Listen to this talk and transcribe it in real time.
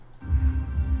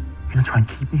You're gonna try and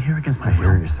keep me here against my will? I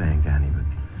hear what you're saying, Danny, but...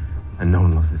 And no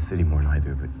one loves this city more than I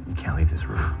do, but you can't leave this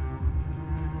room.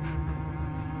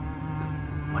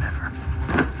 Whatever.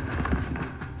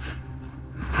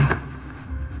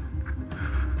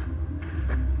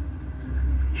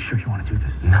 You sure you want to do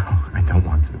this? No, I don't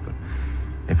want to, but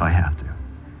if I have to.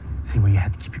 Say where you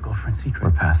had to keep your girlfriend secret.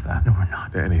 We're past that. No, we're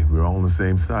not. Danny, we're all on the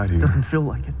same side here. Doesn't feel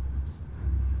like it.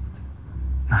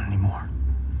 Not anymore.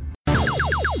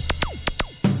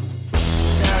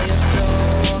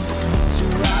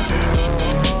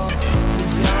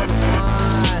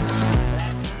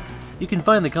 You can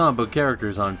find the comic book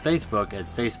characters on Facebook at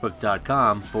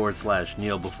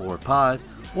facebook.com/KneelBeforePod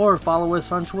or follow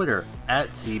us on Twitter at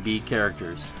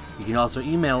CBCharacters. You can also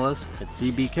email us at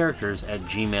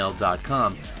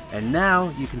cbcharacters@gmail.com. And now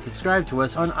you can subscribe to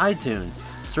us on iTunes.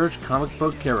 Search Comic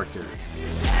Book Characters.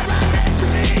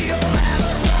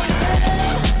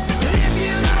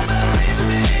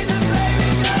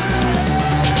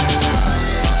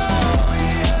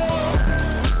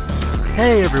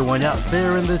 Hey everyone out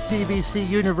there in the CBC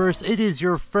universe, it is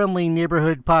your friendly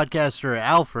neighborhood podcaster,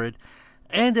 Alfred.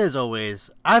 And as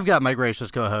always, I've got my gracious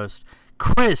co-host,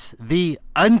 Chris, the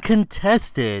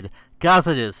uncontested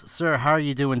Gasadis. Sir, how are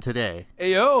you doing today?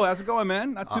 Hey, yo, how's it going,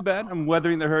 man? Not too bad. I'm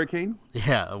weathering the hurricane.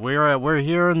 Yeah, we're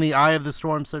here in the eye of the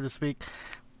storm, so to speak.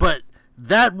 But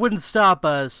that wouldn't stop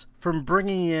us from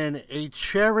bringing in a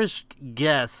cherished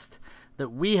guest that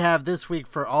we have this week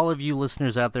for all of you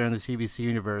listeners out there in the CBC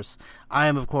universe. I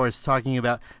am, of course, talking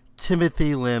about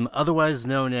Timothy Lim, otherwise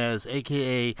known as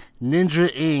AKA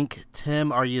Ninja Inc.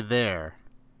 Tim, are you there?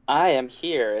 I am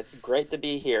here. It's great to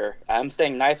be here. I'm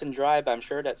staying nice and dry, but I'm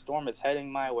sure that storm is heading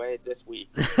my way this week.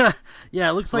 Yeah,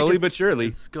 it looks Slowly like but surely.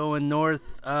 It's going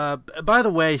north. By the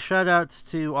way, shout outs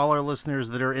to all our listeners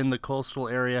that are in the coastal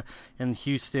area in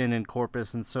Houston and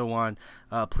Corpus and so on.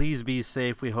 Please be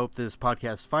safe. We hope this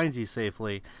podcast finds you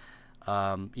safely.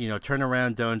 Turn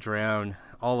around, don't drown,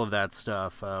 all of that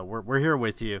stuff. We're here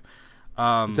with you.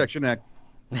 Protect your neck.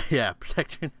 Yeah,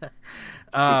 protect your neck.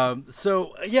 We're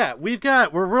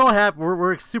real happy.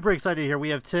 We're super excited here. We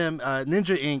have Tim,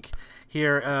 Ninja Inc.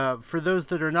 here. For those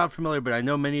that are not familiar, but I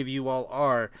know many of you all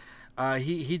are,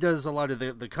 he does a lot of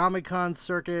the Comic-Con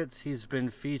circuits. He's been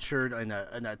featured in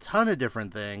a ton of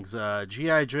different things.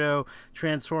 G.I. Joe,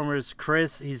 Transformers,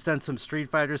 Chris. He's done some Street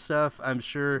Fighter stuff. I'm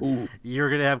sure you're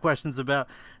going to have questions about.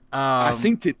 I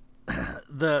synced it.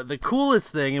 The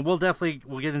coolest thing, and we'll get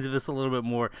into this a little bit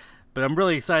more, but I'm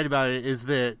really excited about it, is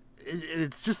that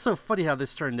it's just so funny how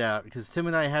this turned out, because Tim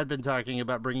and I had been talking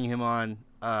about bringing him on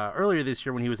earlier this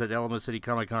year when he was at Alamo City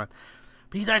Comic-Con.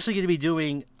 But he's actually going to be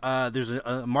doing,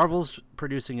 Marvel's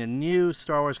producing a new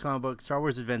Star Wars comic book, Star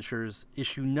Wars Adventures.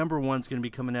 Issue number 1 is going to be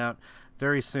coming out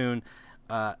very soon.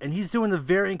 And he's doing the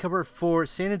variant cover for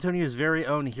San Antonio's very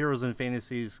own Heroes and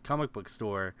Fantasies comic book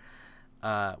store,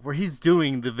 where he's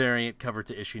doing the variant cover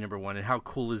to issue number 1. And how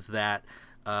cool is that?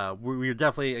 We're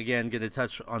definitely, again, going to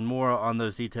touch on more on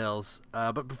those details.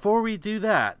 But before we do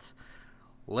that,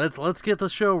 let's get the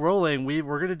show rolling. We're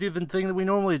going to do the thing that we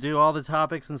normally do, all the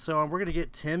topics and so on. We're going to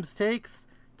get Tim's Takes.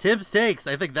 Tim's Takes.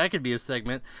 I think that could be a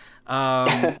segment.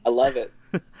 I love it.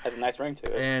 Has a nice ring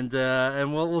to it. And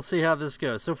we'll see how this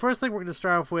goes. So first thing we're going to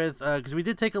start off with, because we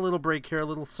did take a little break here, a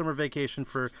little summer vacation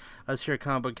for us here at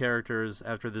Comic Book Characters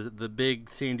after the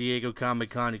big San Diego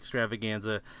Comic-Con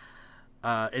extravaganza.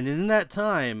 And in that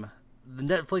time,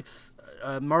 the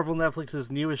Marvel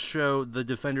Netflix's newest show, The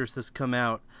Defenders, has come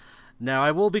out. Now,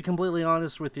 I will be completely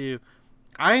honest with you.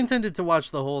 I intended to watch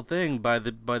the whole thing by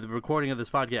the recording of this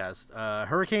podcast.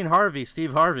 Hurricane Harvey,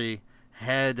 Steve Harvey,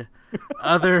 had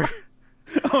other...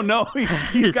 Oh, no.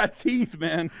 He's got teeth,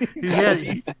 man.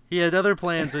 He had other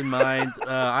plans in mind.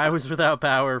 I was without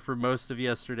power for most of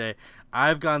yesterday.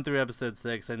 I've gone through episode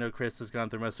 6. I know Chris has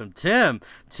gone through most of them.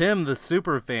 Tim, the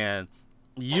super fan,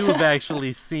 you have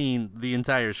actually seen the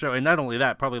entire show. And not only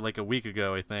that, probably like a week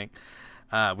ago, I think.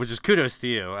 Which is kudos to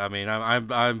you. I mean,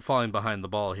 I'm falling behind the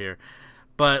ball here,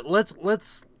 but let's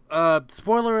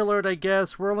spoiler alert. I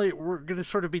guess we're going to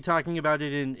sort of be talking about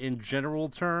it in general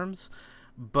terms,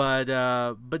 but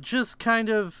just kind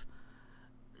of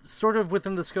sort of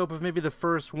within the scope of maybe the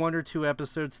first 1 or 2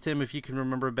 episodes. Tim, if you can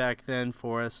remember back then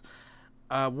for us,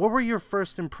 what were your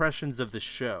first impressions of the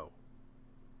show?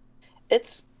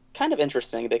 It's kind of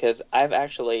interesting because I've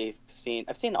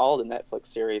seen all the Netflix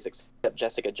series except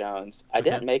Jessica Jones. I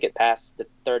didn't make it past the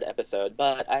 3rd episode,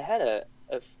 but I had a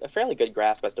fairly good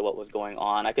grasp as to what was going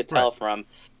on. I could tell from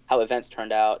how events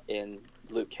turned out in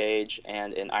Luke Cage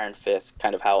and in Iron Fist,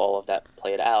 kind of how all of that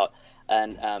played out.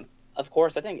 And of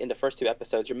course, I think in the first 2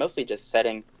 episodes, you're mostly just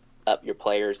setting up your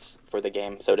players for the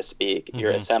game, so to speak. Mm-hmm.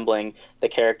 You're assembling the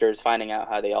characters, finding out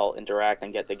how they all interact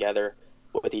and get together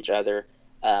with each other.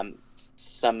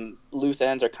 Some loose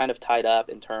ends are kind of tied up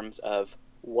in terms of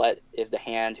what is the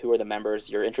hand, who are the members.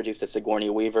 You're introduced to Sigourney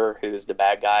Weaver, who's the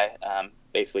bad guy.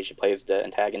 Basically, she plays the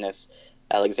antagonist,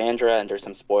 Alexandra, and there's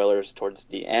some spoilers towards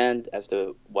the end as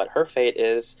to what her fate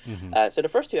is. Mm-hmm. So the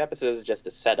first 2 episodes is just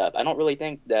a setup. I don't really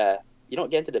think that you don't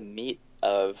get into the meat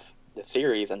of the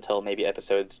series until maybe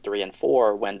episodes 3 and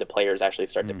 4, when the players actually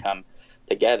start to come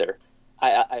together.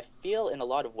 I feel in a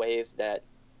lot of ways that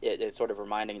it is sort of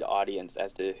reminding the audience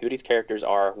as to who these characters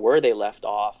are, where they left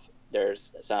off.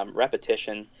 There's some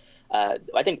repetition.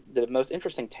 I think the most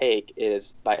interesting take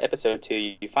is by episode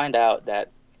 2, you find out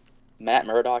that Matt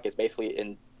Murdock is basically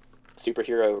in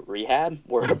superhero rehab,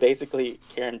 where basically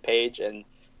Karen Page and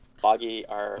Foggy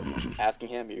are asking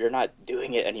him, "You're not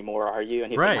doing it anymore, are you?"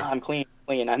 And he's like, "No, I'm clean,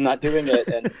 I'm not doing it."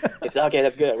 And it's okay,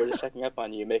 that's good. We're just checking up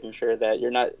on you, making sure that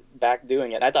you're not back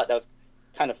doing it. I thought that was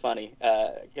kind of funny,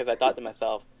 because I thought to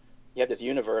myself, you have this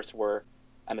universe where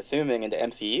I'm assuming in the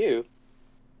MCU,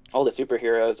 all the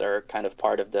superheroes are kind of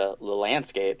part of the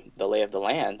landscape, the lay of the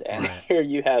land. And here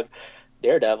you have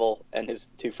Daredevil and his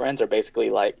 2 friends are basically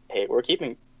like, "Hey, we're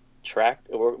keeping track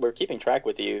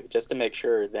with you just to make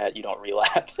sure that you don't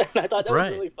relapse." And I thought that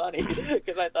was really funny,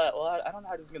 because I thought, well, I don't know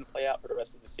how this is going to play out for the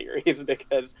rest of the series,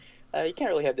 because you can't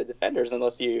really have the Defenders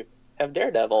unless you have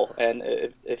Daredevil. And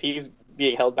if he's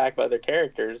being held back by other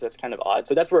characters, that's kind of odd.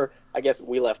 So that's where I guess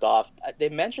we left off. They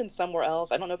mentioned somewhere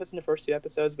else, I don't know if it's in the first 2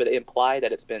 episodes, but it implied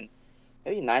that it's been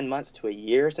maybe 9 months to a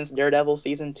year since Daredevil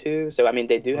season 2. So I mean,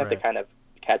 they do have to kind of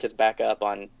catch us back up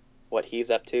on what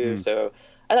he's up to. So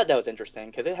I thought that was interesting,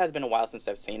 because it has been a while since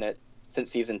I've seen it,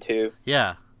 since season 2.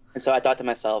 Yeah. And so I thought to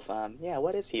myself,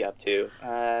 what is he up to?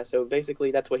 So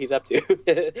basically, that's what he's up to.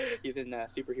 He's in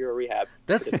superhero rehab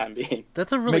for the time being.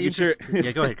 That's a really interesting...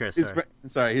 Yeah, go ahead, Chris.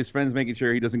 His friend's making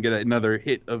sure he doesn't get another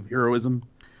hit of heroism.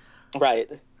 Right.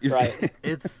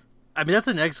 I mean, that's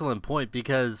an excellent point,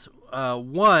 because,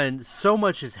 one, so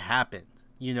much has happened,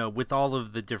 with all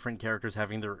of the different characters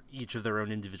having each of their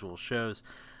own individual shows.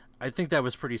 I think that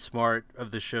was pretty smart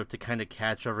of the show to kind of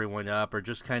catch everyone up, or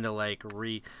just kind of like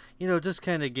just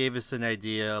kind of gave us an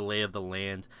idea, a lay of the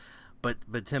land.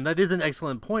 But Tim, that is an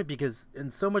excellent point, because in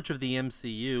so much of the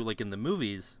MCU, like in the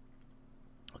movies,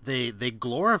 they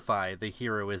glorify the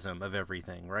heroism of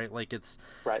everything, right? Like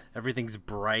everything's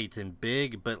bright and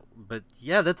big, but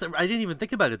yeah, I didn't even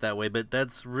think about it that way, but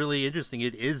that's really interesting.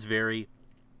 It is very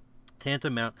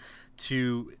tantamount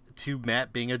to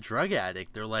Matt being a drug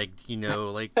addict. They're like, they're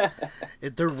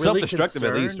really self-destructive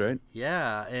concerned. At least, right?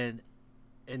 Yeah, and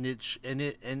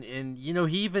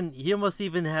he almost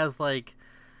even has like,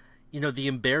 the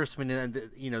embarrassment, and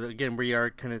again, we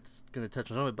are kind of going to touch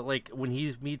on it, but like when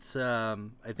he meets I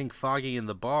think Foggy in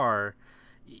the bar,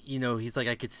 he's like,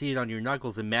 "I could see it on your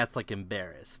knuckles," and Matt's like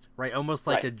embarrassed, right? Almost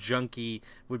like a junkie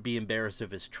would be embarrassed of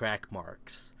his track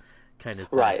marks, kind of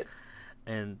thing. Right.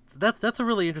 And that's a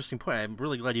really interesting point. I'm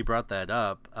really glad you brought that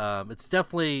up. It's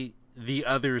definitely the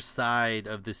other side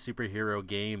of the superhero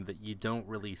game that you don't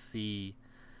really see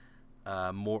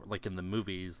more like in the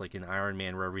movies, like in Iron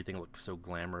Man, where everything looks so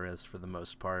glamorous for the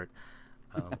most part.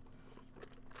 And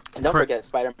don't forget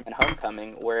Spider-Man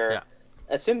Homecoming, where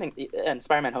and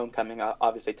Spider-Man Homecoming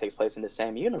obviously takes place in the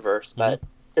same universe, but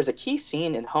there's a key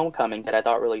scene in Homecoming that I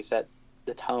thought really set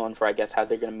the tone for, I guess, how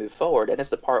they're going to move forward. And it's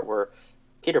the part where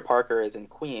Peter Parker is in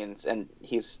Queens, and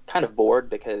he's kind of bored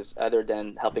because other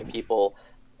than helping people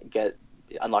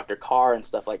unlock their car and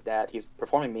stuff like that, he's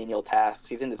performing menial tasks.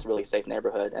 He's in this really safe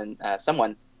neighborhood, and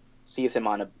someone sees him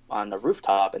on a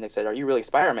rooftop, and they said, "Are you really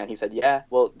Spider-Man?" He said, "Yeah."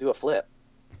 "Well, do a flip."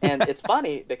 And it's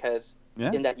funny because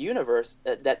in that universe,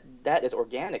 that is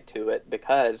organic to it,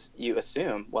 because you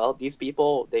assume, well, these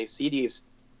people, they see these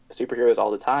superheroes all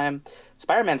the time.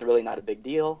 Spider-Man's really not a big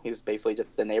deal. He's basically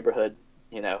just the neighborhood,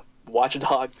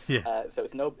 watchdog. So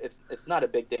it's not a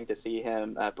big thing to see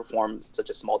him perform such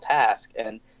a small task,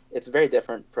 and it's very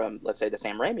different from, let's say, the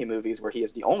Sam Raimi movies, where he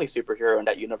is the only superhero in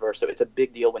that universe. So it's a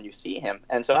big deal when you see him.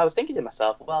 And so I was thinking to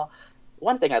myself, well,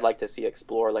 one thing I'd like to see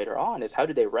explore later on is how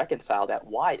do they reconcile that?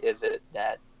 Why is it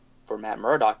that for Matt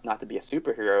Murdock not to be a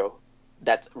superhero,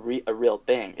 that's a real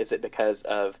thing? Is it because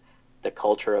of the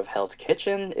culture of Hell's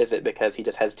Kitchen? Is it because he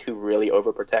just has 2 really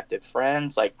overprotective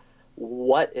friends? Like,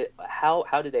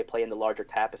 how do they play in the larger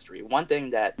tapestry? One thing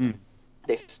that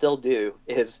they still do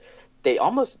is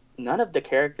none of the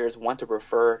characters want to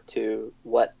refer to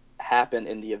what happened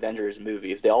in the Avengers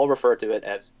movies. They all refer to it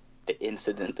as the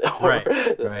incident or Right.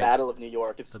 the Right. Battle of New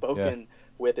York. It's spoken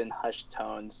with in hushed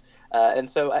tones, and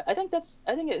so I think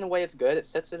in a way it's good. It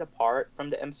sets it apart from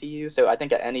the MCU. So I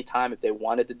think at any time if they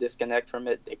wanted to disconnect from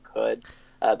it, they could.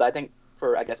 But I think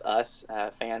for I guess us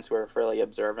fans who are fairly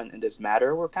observant in this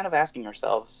matter, we're kind of asking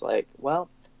ourselves like, well,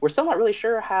 we're still not really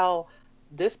sure how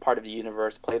this part of the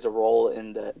universe plays a role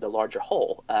in the larger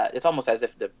whole. It's almost as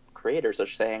if the creators are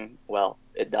saying, well,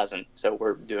 it doesn't, so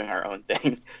we're doing our own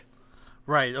thing.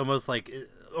 Right, almost like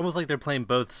they're playing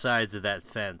both sides of that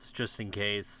fence, just in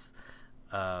case,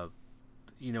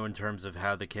 in terms of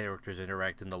how the characters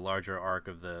interact in the larger arc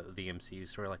of the MCU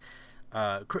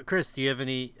storyline. Chris, do you have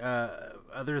any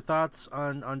other thoughts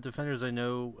on Defenders? I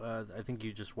know, I think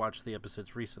you just watched the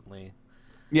episodes recently.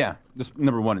 Yeah, just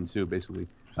number 1 and 2, basically.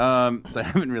 So I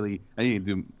haven't really. I need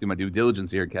to do my due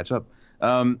diligence here and catch up.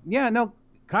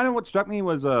 Kind of what struck me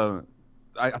was I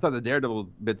thought the Daredevil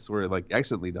bits were like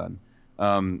excellently done.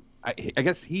 I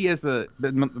guess he has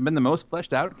been the most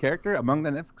fleshed out character among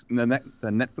the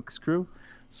Netflix crew.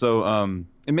 So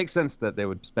it makes sense that they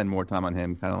would spend more time on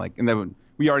him, kind of like, and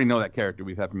we already know that character.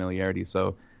 We've had familiarity.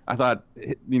 So I thought,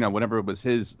 whenever it was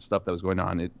his stuff that was going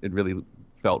on, it really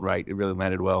felt right. It really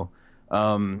landed well.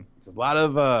 There's a lot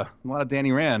of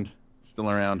Danny Rand still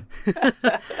around.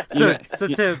 So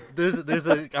Tim, there's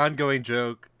an ongoing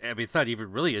joke. I mean, it's not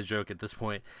even really a joke at this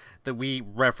point that we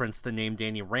reference the name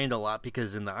Danny Rand a lot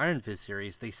because in the Iron Fist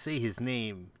series they say his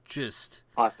name just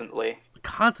Constantly,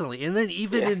 and then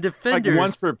even in Defenders, like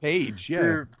once per page.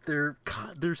 Yeah,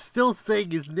 they're still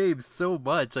saying his name so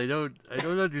much. I don't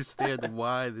understand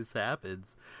why this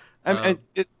happens. And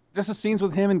just the scenes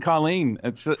with him and Colleen.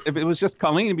 If it was just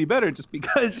Colleen, it'd be better. Just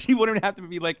because she wouldn't have to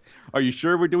be like, "Are you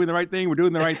sure we're doing the right thing? We're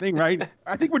doing the right thing, right?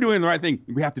 I think we're doing the right thing.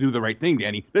 We have to do the right thing,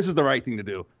 Danny. This is the right thing to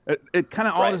do." It kind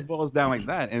of all just boils down like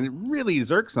that, and it really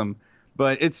is irksome.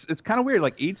 But it's kind of weird.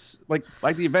 Like each like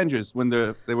the Avengers when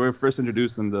they were first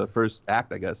introduced in the first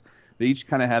act, I guess they each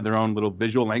kind of had their own little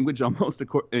visual language, almost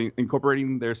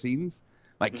incorporating their scenes.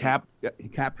 Like Cap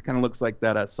kind of looks like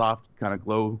that soft kind of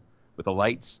glow with the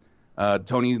lights.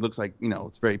 Tony looks like,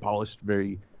 it's very polished,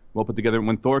 very well put together.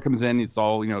 When Thor comes in, it's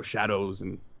all, shadows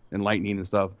and lightning and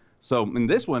stuff. So in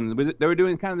this one, they were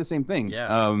doing kind of the same thing.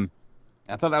 Yeah.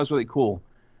 I thought that was really cool.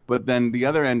 But then the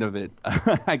other end of it,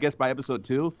 I guess by episode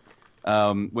 2,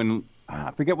 when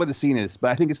I forget what the scene is, but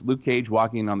I think it's Luke Cage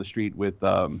walking on the street with,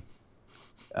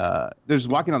 there's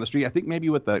walking on the street, I think maybe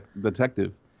with the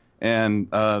detective.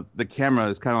 And the camera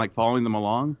is kind of like following them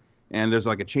along. And there's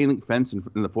like a chain link fence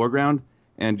in the foreground.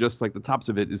 And just like the tops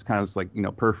of it is kind of just like,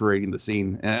 perforating the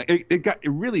scene. And it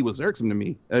really was irksome to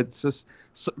me. It's just,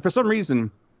 for some reason,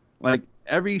 like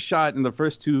every shot in the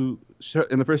first two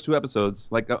episodes,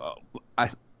 like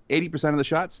 80% of the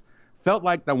shots felt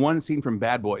like that one scene from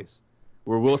Bad Boys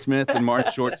where Will Smith and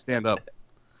Martin Short stand up.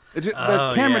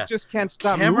 The camera just can't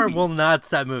stop moving. Camera will not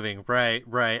stop moving. Right.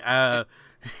 Yeah.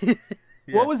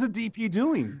 What was the DP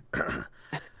doing?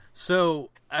 So,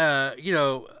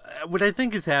 what I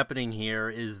think is happening here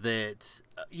is that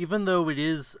even though it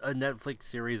is a Netflix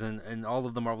series and all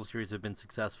of the Marvel series have been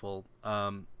successful,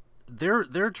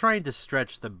 they're trying to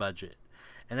stretch the budget.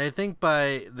 And I think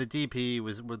by the DP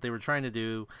was what they were trying to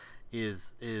do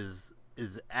is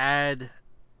add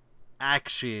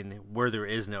action where there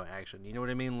is no action. You know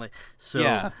what I mean? Like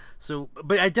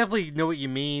but I definitely know what you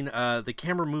mean. The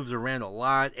camera moves around a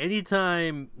lot.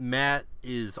 Anytime Matt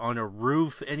is on a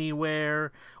roof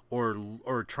anywhere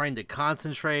or trying to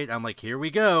concentrate, I'm like, here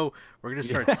we go. We're gonna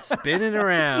start spinning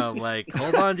around. Like,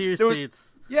 hold on to your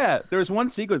seats. There was one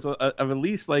sequence of at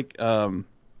least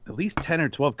 10 or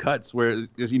 12 cuts where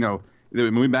there's they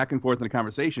were moving back and forth in a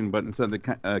conversation, but instead of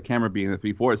the camera being the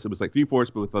 3/4, it was like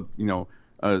 3/4, but with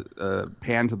a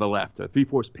pan to the left, a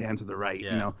 3/4 pan to the right.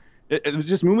 Yeah. It was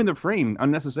just moving the frame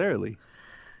unnecessarily.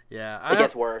 Yeah, it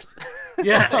gets worse.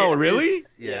 Yeah. Oh, really?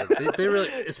 Yeah, they really,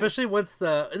 especially once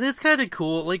and it's kind of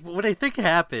cool. Like what I think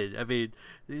happened. I mean,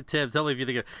 Tim, tell me if you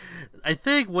think. I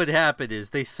think what happened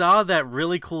is they saw that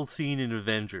really cool scene in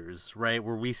Avengers, right,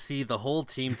 where we see the whole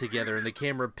team together and the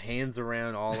camera pans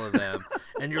around all of them,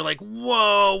 and you're like,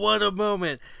 "Whoa, what a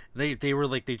moment!" They were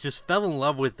like, they just fell in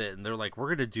love with it, and they're like,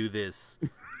 "We're gonna do this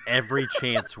every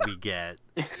chance we get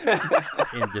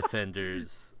in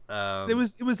Defenders." It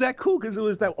was that cool because it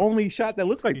was that only shot that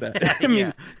looked like that. I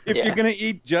mean, if you're gonna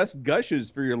eat just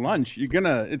Gushers for your lunch, you're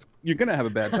gonna have a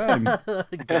bad time.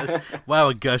 Wow,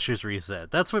 a Gushers reset.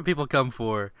 That's what people come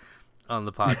for on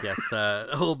the podcast.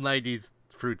 Old 90s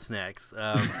fruit snacks.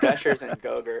 Gushers and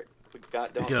Go-Gurt. Don't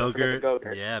forget the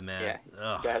Go-Gurt. Yeah, man. Yeah,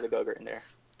 gotta have the Go-Gurt in there.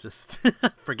 Just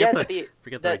forget the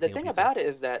the thing about it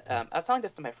is that I was telling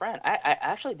this to my friend. I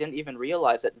actually didn't even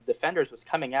realize that The Defenders was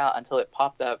coming out until it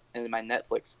popped up in my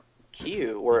Netflix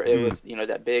queue, where it was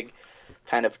that big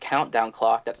kind of countdown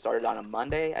clock that started on a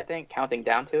Monday, I think, counting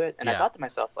down to it. And I thought to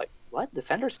myself, like, what?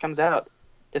 Defenders comes out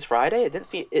this Friday? It didn't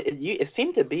seem it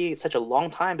seemed to be such a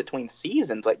long time between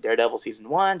seasons, like Daredevil season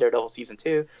 1, Daredevil season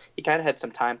 2. You kind of had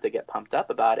some time to get pumped up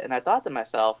about it. And I thought to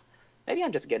myself, maybe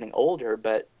I'm just getting older,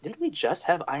 but didn't we just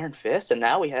have Iron Fist, and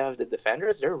now we have the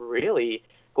Defenders? They're really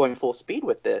going full speed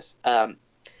with this. And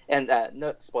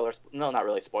no spoilers. No, not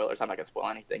really spoilers. I'm not going to spoil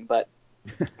anything. But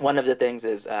one of the things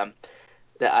is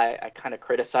that I kind of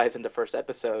criticized in the first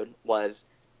episode was,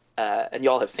 and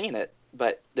y'all have seen it,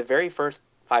 but the very first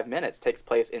 5 minutes takes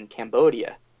place in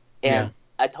Cambodia. And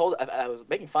I was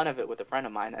making fun of it with a friend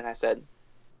of mine, and I said,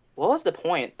 what was the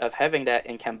point of having that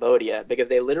in Cambodia? Because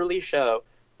they literally show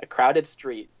a crowded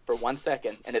street for 1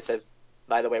 second, and it says,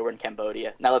 by the way, we're in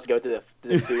Cambodia. Now let's go to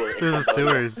the sewer. The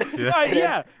sewers.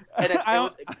 Yeah. And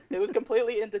it was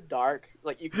completely into dark.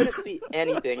 Like, you couldn't see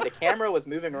anything. The camera was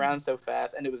moving around so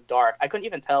fast, and it was dark. I couldn't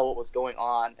even tell what was going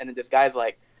on. And then this guy's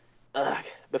like, ugh,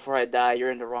 before I die,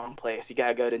 you're in the wrong place. You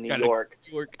gotta go to New York.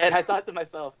 And I thought to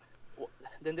myself,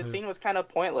 then the scene was kind of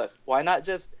pointless. Why not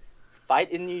just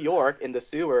fight in New York in the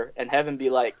sewer and have him be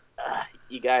like,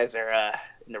 you guys are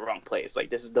in the wrong place. Like,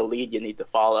 this is the lead you need to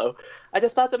follow. I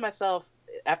just thought to myself,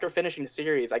 after finishing the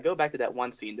series, I go back to that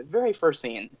one scene, the very first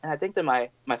scene, and I think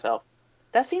to myself,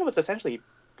 that scene was essentially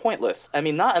pointless. I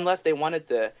mean, not unless they wanted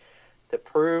to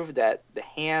prove that the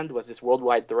Hand was this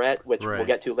worldwide threat, which we'll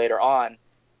get to later on.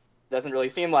 Doesn't really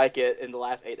seem like it in the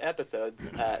last 8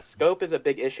 episodes. Scope is a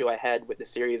big issue I had with the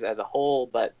series as a whole,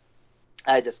 but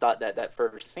I just thought that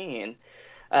first scene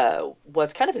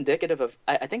was kind of indicative of,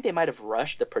 I think they might have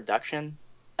rushed the production.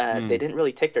 They didn't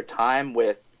really take their time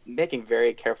with making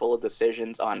very careful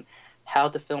decisions on how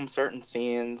to film certain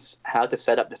scenes, how to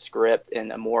set up the script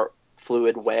in a more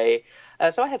fluid way.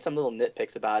 So I had some little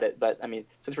nitpicks about it, but I mean,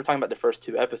 since we're talking about the first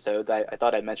 2 episodes, I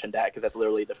thought I'd mention that because that's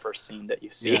literally the first scene that you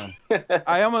see. Yeah.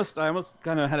 I almost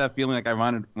kind of had a feeling like I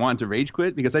wanted to rage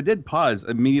quit, because I did pause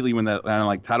immediately when that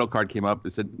title card came up.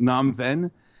 It said Nam Ven,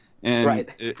 and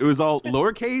it was all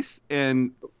lowercase,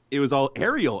 and it was all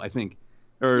Arial, I think.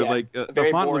 Or the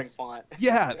very font boring was, font.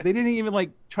 Yeah, they didn't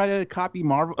even try to copy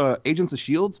Marvel Agents of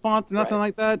S.H.I.E.L.D.'s font or nothing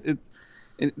like that.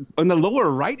 In the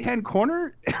lower right-hand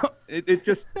corner, it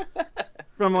just,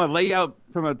 from a layout,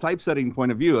 from a typesetting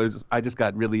point of view, I just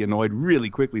got really annoyed really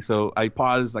quickly. So I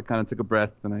paused, I kind of took a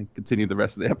breath, and I continued the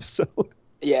rest of the episode.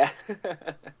 Yeah.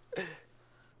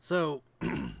 So,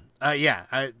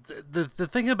 the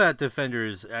thing about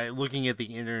Defenders, looking at the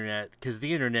internet, because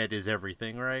the internet is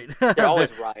everything, right? They're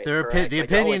always right. The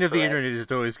opinion of the internet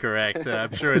is always correct.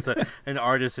 I'm sure as an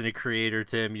artist and a creator,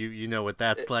 Tim, you know what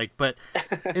that's like. But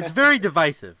it's very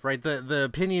divisive, right? The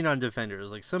opinion on Defenders.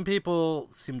 Like, some people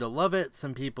seem to love it.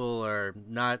 Some people are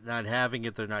not having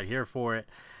it. They're not here for it.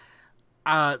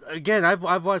 Again,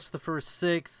 I've watched the first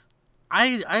 6.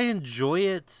 I enjoy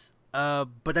it,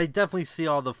 but I definitely see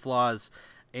all the flaws.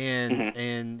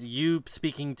 And you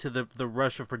speaking to the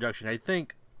rush of production, I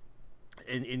think,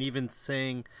 and even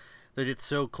saying that it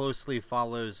so closely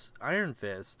follows Iron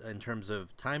Fist in terms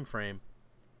of time frame,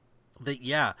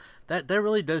 that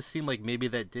really does seem like maybe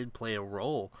that did play a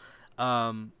role.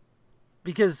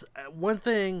 Because one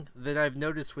thing that I've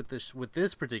noticed with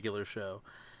this particular show,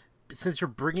 since you're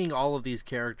bringing all of these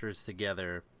characters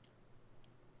together,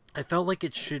 I felt like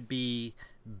it should be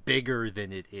bigger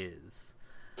than it is.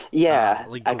 Yeah,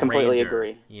 I completely grander,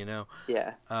 agree. You know?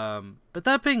 Yeah. But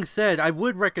that being said, I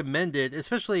would recommend it,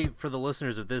 especially for the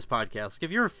listeners of this podcast. If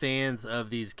you're fans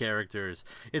of these characters,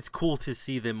 it's cool to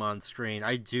see them on screen.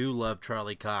 I do love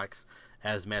Charlie Cox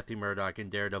as Matthew Murdock in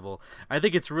Daredevil. I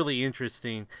think it's really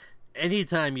interesting.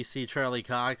 Anytime you see Charlie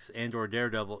Cox and or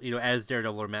Daredevil, as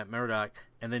Daredevil or Matt Murdock,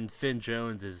 and then Finn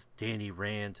Jones is Danny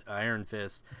Rand, Iron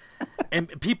Fist,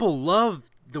 and people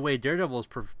love the way Daredevil is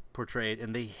portrayed,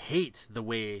 and they hate the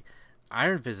way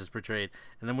Iron Fist is portrayed.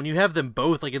 And then when you have them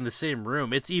both in the same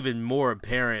room, it's even more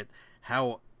apparent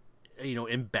how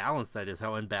imbalanced that is,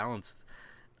 how unbalanced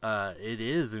it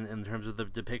is in terms of the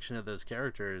depiction of those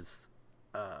characters.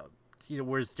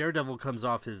 Whereas Daredevil comes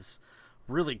off as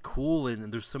really cool,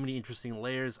 and there's so many interesting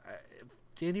layers.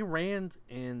 Danny Rand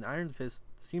in Iron Fist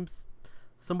seems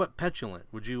somewhat petulant.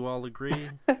 Would you all agree?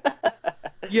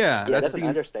 Yeah, that's an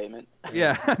understatement.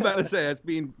 Yeah, I'm about to say that's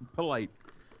being polite.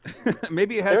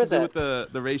 Maybe it has to do with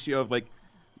the ratio of the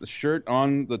shirt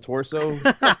on the torso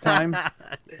time.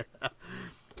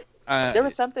 There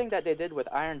was something that they did with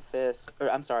Iron Fist, or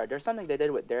I'm sorry, there's something they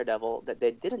did with Daredevil that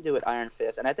they didn't do with Iron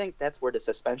Fist, and I think that's where the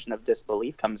suspension of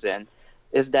disbelief comes in,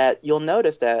 is that you'll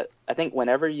notice that I think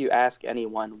whenever you ask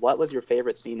anyone, what was your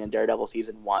favorite scene in Daredevil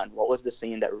Season 1, what was the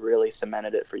scene that really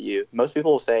cemented it for you? Most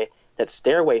people will say that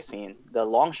stairway scene, the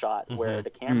long shot where the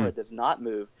camera does not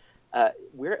move.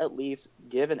 We're at least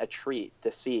given a treat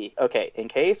to see, okay, in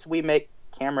case we make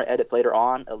camera edits later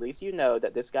on, at least you know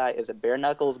that this guy is a bare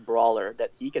knuckles brawler,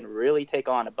 that he can really take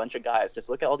on a bunch of guys. Just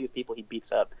look at all these people he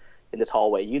beats up in this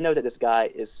hallway. You know that this guy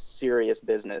is serious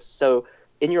business. So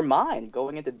in your mind,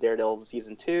 going into Daredevil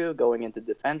Season 2, going into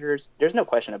Defenders, there's no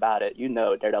question about it. You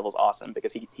know Daredevil's awesome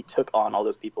because he took on all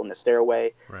those people in the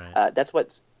stairway. Right. That's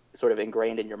what's sort of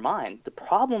ingrained in your mind. The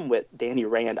problem with Danny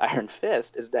Rand Iron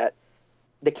Fist is that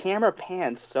the camera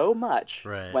pans so much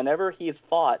whenever he's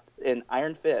fought in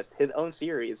Iron Fist, his own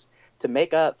series, to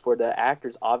make up for the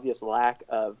actor's obvious lack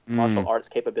of martial arts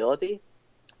capability.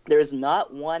 There is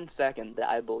not 1 second that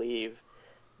I believe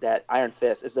that Iron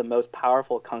Fist is the most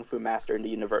powerful kung fu master in the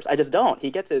universe. I just don't. He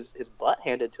gets his butt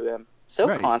handed to him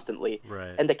so constantly,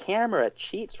 and the camera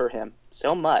cheats for him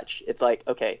so much. It's like,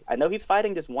 okay, I know he's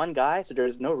fighting this one guy, so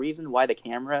there's no reason why the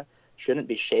camera shouldn't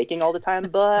be shaking all the time,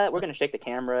 but we're going to shake the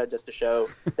camera just to show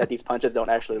that these punches don't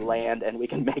actually land and we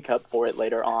can make up for it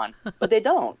later on. But they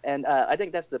don't. And I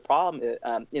think that's the problem.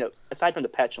 Aside from the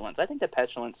petulance, I think the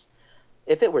petulance,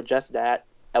 if it were just that,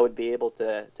 I would be able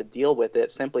to deal with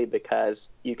it simply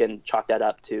because you can chalk that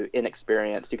up to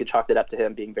inexperience. You could chalk that up to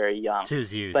him being very young. To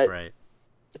his youth, but, right.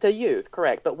 To youth,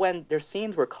 correct. But when there's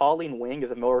scenes where Colleen Wing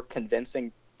is a more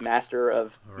convincing master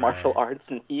of martial arts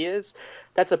than he is,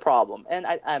 that's a problem. And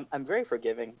I'm very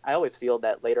forgiving. I always feel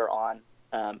that later on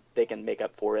they can make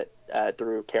up for it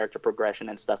through character progression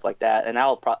and stuff like that. And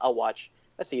I'll watch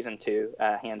a Season 2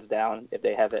 hands down if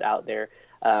they have it out there.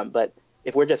 But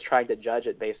if we're just trying to judge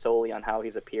it based solely on how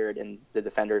he's appeared in the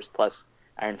Defenders plus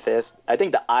Iron Fist, I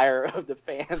think the ire of the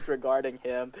fans regarding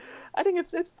him, I think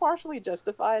it's partially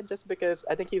justified, just because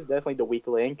I think he's definitely the weak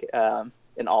link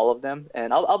in all of them,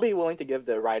 and I'll be willing to give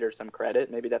the writer some credit.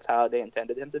 Maybe that's how they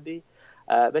intended him to be,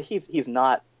 but he's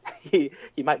not. He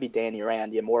might be Danny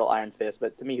Rand, the immortal Iron Fist,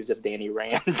 but to me he's just Danny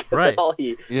Rand. That's all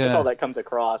that's all that comes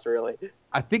across, really.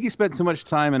 I think he spent too much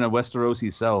time in a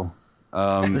Westerosi cell.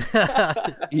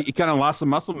 He kind of lost some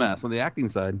muscle mass on the acting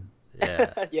side.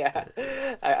 Yeah,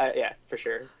 yeah, for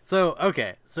sure. So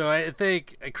I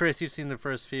think, Chris, you've seen the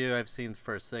first few. I've seen the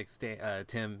first 6.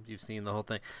 Tim, you've seen the whole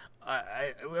thing.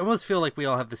 I almost feel like we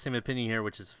all have the same opinion here,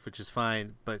 which is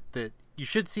fine. But that you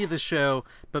should see the show,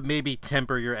 but maybe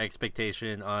temper your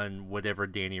expectation on whatever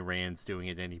Danny Rand's doing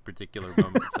at any particular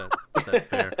moment. Is that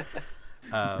fair?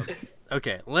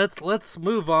 Okay, let's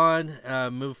move on.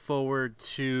 Move forward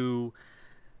to.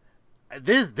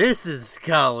 This is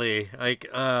Scully. Like,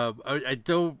 I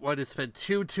don't want to spend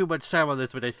too much time on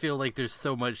this, but I feel like there's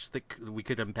so much that we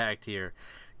could unpack here,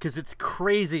 because it's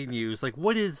crazy news. Like,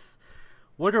 what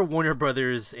are Warner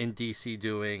Brothers and DC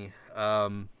doing?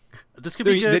 This could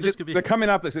be good. They're coming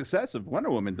off the success of Wonder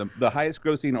Woman, the highest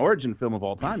grossing origin film of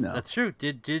all time now. That's true.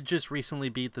 Did just recently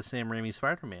beat the Sam Raimi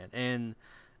Spider-Man, and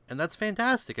that's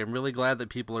fantastic. I'm really glad that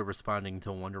people are responding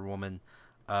to Wonder Woman.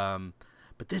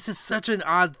 But this is such an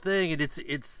odd thing, and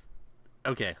it's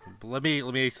okay. Let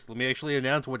me actually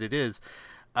announce what it is.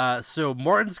 So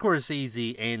Martin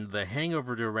Scorsese and the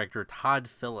Hangover director Todd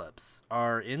Phillips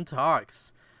are in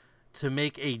talks to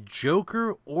make a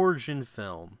Joker origin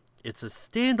film. It's a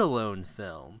standalone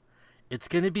film. It's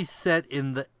going to be set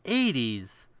in the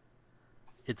 80s.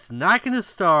 It's not going to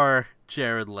star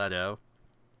Jared Leto,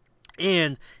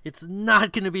 and it's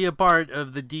not going to be a part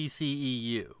of the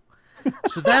DCEU.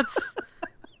 So that's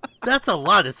a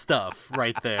lot of stuff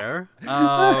right there.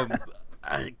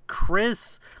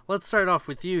 Chris, let's start off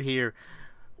with you here.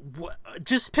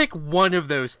 Just pick one of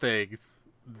those things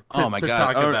to talk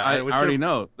about. I already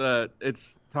know.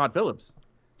 It's Todd Phillips.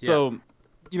 Yeah. So,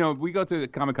 we go to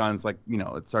Comic Cons, like,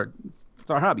 it's our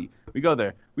hobby. We go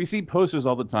there. We see posters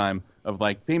all the time of,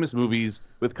 like, famous movies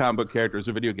with comic book characters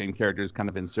or video game characters kind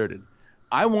of inserted.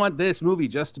 I want this movie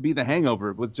just to be The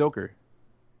Hangover with Joker.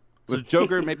 With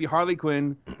Joker, maybe Harley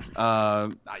Quinn,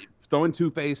 throwing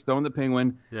Two-Face, throwing the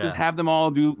Penguin. Yeah. Just have them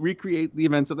all recreate the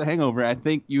events of The Hangover. I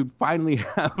think you'd finally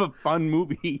have a fun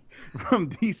movie from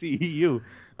DCEU.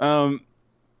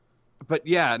 But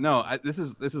yeah, no, this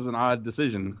is an odd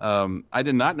decision. I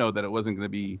did not know that it wasn't going to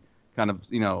be kind of,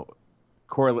 it wasn't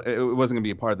going to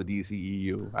be a part of the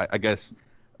DCEU. I guess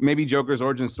maybe Joker's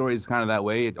origin story is kind of that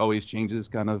way. It always changes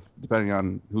kind of depending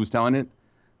on who's telling it.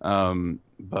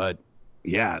 But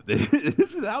yeah,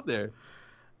 this is out there.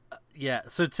 Yeah.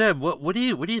 So Tim, what do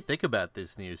you think about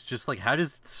this news? Just like, how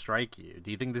does it strike you?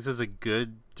 Do you think this is a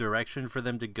good direction for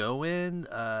them to go in?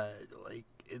 Like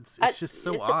it's just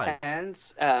so odd. It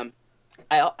depends.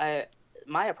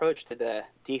 My approach to the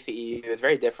DCEU is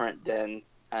very different than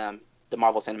the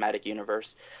Marvel Cinematic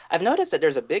Universe. I've noticed that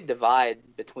there's a big divide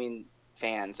between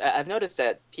fans. I've noticed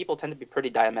that people tend to be pretty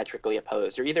diametrically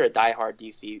opposed. You're either a diehard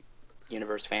DC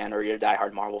Universe fan or you're a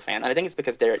diehard Marvel fan. And I think it's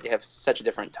because they have such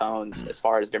different tones as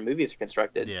far as their movies are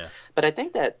constructed. Yeah. But I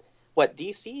think that what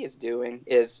DC is doing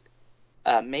is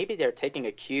maybe they're taking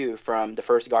a cue from the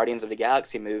first Guardians of the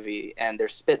Galaxy movie, and they're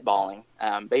spitballing.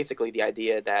 Basically the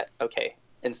idea that, okay,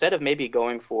 instead of maybe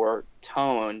going for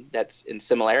tone that's in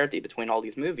similarity between all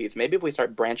these movies, maybe if we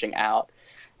start branching out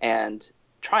and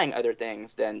trying other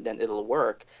things, then it'll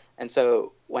work. And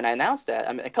so when I announced that,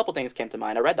 I mean, a couple things came to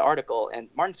mind. I read the article, and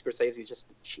Martin Scorsese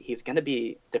he's going to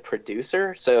be the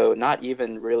producer, so not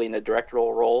even really in a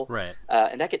directorial role. Right.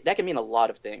 And that can mean a lot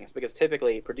of things, because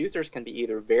typically producers can be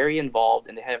either very involved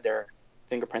and they have their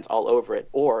fingerprints all over it,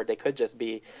 or they could just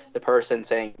be the person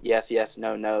saying yes, yes,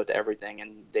 no, no to everything,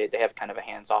 and they have kind of a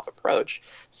hands-off approach.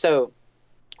 So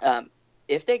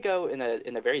if they go in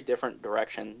a very different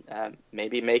direction,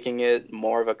 maybe making it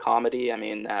more of a comedy. I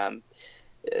mean,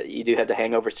 you do have the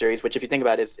Hangover series, which if you think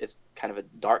about it, is kind of a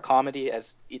dark comedy.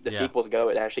 As the sequels go,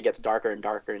 it actually gets darker and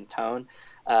darker in tone.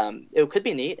 It could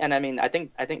be neat, and I mean, I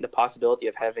think the possibility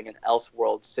of having an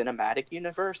Elseworld cinematic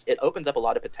universe, it opens up a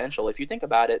lot of potential. If you think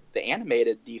about it, the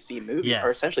animated DC movies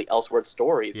are essentially Elseworld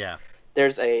stories. Yeah.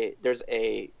 There's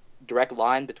a direct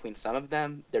line between some of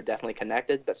them. They're definitely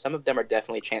connected, but some of them are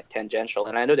definitely tangential,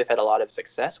 and I know they've had a lot of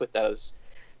success with those.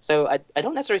 So I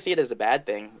don't necessarily see it as a bad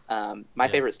thing. My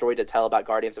favorite story to tell about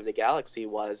Guardians of the Galaxy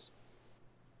was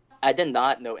I did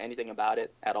not know anything about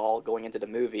it at all going into the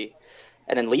movie.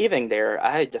 And then leaving there,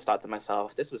 I just thought to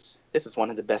myself, this is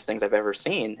one of the best things I've ever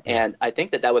seen. And I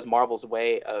think that was Marvel's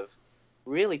way of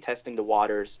really testing the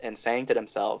waters and saying to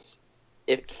themselves,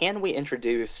 can we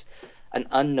introduce an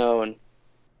unknown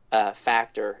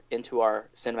factor into our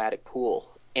cinematic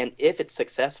pool? And if it's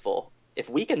successful, if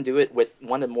we can do it with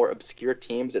one of the more obscure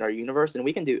teams in our universe, then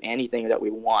we can do anything that we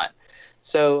want.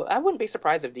 So I wouldn't be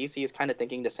surprised if DC is kind of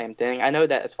thinking the same thing. I know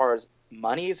that as far as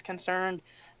money is concerned,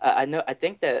 I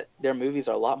think that their movies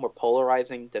are a lot more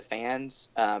polarizing to fans.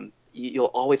 You'll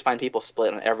always find people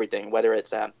split on everything, whether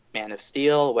it's Man of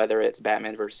Steel, whether it's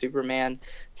Batman vs. Superman.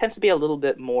 It tends to be a little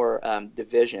bit more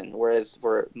division, whereas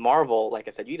for Marvel, like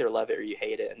I said, you either love it or you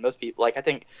hate it. And most people, like I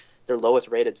think their lowest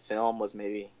rated film was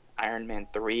maybe Iron Man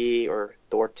 3 or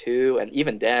Thor 2, and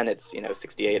even then it's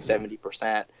 68,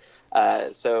 70%.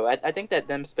 So I think that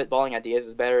them spitballing ideas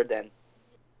is better than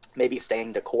maybe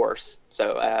staying the course.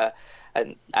 So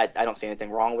and I don't see anything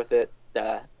wrong with it.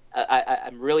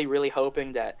 I'm really, really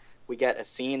hoping that we get a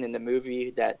scene in the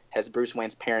movie that has Bruce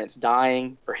Wayne's parents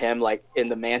dying, or him like in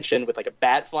the mansion with like a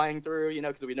bat flying through,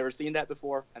 because we've never seen that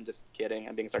before. I'm just kidding.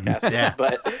 I'm being sarcastic. Yeah.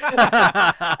 But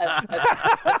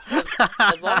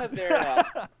as long as they're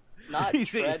not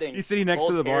treading he's sitting next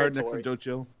to the bar next to Joe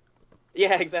Chill.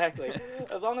 Yeah, exactly.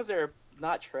 As long as they're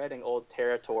not treading old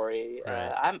territory,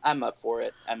 right. I'm up for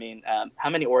it. I mean, how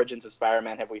many origins of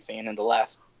Spider-Man have we seen in the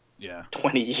last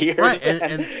 20 years? Right,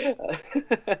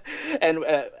 and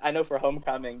I know for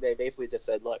Homecoming, they basically just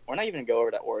said, look, we're not even going to go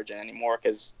over that origin anymore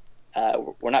because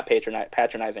we're not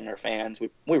patronizing our fans.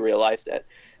 We realized that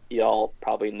y'all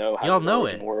probably know how the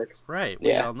origin works. Right,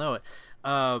 we all know it.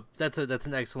 That's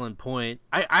an excellent point.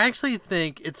 I actually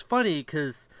think it's funny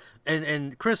because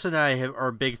and Chris and I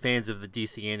are big fans of the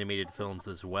DC animated films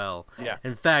as well. Yeah.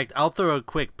 In fact, I'll throw a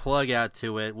quick plug out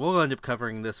to it. We'll end up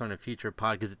covering this on a future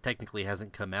pod because it technically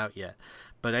hasn't come out yet.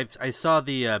 But I saw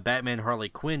the Batman Harley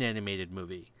Quinn animated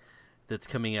movie that's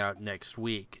coming out next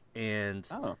week, and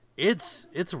it's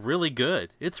really good.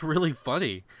 It's really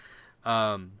funny.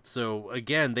 So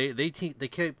again, they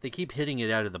keep hitting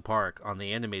it out of the park on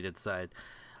the animated side.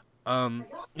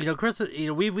 Chris,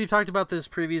 we've talked about this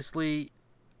previously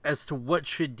as to what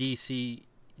should DC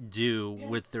do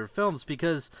with their films,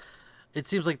 because it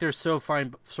seems like they're so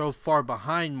far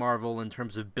behind Marvel in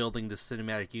terms of building the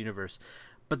cinematic universe.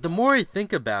 But the more I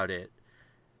think about it,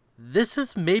 this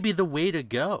is maybe the way to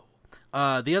go.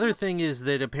 The other thing is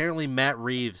that apparently Matt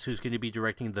Reeves, who's going to be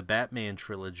directing the Batman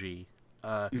trilogy,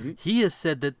 he has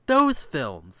said that those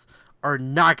films are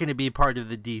not going to be part of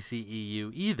the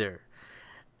DCEU either.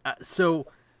 So,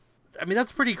 I mean,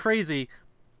 that's pretty crazy.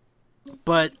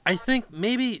 But I think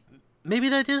maybe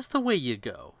that is the way you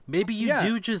go. Maybe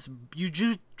you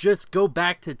just go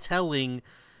back to telling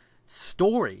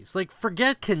stories. Like,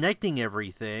 forget connecting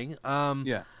everything.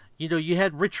 You know, you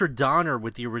had Richard Donner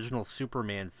with the original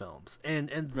Superman films,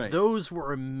 and Right. those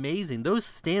were amazing. Those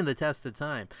stand the test of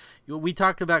time. We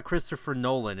talked about Christopher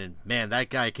Nolan, and man,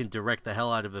 that guy can direct the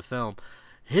hell out of a film.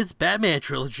 His Batman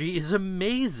trilogy is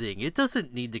amazing. It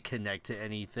doesn't need to connect to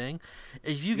anything.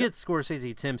 If you get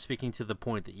Scorsese, Tim, speaking to the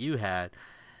point that you had,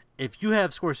 if you have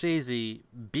Scorsese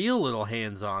be a little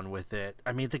hands-on with it,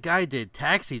 I mean, the guy did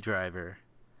Taxi Driver.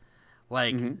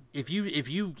 Like, if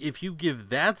you give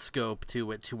that scope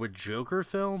to it, to a Joker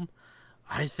film,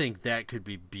 I think that could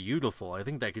be beautiful. I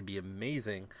think that could be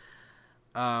amazing.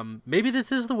 Maybe this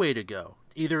is the way to go.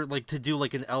 Either like to do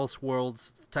like an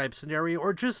Elseworlds type scenario,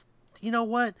 or just, you know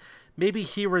what, maybe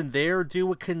here and there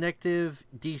do a connective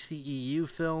DCEU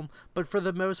film, but for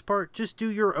the most part, just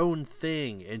do your own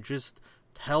thing and just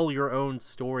tell your own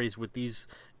stories with these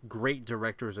great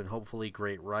directors and hopefully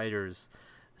great writers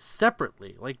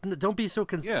separately. Like, don't be so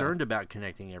concerned about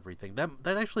connecting everything.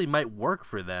 That actually might work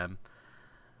for them.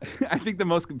 I think the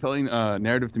most compelling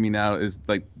narrative to me now is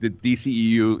like the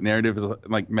DCEU narrative is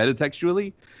like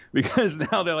metatextually, because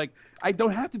now they're like, I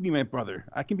don't have to be my brother.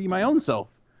 I can be my own self.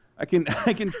 I can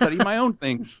study my own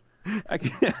things.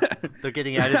 They're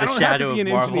getting out of the shadow of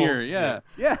Marvel. Engineer.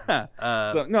 Yeah.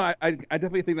 So no, I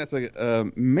definitely think that's like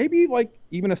maybe like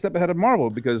even a step ahead of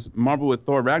Marvel, because Marvel with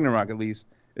Thor Ragnarok, at least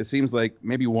it seems like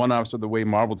maybe one-offs are the way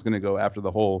Marvel's going to go after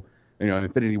the whole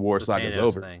Infinity War saga is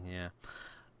over. Thing, yeah.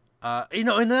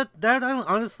 And that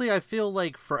honestly, I feel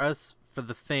like for us, for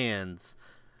the fans,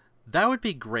 that would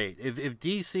be great if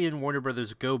DC and Warner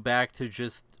Brothers go back to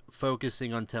just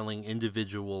focusing on telling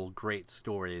individual great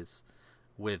stories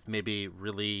with maybe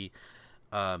really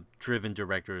driven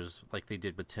directors like they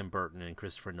did with Tim Burton and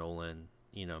Christopher Nolan.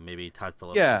 Maybe Todd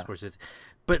Phillips and Scorsese.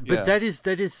 But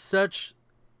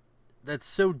that's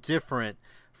so different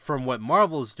from what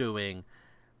Marvel's doing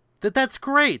that's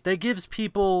great. That gives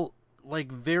people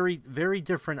like very, very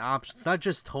different options, not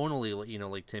just tonally,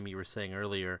 like Tim, you were saying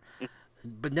earlier,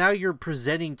 but now you're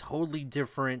presenting totally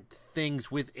different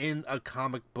things within a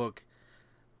comic book,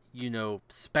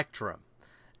 spectrum.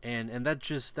 And that's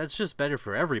just better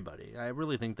for everybody. I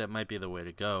really think that might be the way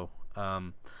to go.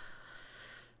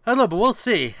 I don't know, but we'll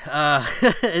see.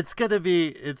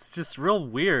 It's just real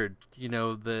weird,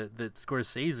 that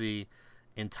Scorsese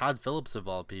and Todd Phillips of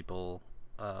all people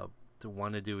to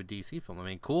want to do a DC film. I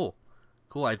mean, cool.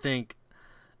 I think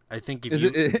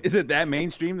is it that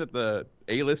mainstream that the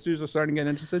A-listers are starting to get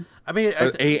interested? I mean,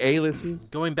 A-listers?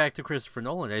 Going back to Christopher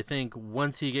Nolan, I think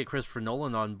once you get Christopher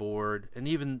Nolan on board, and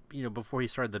even before he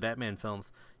started the Batman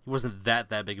films, he wasn't that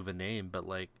big of a name, but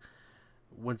like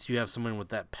once you have someone with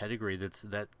that pedigree that's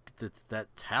that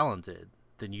talented,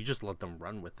 then you just let them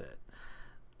run with it.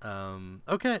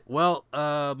 Okay, well,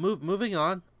 moving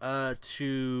on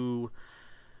to.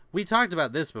 We talked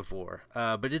about this before,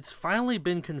 but it's finally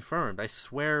been confirmed. I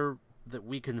swear that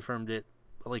we confirmed it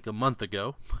like a month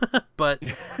ago, but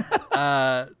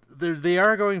they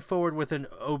are going forward with an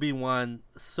Obi-Wan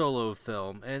solo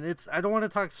film, and I don't want to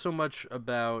talk so much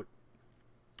about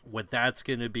what that's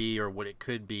going to be or what it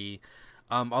could be,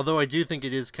 although I do think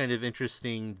it is kind of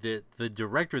interesting that the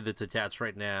director that's attached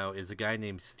right now is a guy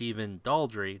named Stephen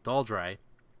Daldry.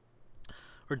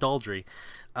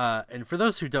 And for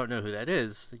those who don't know who that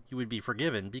is, you would be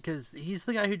forgiven because he's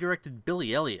the guy who directed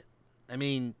Billy Elliot. I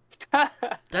mean,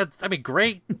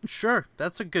 great, sure,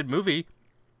 that's a good movie,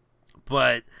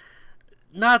 but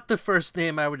not the first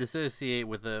name I would associate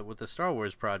with the Star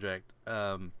Wars project.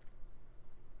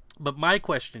 But my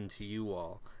question to you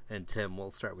all, and Tim,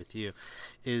 we'll start with you,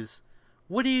 is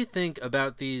what do you think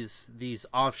about these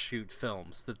offshoot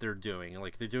films that they're doing?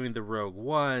 Like, they're doing the Rogue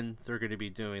One, they're going to be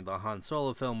doing the Han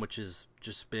Solo film, which has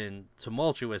just been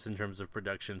tumultuous in terms of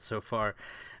production so far,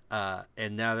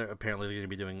 and now they're apparently going to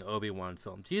be doing an Obi-Wan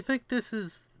film. Do you think this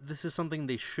is something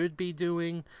they should be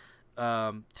doing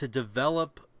to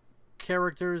develop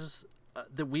characters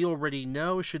that we already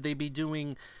know? Should they be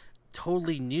doing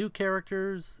totally new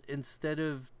characters instead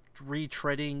of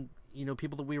retreading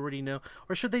people that we already know,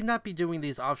 or should they not be doing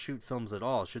these offshoot films at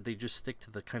all? Should they just stick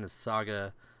to the kind of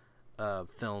saga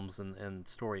films and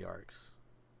story arcs?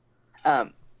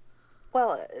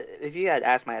 Well, if you had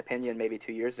asked my opinion maybe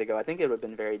 2 years ago, I think it would have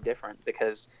been very different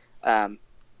because I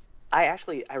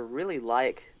really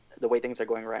like the way things are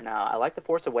going right now. I like The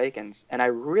Force Awakens, and I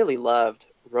really loved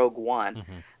Rogue One.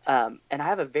 And I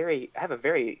have a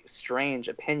very strange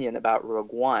opinion about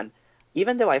Rogue One,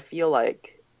 even though I feel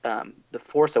like The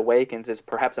Force Awakens is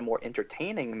perhaps a more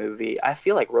entertaining movie. I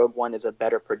feel like Rogue One is a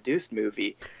better produced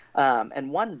movie.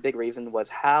 And one big reason was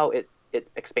how it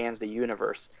expands the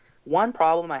universe. One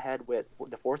problem I had with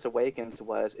The Force Awakens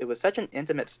was it was such an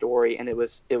intimate story, and it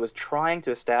was trying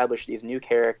to establish these new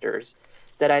characters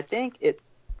that I think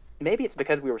maybe it's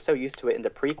because we were so used to it in the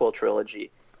prequel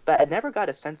trilogy, but I never got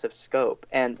a sense of scope.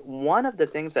 And one of the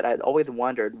things that I'd always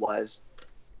wondered was,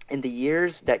 in the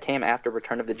years that came after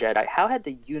Return of the Jedi, how had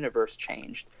the universe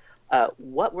changed?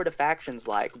 What were the factions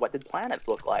like? What did planets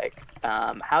look like?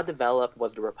 How developed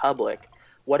was the Republic?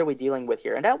 What are we dealing with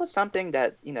here? And that was something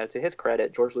that, to his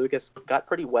credit, George Lucas got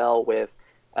pretty well with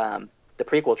the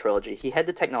prequel trilogy. He had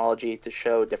the technology to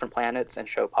show different planets and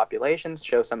show populations,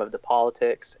 show some of the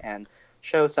politics, and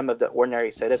show some of the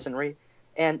ordinary citizenry.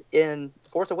 And in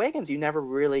Force Awakens, you never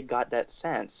really got that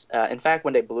sense. In fact,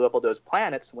 when they blew up all those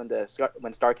planets, when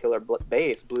Starkiller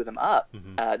Base blew them up,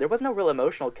 there was no real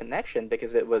emotional connection,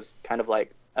 because it was kind of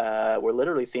like we're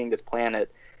literally seeing this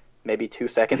planet maybe 2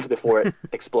 seconds before it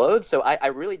explodes. So I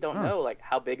really don't know, like,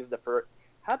 how big is the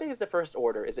First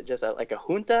Order? Is it just like a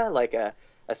junta, like a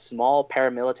small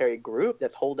paramilitary group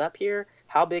that's holed up here?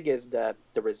 How big is the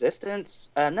Resistance?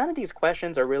 None of these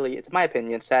questions are really, to my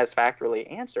opinion, satisfactorily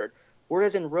answered.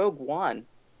 Whereas in Rogue One,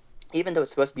 even though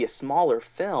it's supposed to be a smaller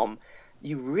film,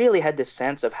 you really had this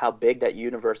sense of how big that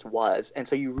universe was, and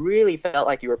so you really felt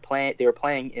like they were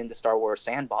playing in the Star Wars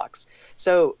sandbox.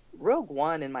 So Rogue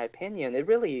One, in my opinion, it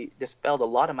really dispelled a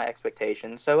lot of my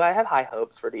expectations. So I have high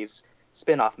hopes for these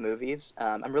spin-off movies.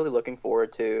 I'm really looking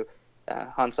forward to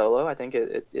Han Solo. I think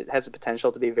it has the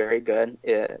potential to be very good.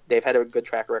 They've had a good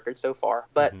track record so far.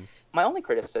 But my only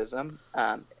criticism,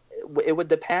 it would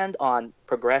depend on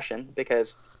progression,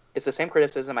 because it's the same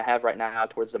criticism I have right now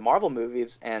towards the Marvel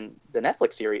movies and the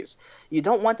Netflix series. You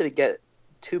don't want to get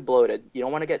too bloated. You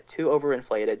don't want to get too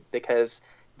overinflated, because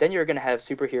then you're going to have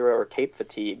superhero or cape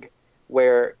fatigue,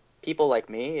 where people like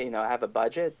me, have a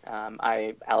budget.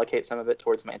 I allocate some of it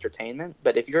towards my entertainment.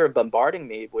 But if you're bombarding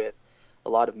me with a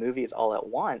lot of movies all at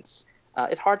once,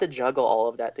 it's hard to juggle all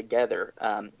of that together,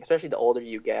 especially the older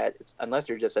you get, unless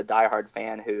you're just a diehard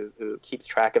fan who keeps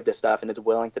track of this stuff and is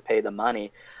willing to pay the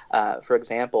money. For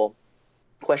example,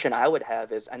 question I would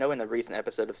have is, I know in the recent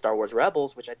episode of Star Wars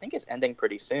Rebels, which I think is ending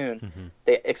pretty soon,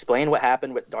 they explain what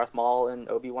happened with Darth Maul and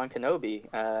Obi-Wan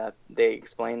Kenobi. They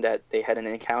explained that they had an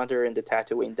encounter in the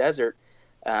Tatooine desert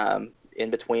in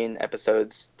between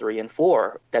episodes 3 and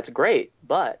 4. That's great,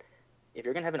 but if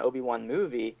you're going to have an Obi-Wan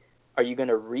movie, are you going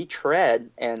to retread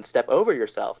and step over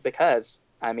yourself? Because,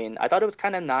 I thought it was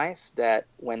kind of nice that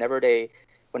whenever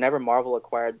Marvel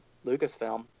acquired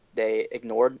Lucasfilm, they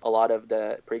ignored a lot of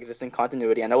the pre-existing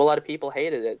continuity. I know a lot of people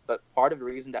hated it, but part of the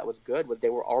reason that was good was they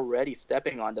were already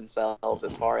stepping on themselves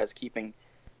as far as keeping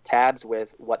tabs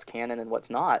with what's canon and what's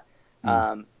not.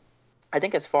 I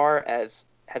think as far as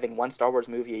having one Star Wars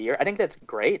movie a year, I think that's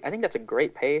great. I think that's a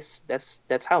great pace.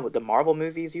 That's how the Marvel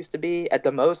movies used to be. At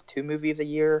the most, 2 movies a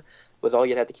year was all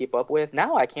you'd have to keep up with.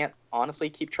 Now I can't honestly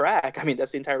keep track.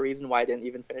 That's the entire reason why I didn't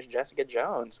even finish Jessica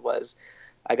Jones, was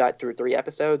I got through 3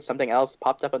 episodes. Something else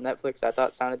popped up on Netflix I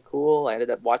thought sounded cool. I ended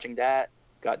up watching that,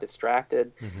 got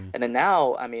distracted. And then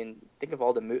now, think of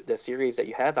all the series that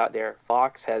you have out there.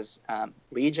 Fox has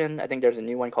Legion. I think there's a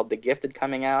new one called The Gifted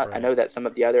coming out. Right. I know that some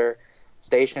of the other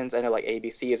stations, I know like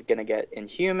ABC is going to get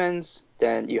Inhumans,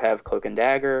 then you have Cloak and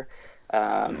Dagger,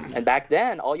 and back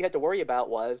then all you had to worry about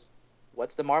was,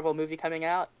 what's the Marvel movie coming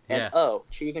out, and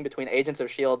choosing between Agents of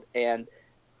S.H.I.E.L.D. and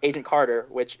Agent Carter,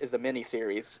 which is a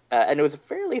mini-series, and it was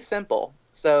fairly simple.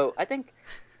 So I think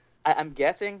I'm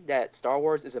guessing that Star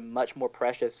Wars is a much more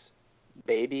precious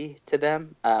baby to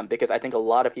them, because I think a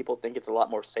lot of people think it's a lot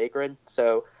more sacred.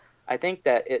 So I think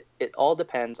that it all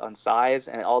depends on size,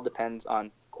 and it all depends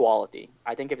on quality.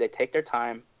 I think if they take their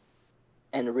time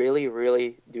and really,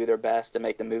 really do their best to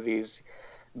make the movies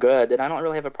good, then I don't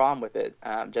really have a problem with it.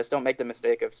 Just don't make the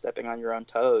mistake of stepping on your own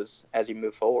toes as you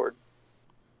move forward.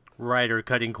 Right, or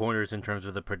cutting corners in terms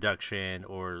of the production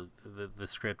or the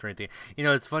script or anything.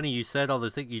 It's funny, you said all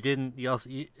those things.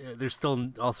 There's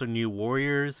still also new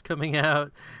Warriors coming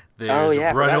out. There's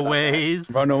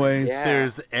Runaways. Yeah.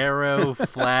 There's Arrow,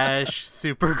 Flash,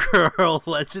 Supergirl,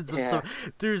 Legends of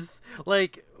There's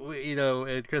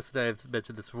and Chris and I have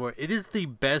mentioned this before. It is the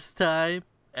best time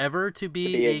ever to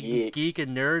be a geek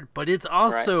and nerd, but it's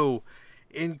also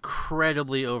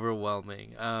incredibly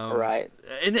overwhelming, right,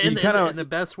 in the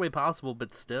best way possible,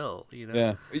 but still,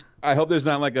 yeah, I hope there's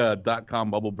not like a .com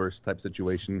bubble burst type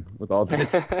situation with all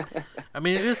this. It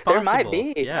is possible. There might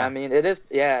be. It is.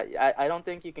 I don't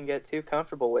think you can get too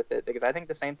comfortable with it, because I think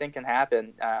the same thing can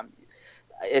happen.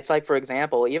 it's like, for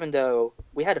example, even though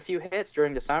we had a few hits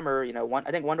during the summer,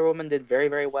 I think Wonder Woman did very,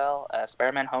 very well.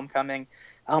 Spider-Man Homecoming,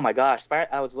 oh my gosh,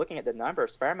 I was looking at the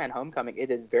numbers. Spider-Man Homecoming, it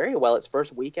did very well its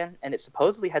first weekend, and it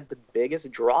supposedly had the biggest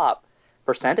drop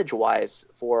percentage-wise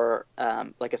for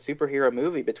like a superhero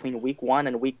movie between week 1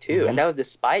 and week 2, and that was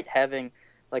despite having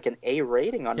like an A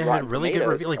rating on Rotten really Tomatoes.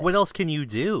 good review. Like, what else can you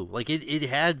do? Like, it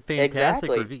had fantastic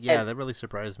review. Yeah, that really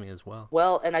surprised me as well.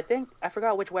 Well, and I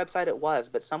forgot which website it was,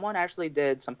 but someone actually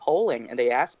did some polling, and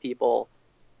they asked people,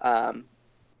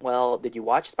 well, did you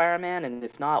watch Spider-Man? And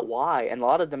if not, why? And a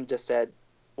lot of them just said,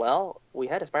 well, we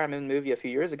had a Spider-Man movie a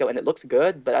few years ago, and it looks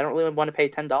good, but I don't really want to pay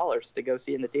 $10 to go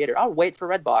see it in the theater. I'll wait for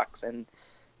Redbox and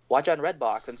watch on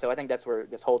Redbox. And so I think that's where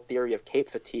this whole theory of cape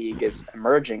fatigue is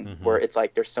emerging, where it's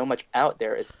like there's so much out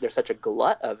there, there's such a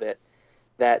glut of it,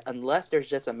 that unless there's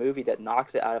just a movie that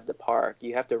knocks it out of the park,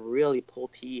 you have to really pull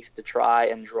teeth to try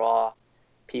and draw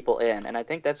people in. And I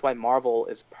think that's why Marvel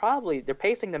is they're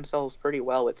pacing themselves pretty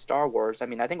well with Star Wars. I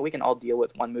mean, I think we can all deal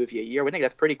with one movie a year. We think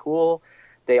that's pretty cool.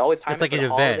 They always time it's like an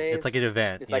event. Holidays. It's like an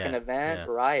event. It's like an event,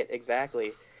 right?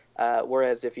 Exactly.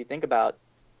 Whereas if you think about,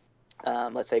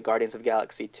 let's say Guardians of the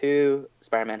Galaxy 2,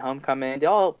 Spider-Man Homecoming,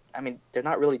 they're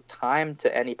not really timed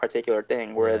to any particular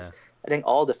thing. Whereas I think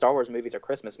all the Star Wars movies are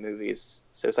Christmas movies,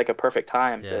 so it's like a perfect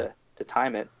time to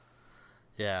time it.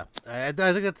 Yeah, I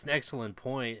think that's an excellent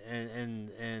point,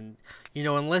 and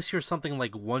unless you're something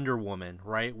like Wonder Woman,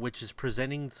 right, which is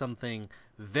presenting something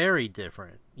very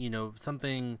different,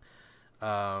 something,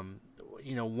 one,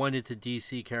 it's a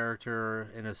DC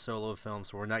character in a solo film,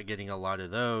 so we're not getting a lot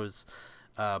of those,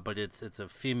 but it's a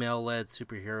female-led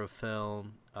superhero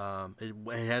film.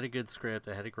 It had a good script,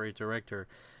 it had a great director,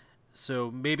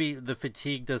 so maybe the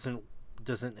fatigue doesn't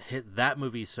hit that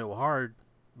movie so hard.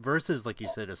 Versus, like you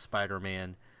said, a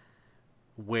Spider-Man,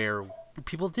 where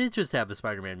people did just have a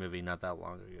Spider-Man movie not that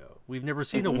long ago. We've never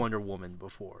seen a Wonder Woman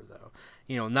before, though.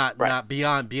 Not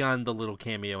beyond the little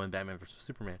cameo in Batman vs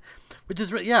Superman, which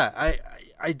is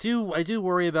I do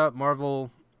worry about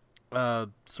Marvel,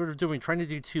 sort of trying to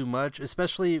do too much,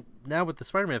 especially now with the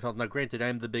Spider-Man film. Now, granted,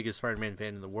 I'm the biggest Spider-Man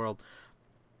fan in the world,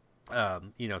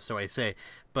 so I say,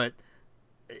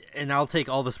 and I'll take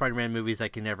all the Spider-Man movies I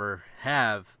can ever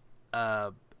have.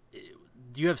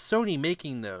 You have Sony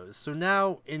making those, so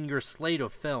now in your slate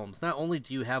of films, not only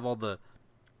do you have all the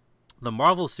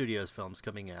Marvel Studios films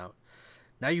coming out,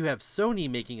 now you have Sony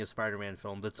making a Spider-Man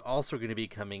film that's also going to be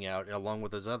coming out along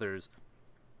with those others.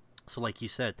 So like you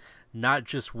said, not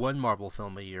just one Marvel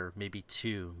film a year, maybe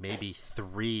 2, maybe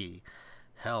 3,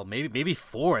 hell, maybe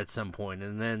 4 at some point,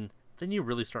 and then you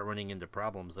really start running into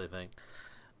problems, I think.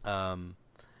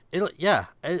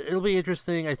 It'll be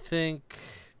interesting. I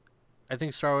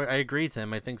think Star Wars, I agree,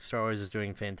 Tim. I think Star Wars is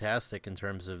doing fantastic in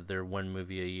terms of their one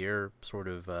movie a year sort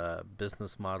of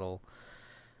business model.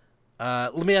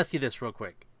 Let me ask you this real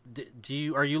quick.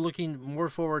 Are you looking more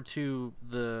forward to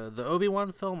the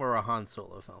Obi-Wan film or a Han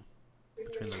Solo film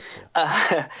between those two?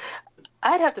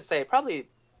 I'd have to say probably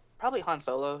Han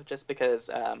Solo, just because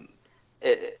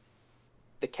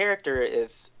the character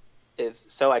is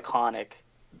so iconic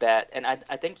that, and I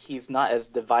think he's not as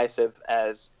divisive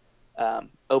as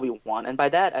Obi-Wan, and by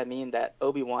that I mean that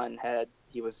Obi-Wan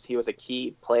he was a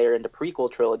key player in the prequel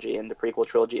trilogy, and the prequel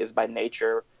trilogy is by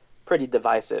nature pretty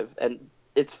divisive. And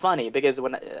it's funny because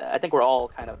when I think we're all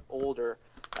kind of older,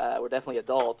 we're definitely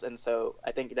adults, and so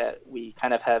I think that we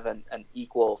kind of have an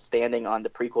equal standing on the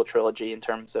prequel trilogy in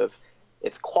terms of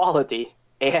its quality,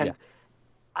 and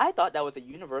I thought that was a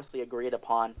universally agreed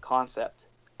upon concept.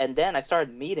 And then I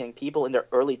started meeting people in their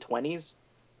early 20s,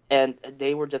 and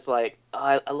they were just like,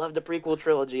 oh, I love the prequel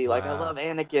trilogy. Like, I love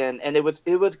Anakin. And it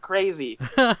was crazy.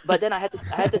 But then I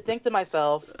had to think to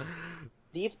myself,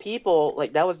 these people,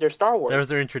 like, that was their Star Wars. That was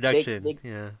their introduction.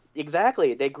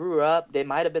 Exactly. They grew up. They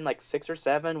might have been like 6 or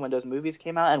 7 when those movies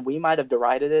came out, and we might have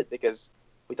derided it because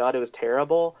we thought it was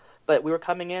terrible. But we were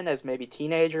coming in as maybe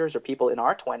teenagers or people in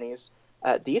our 20s.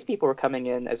 These people were coming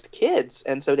in as kids,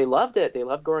 and so they loved it. They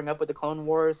loved growing up with the Clone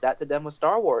Wars. That to them was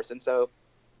Star Wars. And so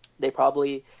they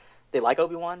like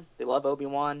Obi-Wan. They love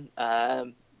Obi-Wan.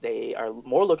 They are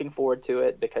more looking forward to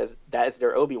it because that is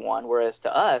their Obi-Wan. Whereas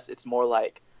to us, it's more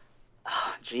like,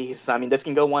 geez, I mean, this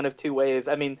can go one of two ways.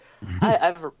 I mean,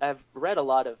 I've read a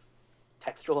lot of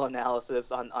textual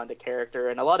analysis on the character,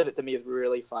 and a lot of it to me is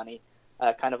really funny.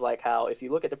 Kind of like how if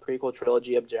you look at the prequel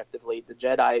trilogy objectively, the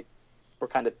Jedi were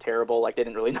kind of terrible. Like, they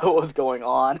didn't really know what was going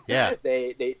on. Yeah.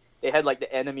 They had like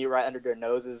the enemy right under their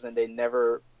noses, and they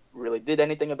never really did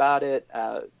anything about it.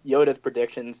 Yoda's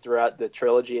predictions throughout the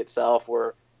trilogy itself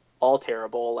were all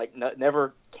terrible. Like,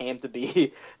 never came to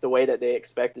be the way that they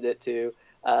expected it to.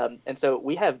 And so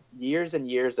we have years and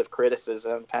years of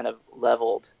criticism kind of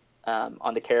leveled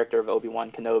on the character of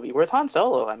Obi-Wan Kenobi. Whereas Han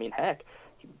Solo, I mean, heck,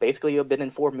 basically you've been in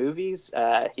 4 movies.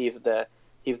 He's the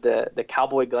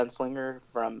cowboy gunslinger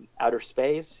from outer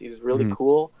space. He's really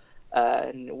cool.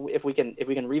 And if we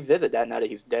can revisit that now that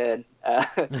he's dead,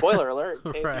 spoiler alert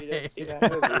in case you didn't see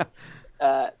that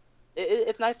movie,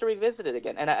 it's nice to revisit it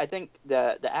again. And I think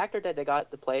the actor that they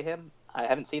got to play him, I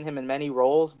haven't seen him in many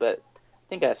roles, but I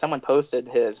think someone posted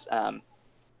his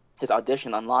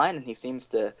audition online, and he seems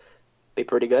to be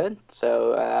pretty good.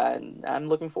 So I'm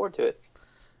looking forward to it.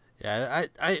 Yeah,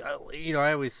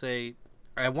 I always say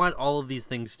I want all of these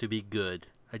things to be good.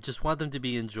 I just want them to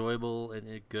be enjoyable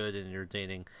and good and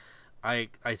entertaining. I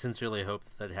sincerely hope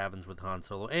that happens with Han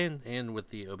Solo and with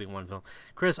the Obi-Wan film.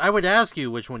 Chris, I would ask you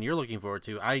which one you're looking forward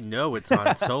to. I know it's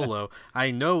Han Solo.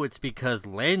 I know it's because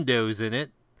Lando's in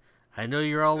it. I know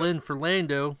you're all in for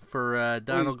Lando, for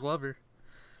Donald Glover.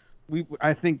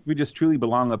 I think we just truly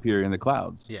belong up here in the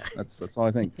clouds. Yeah, that's all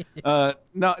I think. I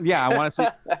want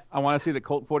to see the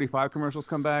Colt 45 commercials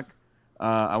come back.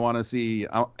 I want to see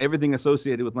everything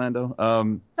associated with Lando.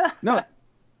 No,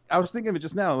 I was thinking of it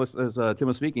just now as Tim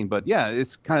was speaking, but yeah,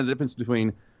 it's kind of the difference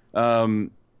between.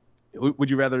 Would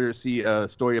you rather see a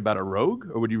story about a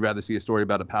rogue, or would you rather see a story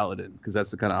about a paladin? Because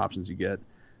that's the kind of options you get.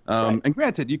 Right. And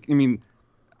granted,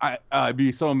 it'd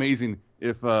be so amazing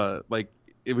if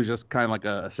it was just kind of like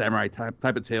a samurai type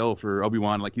of tale for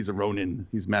Obi-Wan, like he's a Ronin,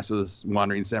 he's masterless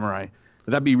wandering samurai.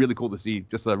 But that'd be really cool to see,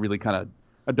 just a really kind of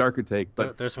a darker take.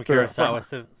 But there's some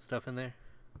Kurosawa stuff in there.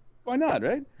 Why not,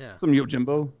 right? Yeah. Some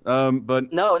Yojimbo.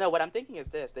 But no. What I'm thinking is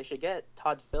this: they should get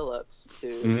Todd Phillips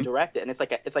to direct it, and it's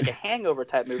like a Hangover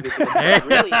type movie. Because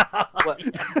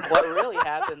what really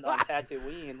happened on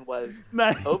Tatooine was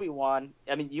Obi-Wan.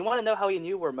 I mean, you want to know how he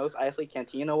knew where Mos Eisley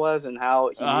Cantina was and how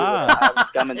he knew about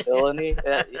scum and villainy?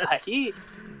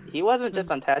 He wasn't just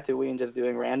on Tatooine just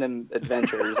doing random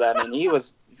adventures. I mean,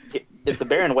 it's a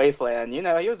barren wasteland.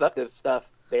 He was up to stuff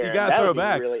there. You gotta throw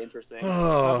back. Really interesting.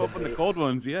 Oh, open the cold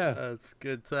ones, yeah. That's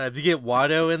good times. You get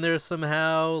Watto in there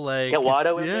somehow, get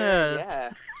Watto in there.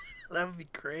 Yeah, that would be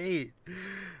great.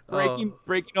 Breaking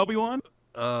Obi-Wan.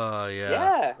 Oh yeah.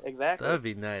 Yeah, exactly. That would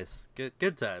be nice.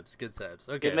 Good times.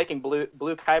 Okay. He's making blue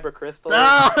kyber crystals.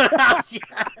 Oh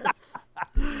yes.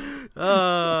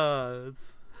 Oh,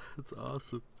 that's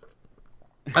awesome.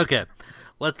 Okay,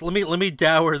 let me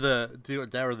dour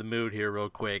the mood here real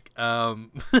quick.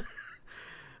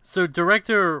 So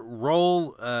director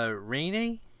Roel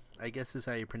Raine, I guess is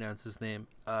how you pronounce his name.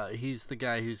 He's the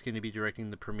guy who's going to be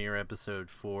directing the premiere episode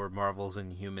for Marvel's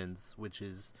Inhumans, which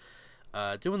is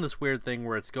doing this weird thing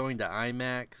where it's going to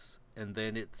IMAX and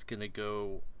then it's going to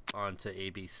go on to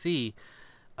ABC.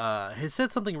 Has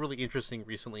said something really interesting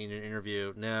recently in an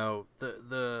interview. Now,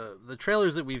 the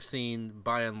trailers that we've seen,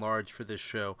 by and large, for this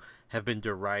show have been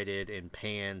derided and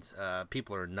panned.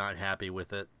 People are not happy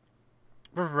with it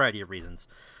for a variety of reasons.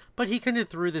 But he kind of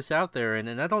threw this out there,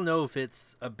 and I don't know if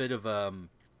it's a bit of,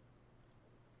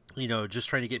 just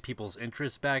trying to get people's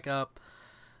interest back up,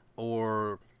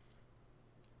 or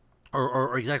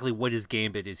exactly what his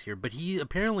gambit is here. But he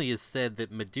apparently has said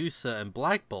that Medusa and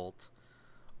Black Bolt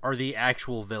are the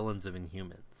actual villains of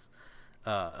Inhumans,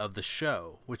 of the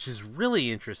show, which is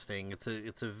really interesting. It's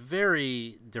a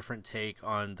very different take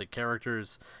on the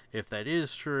characters, if that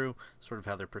is true, sort of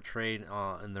how they're portrayed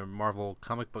in their Marvel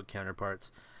comic book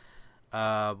counterparts.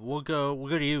 We'll go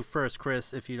to you first,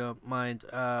 Chris, if you don't mind.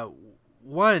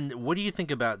 One, what do you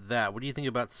think about that? What do you think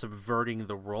about subverting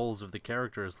the roles of the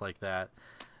characters like that?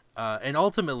 And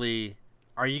ultimately,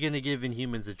 are you going to give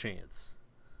Inhumans a chance?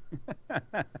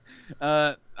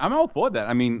 I'm all for that.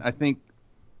 I mean, I think,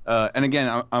 and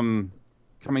again, I'm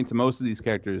coming to most of these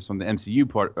characters from the MCU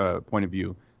point of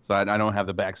view, so I don't have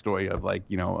the backstory of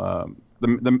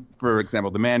for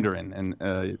example, the Mandarin and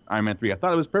Iron Man 3. I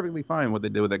thought it was perfectly fine what they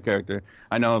did with that character.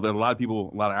 I know that a lot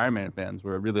of Iron Man fans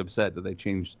were really upset that they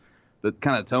changed the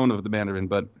kind of tone of the Mandarin,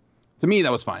 but to me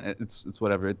that was fine. It's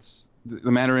whatever. It's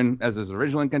the Mandarin, as his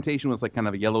original incantation, was like kind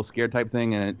of a yellow scare type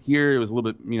thing, and here it was a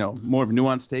little bit, more of a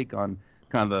nuanced take on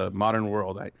kind of the modern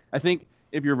world. I think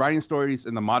if you're writing stories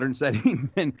in the modern setting,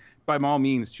 then by all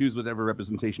means choose whatever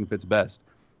representation fits best.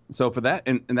 So for that,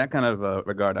 in that kind of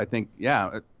regard, I think,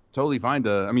 totally fine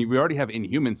to. I mean, we already have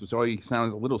Inhumans, which already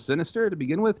sounds a little sinister to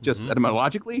begin with, just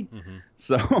etymologically. Mm-hmm.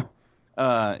 So,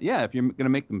 if you're gonna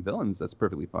make them villains, that's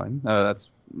perfectly fine.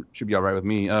 Should be all right with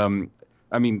me. I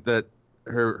mean that.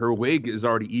 Her wig is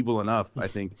already evil enough, I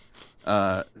think.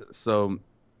 So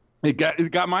it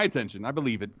got my attention. I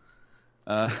believe it.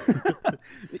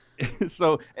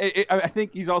 So I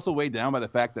think he's also weighed down by the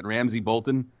fact that Ramsay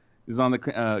Bolton is on the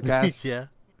cast. Yeah.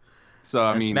 So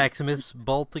I That's mean, Maximus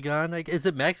Boltagon. Is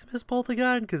it Maximus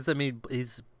Boltagon? Because I mean,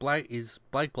 he's Black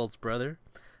Bolt's brother.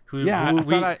 Who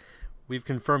we've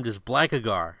confirmed is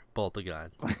Blackagar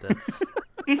Boltagon.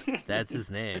 That's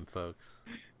his name, folks.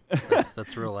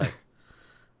 That's real life.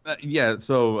 Yeah.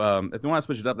 So if they want to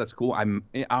switch it up, that's cool.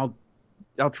 I'll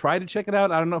try to check it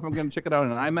out. I don't know if I'm going to check it out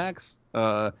in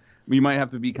IMAX. We might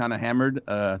have to be kind of hammered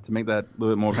to make that a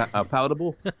little bit more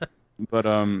palatable.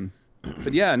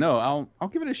 But yeah, no, I'll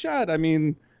give it a shot. I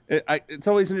mean, it's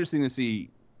always interesting to see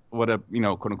what a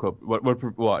quote unquote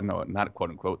not quote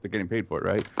unquote, they're getting paid for it,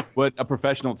 right? What a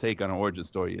professional take on an origin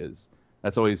story is.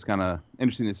 That's always kind of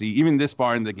interesting to see. Even this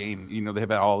far in the game, they have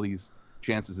had all these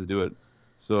chances to do it.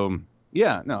 So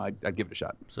yeah, no, I'd give it a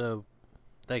shot. So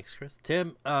thanks, Chris.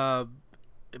 Tim, but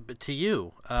to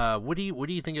you, what do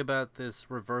you think about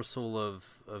this reversal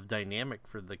of dynamic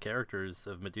for the characters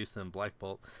of Medusa and Black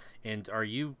Bolt? And are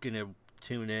you gonna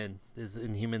tune in? Is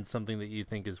Inhumans something that you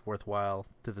think is worthwhile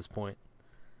to this point?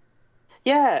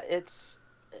 Yeah,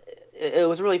 it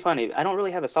was really funny. I don't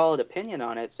really have a solid opinion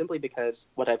on it, simply because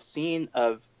what I've seen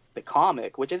of the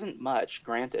comic, which isn't much,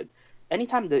 granted.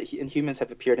 Anytime the Inhumans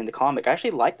have appeared in the comic, I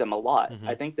actually like them a lot. Mm-hmm.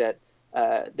 I think that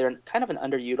they're kind of an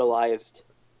underutilized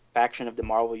faction of the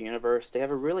Marvel Universe. They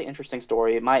have a really interesting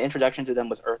story. My introduction to them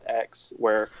was Earth X,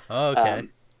 where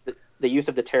the use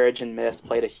of the Terrigen Mist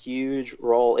played a huge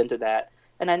role into that.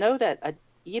 And I know that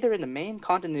either in the main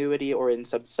continuity or in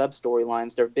sub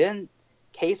storylines, there have been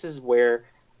cases where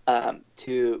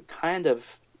to kind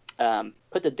of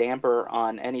put the damper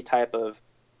on any type of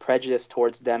prejudice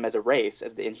towards them as a race,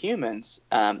 as the Inhumans,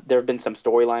 there have been some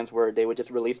storylines where they would just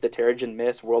release the Terrigen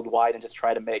Mist worldwide and just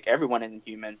try to make everyone an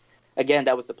Inhuman. Again,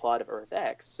 that was the plot of Earth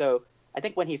X. So I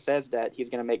think when he says that he's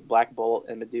going to make Black Bolt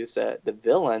and Medusa the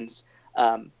villains,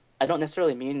 I don't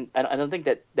necessarily mean, I don't think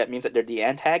that means that they're the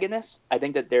antagonists. I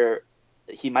think that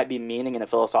he might be meaning in a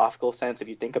philosophical sense, if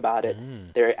you think about it.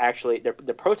 They're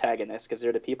the protagonists, because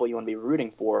they're the people you want to be rooting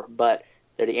for, but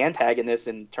they're the antagonists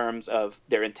in terms of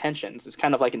their intentions. It's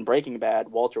kind of like in Breaking Bad,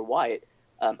 Walter White,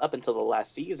 up until the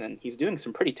last season, he's doing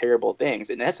some pretty terrible things.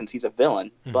 In essence, he's a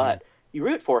villain, but you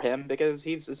root for him because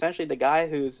he's essentially the guy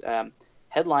who's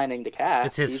headlining the cast.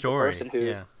 It's his story.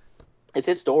 It's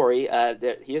his story.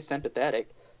 He is sympathetic.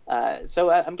 So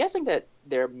I'm guessing that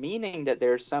they're meaning that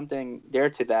there's something there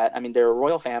to that. I mean, they're a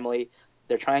royal family.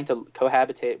 They're trying to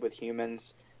cohabitate with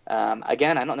humans.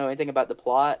 Again, I don't know anything about the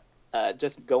plot.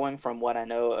 Just going from what I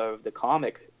know of the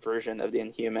comic version of the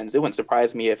Inhumans, it wouldn't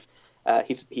surprise me if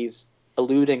he's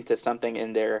alluding to something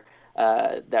in there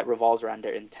that revolves around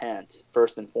their intent,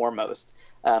 first and foremost.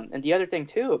 And the other thing,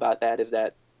 too, about that is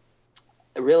that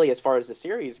really, as far as the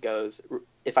series goes,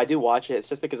 if I do watch it, it's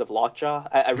just because of Lockjaw.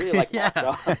 I really like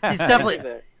Lockjaw. He's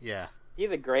definitely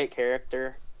he's a great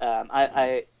character.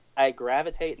 I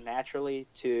gravitate naturally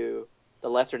to the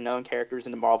lesser known characters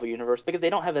in the Marvel Universe because they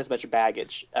don't have as much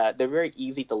baggage. They're very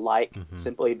easy to like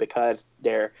simply because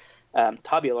they're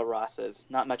tabula rasas.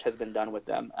 Not much has been done with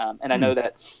them. And I know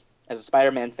that as a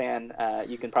Spider-Man fan,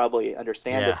 you can probably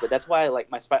understand this, but that's why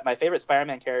my favorite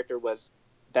Spider-Man character was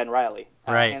Ben Reilly,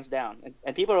 hands down.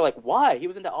 And people are like, why? He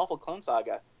was in the awful Clone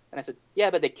Saga. And I said,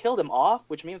 yeah, but they killed him off,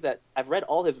 which means that I've read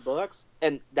all his books,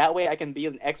 and that way I can be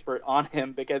an expert on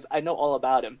him because I know all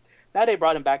about him. Now they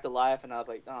brought him back to life, and I was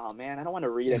like, oh man, I don't want to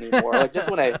read anymore. Like just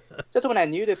when I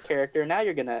knew this character, now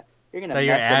you're gonna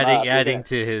adding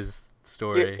to his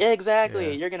story.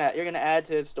 Exactly. Yeah. You're gonna add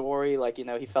to his story. Like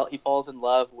he falls in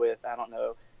love with, I don't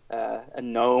know, a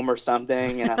gnome or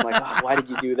something, and I'm like, oh, why did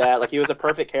you do that? Like he was a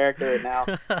perfect character, and now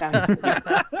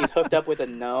he's hooked up with a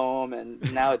gnome,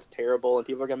 and now it's terrible, and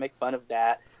people are gonna make fun of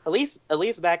that. At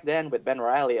least back then with Ben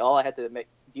Reilly, all I had to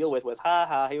deal with was,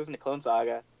 he was in the Clone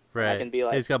Saga. Right. I can be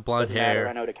like, he's got blonde hair. Matter.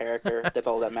 I know the character. That's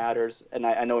all that matters, and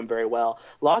I know him very well.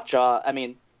 Lockjaw. I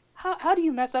mean, how do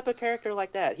you mess up a character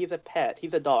like that? He's a pet.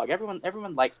 He's a dog.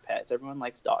 Everyone likes pets. Everyone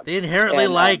likes dogs. They inherently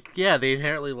like him.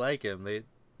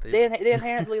 They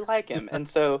inherently like him, and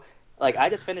so I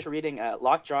just finished reading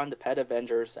Lockjaw and the Pet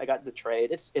Avengers. I got the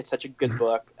trade. It's such a good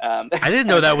book. I didn't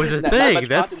know that was a thing.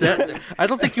 I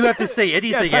don't think you have to say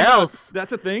anything else.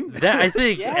 That's a thing. I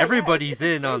think everybody's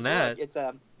in on that.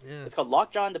 It's called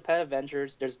Lockjaw and the Pet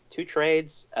Avengers. There's 2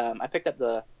 trades. I picked up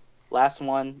the last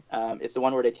one. It's the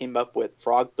one where they team up with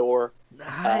Frog Thor.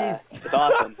 Nice. It's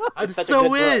awesome. I'm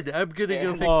so in. I'm gonna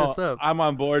go pick this up. I'm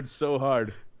on board so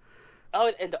hard. Oh,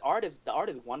 and the art is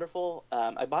wonderful.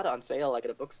 I bought it on sale at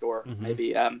a bookstore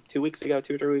maybe 2 or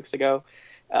 3 weeks ago.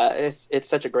 It's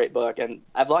such a great book, and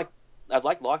I've liked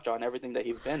Lockjaw and everything that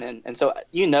he's been in. And so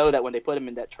that when they put him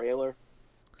in that trailer,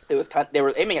 it was they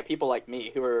were aiming at people like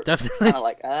me who were definitely kind of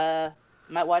like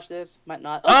might watch this, might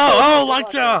not.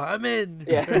 Lockjaw! I'm in.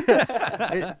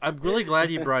 Yeah. I'm really glad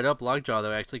you brought up Lockjaw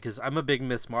though, actually, because I'm a big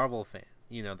Miss Marvel fan.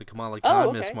 You know, the Kamala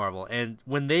Khan Miss Marvel, and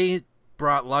when they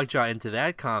brought Lockjaw into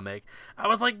that comic, I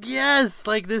was like, yes,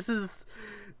 like this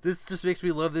just makes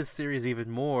me love this series even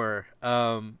more.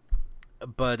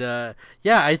 But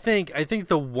yeah, I think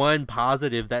the one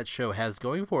positive that show has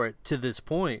going for it to this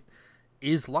point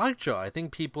is Lockjaw. I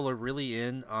think people are really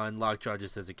in on Lockjaw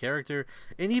just as a character,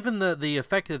 and even the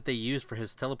effect that they use for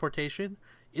his teleportation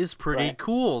is pretty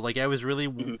cool. Like I was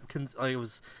really, I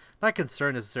was not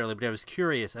concerned necessarily, but I was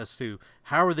curious as to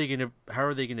how are they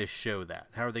gonna show that?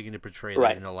 How are they gonna portray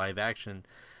that in a live action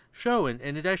show? And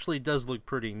it actually does look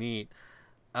pretty neat.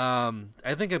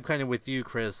 I think I'm kind of with you,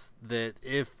 Chris, that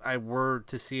if I were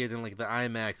to see it in like the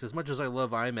IMAX, as much as I love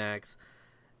IMAX,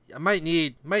 I might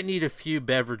need a few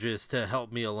beverages to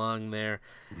help me along there.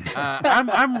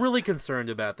 I'm really concerned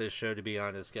about this show, to be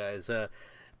honest, guys.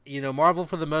 You know, Marvel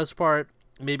for the most part,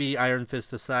 maybe Iron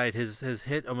Fist aside, has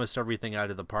hit almost everything out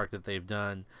of the park that they've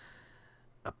done.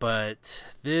 But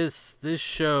this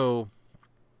show,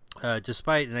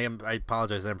 despite, and I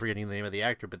apologize, I'm forgetting the name of the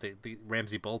actor, but the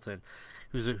Ramsey Bolton,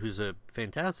 who's a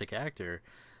fantastic actor,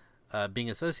 being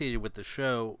associated with the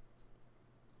show,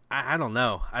 I don't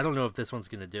know. I don't know if this one's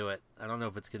going to do it. I don't know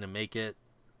if it's going to make it.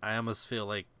 I almost feel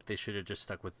like they should have just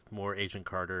stuck with more Agent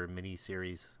Carter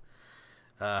miniseries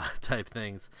type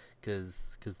things,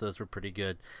 because those were pretty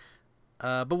good.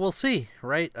 But we'll see,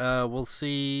 right? We'll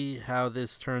see how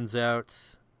this turns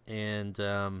out, and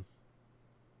I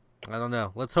don't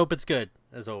know. Let's hope it's good,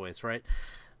 as always, right?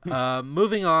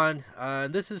 Moving on,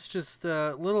 this is just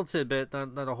a little tidbit,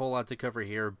 not a whole lot to cover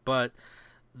here, but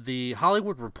the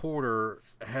Hollywood Reporter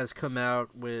has come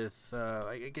out with,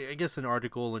 I guess, an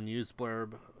article, a news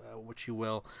blurb, which you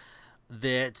will,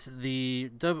 that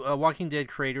the Walking Dead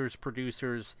creators,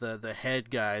 producers, the head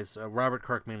guys, Robert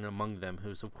Kirkman among them,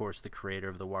 who's, of course, the creator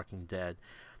of The Walking Dead,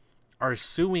 are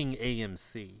suing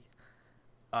AMC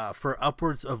for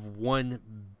upwards of $1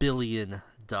 billion.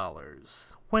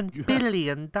 $1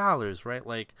 billion, right?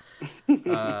 Like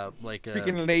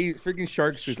freaking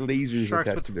sharks with lasers.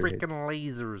 Sharks with freaking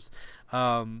lasers.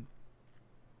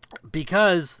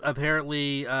 Because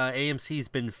apparently AMC's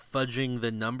been fudging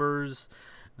the numbers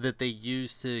that they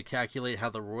use to calculate how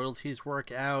the royalties work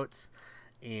out,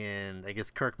 and I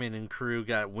guess Kirkman and crew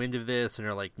got wind of this and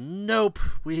are like, nope,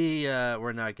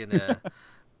 we're not gonna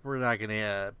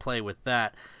play with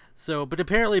that. So, but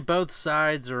apparently both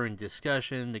sides are in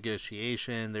discussion,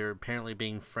 negotiation. They're apparently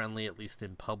being friendly, at least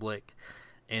in public,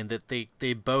 and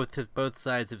that both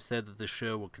sides have said that the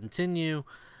show will continue.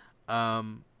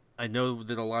 I know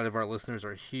that a lot of our listeners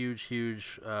are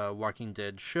huge Walking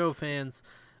Dead show fans,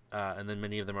 and then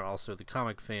many of them are also the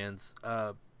comic fans.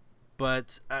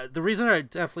 But the reason I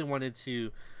definitely wanted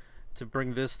to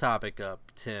bring this topic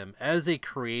up, Tim, as a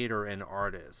creator and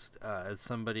artist, as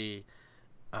somebody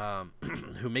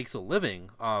who makes a living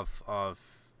off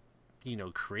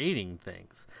creating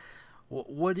things,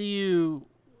 what do you,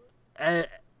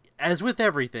 as with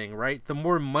everything, right, the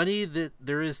more money that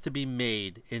there is to be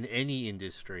made in any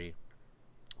industry,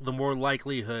 the more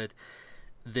likelihood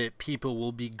that people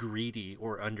will be greedy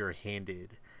or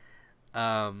underhanded.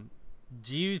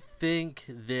 Do you think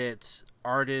that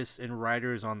artists and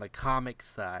writers on the comic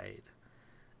side,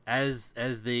 as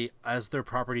their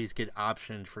properties get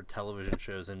optioned for television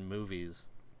shows and movies,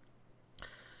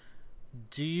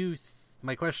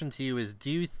 my question to you is, do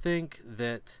you think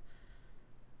that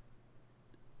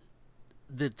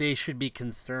they should be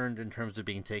concerned in terms of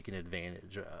being taken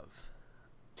advantage of?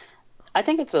 I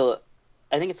think it's a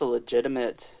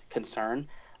legitimate concern.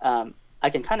 I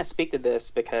can kind of speak to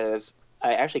this because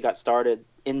I actually got started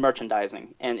in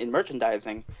merchandising, and in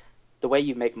merchandising, the way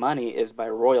you make money is by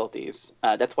royalties.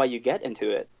 That's why you get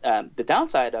into it. The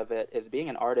downside of it is being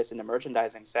an artist in the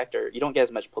merchandising sector, you don't get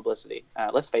as much publicity.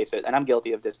 Let's face it, and I'm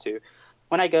guilty of this too.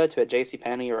 When I go to a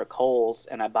JCPenney or a Kohl's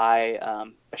and I buy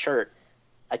a shirt,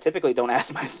 I typically don't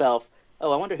ask myself,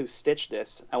 oh, I wonder who stitched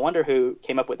this. I wonder who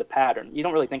came up with the pattern. You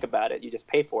don't really think about it. You just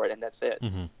pay for it, and that's it.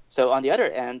 Mm-hmm. So on the other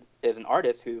end is an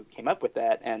artist who came up with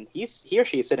that, and he or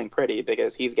she is sitting pretty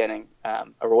because he's getting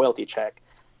a royalty check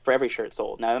for every shirt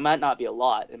sold. Now, it might not be a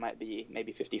lot. It might be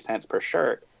maybe 50 cents per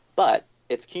shirt, but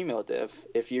it's cumulative.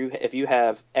 If you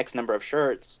have X number of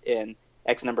shirts in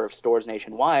X number of stores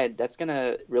nationwide, that's going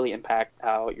to really impact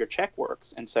how your check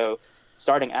works. And so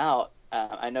starting out,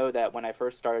 I know that when I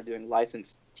first started doing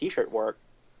licensed T-shirt work,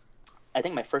 I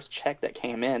think my first check that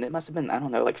came in, it must have been, I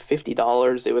don't know, like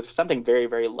 $50. It was something very,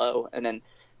 very low. And then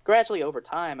gradually over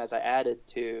time, as I added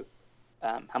to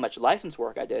how much license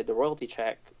work I did, the royalty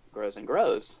check grows and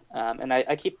grows. And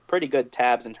I keep pretty good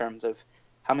tabs in terms of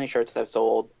how many shirts I've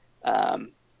sold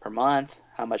per month,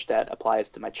 how much that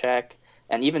applies to my check.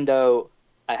 And even though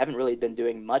I haven't really been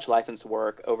doing much license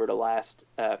work over the last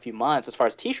few months as far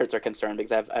as T-shirts are concerned,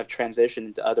 because I've transitioned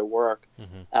into other work,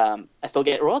 I still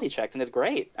get royalty checks, and it's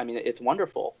great. I mean, it's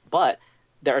wonderful. But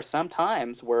there are some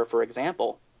times where, for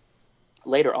example,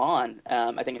 later on,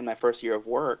 I think in my first year of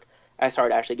work, I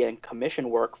started actually getting commission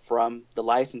work from the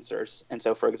licensors. And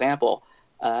so, for example,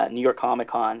 New York Comic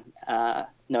Con,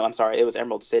 no, I'm sorry, it was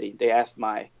Emerald City. They asked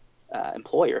my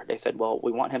employer, they said, well,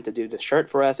 we want him to do this shirt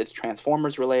for us. It's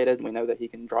Transformers related. We know that he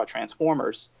can draw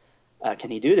Transformers. Can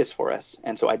he do this for us?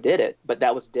 And so I did it. But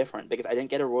that was different because I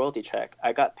didn't get a royalty check.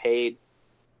 I got paid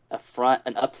an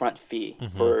upfront fee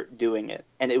for doing it.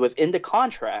 And it was in the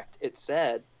contract. It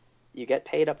said, you get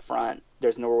paid up front.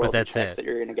 There's no royalty checks that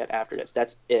you're going to get after this.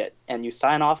 That's it. And you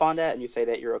sign off on that and you say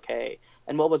that you're okay.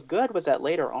 And what was good was that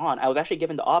later on, I was actually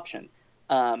given the option.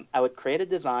 I would create a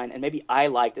design and maybe I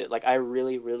liked it. Like I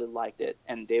really, really liked it.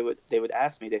 And they would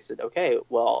ask me, they said, okay,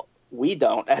 well, we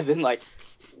don't, as in like,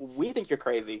 we think you're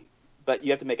crazy, but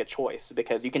you have to make a choice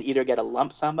because you can either get a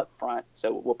lump sum up front.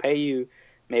 So we'll pay you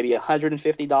maybe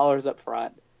 $150 up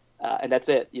front. And that's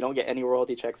it. You don't get any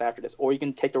royalty checks after this. Or you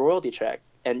can take the royalty check.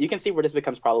 And you can see where this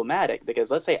becomes problematic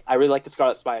because let's say I really like the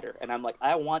Scarlet Spider. And I'm like,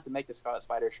 I want to make the Scarlet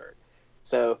Spider shirt.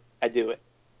 So I do it.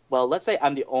 Well, let's say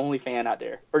I'm the only fan out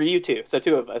there. Or you too. So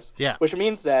two of us. Yeah. Which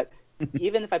means that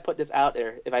even if I put this out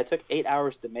there, if I took 8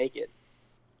 hours to make it,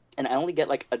 and I only get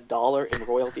like $1 in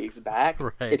royalties back,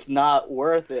 it's not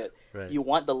worth it. Right. You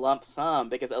want the lump sum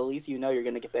because at least you know you're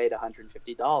going to get paid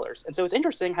 $150. And so it's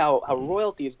interesting how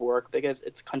royalties work because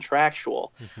it's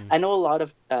contractual. I know a lot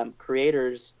of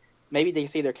creators, maybe they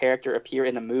see their character appear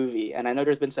in a movie, and I know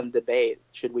there's been some debate,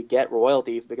 should we get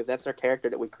royalties because that's their character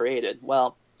that we created?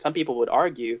 Well, some people would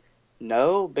argue,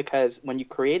 no, because when you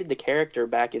created the character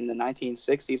back in the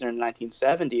 1960s or the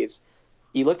 1970s,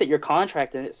 you looked at your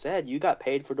contract and it said you got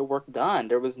paid for the work done.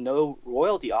 There was no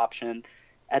royalty option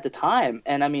at the time.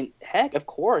 And I mean, heck, of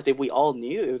course, if we all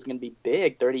knew it was going to be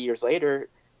big 30 years later,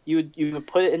 you would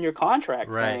put it in your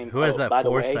contract saying, who has that by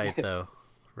foresight, the way, though?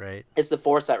 Right. It's the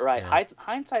foresight, right? Yeah.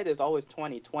 Hindsight is always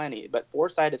 20/20, but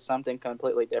foresight is something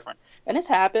completely different. And it's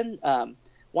happened.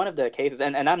 One of the cases,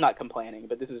 and I'm not complaining,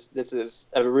 but this is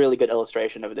a really good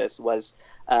illustration of this, was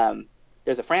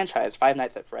there's a franchise, Five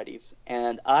Nights at Freddy's,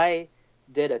 and I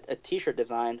did a T-shirt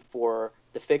design for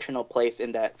the fictional place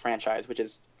in that franchise, which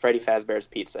is Freddy Fazbear's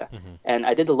Pizza. And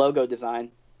I did the logo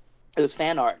design. It was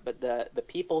fan art, but the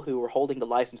people who were holding the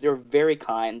license, they were very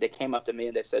kind. They came up to me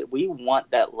and they said, we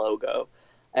want that logo,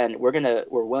 and we're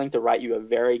willing to write you a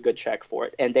very good check for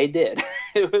it. And they did.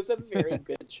 It was a very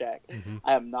good check.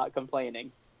 I am not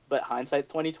complaining. But hindsight's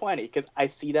 20/20 because I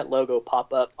see that logo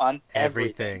pop up on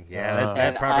everything. Yeah,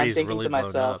 that property is really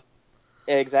blown up.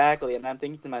 Exactly, and I'm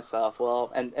thinking to myself,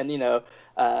 well, and you know,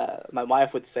 my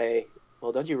wife would say,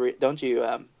 well, don't you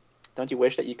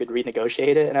wish that you could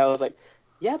renegotiate it? And I was like,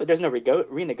 yeah, but there's no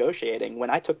renegotiating.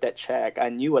 When I took that check, I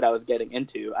knew what I was getting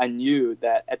into. I knew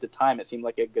that at the time it seemed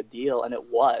like a good deal, and it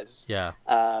was. Yeah.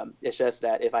 It's just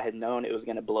that if I had known it was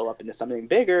going to blow up into something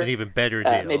bigger, an even better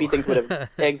deal, maybe things would have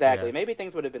exactly. Yeah. Maybe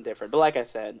things would have been different. But like I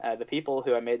said, the people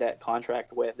who I made that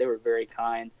contract with, they were very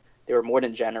kind. They were more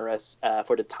than generous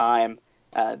for the time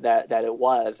that it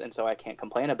was, and so I can't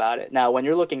complain about it. Now, when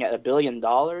you're looking at $1 billion,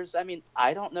 I mean,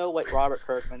 I don't know what Robert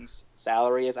Kirkman's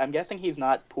salary is. I'm guessing he's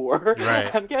not poor.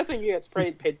 Right. I'm guessing he gets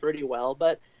paid pretty well,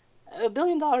 but $1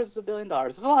 billion is $1 billion.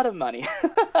 It's a lot of money.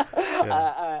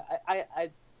 Yeah. I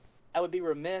would be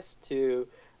remiss to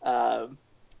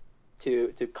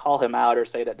call him out or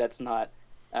say that that's not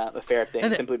a fair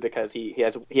thing simply because he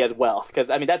has wealth, because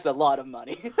I mean that's a lot of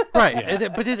money. Right. Yeah.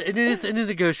 But it's in a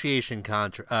negotiation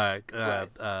concept. You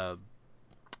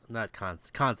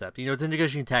know, it's a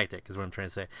negotiating tactic is what I'm trying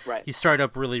to say. Right. You start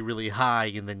up really, really high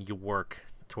and then you work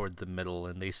toward the middle,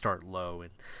 and they start low,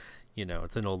 and you know,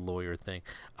 it's an old lawyer thing.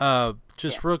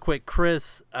 Real quick,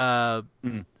 Chris, I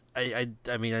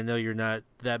mean, I know you're not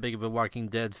that big of a Walking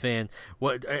Dead fan.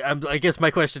 I guess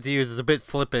my question to you is a bit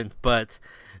flippant, but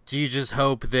do you just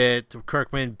hope that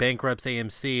Kirkman bankrupts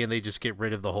AMC and they just get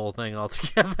rid of the whole thing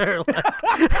altogether?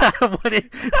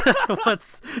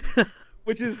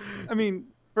 Which is, I mean,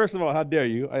 first of all, how dare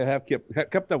you? I have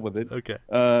kept up with it. Okay.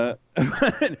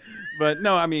 But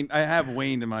no, I mean, I have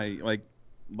waned in my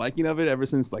liking of it ever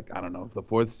since I don't know, the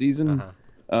 4th season.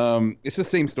 It's the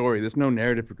same story. There's no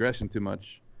narrative progression too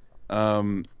much.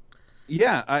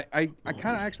 Yeah, I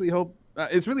kind of actually hope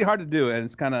it's really hard to do, and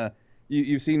it's kind of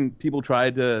you've seen people try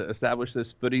to establish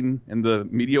this footing in the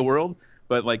media world,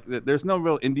 but like there's no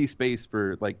real indie space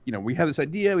for like, you know, we have this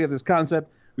idea, we have this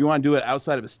concept, we want to do it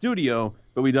outside of a studio,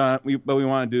 but we want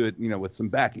to do it, you know, with some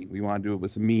backing. We want to do it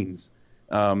with some means.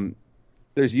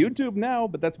 There's YouTube now,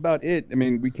 but that's about it. I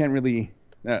mean, we can't really.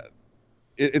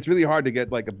 It's really hard to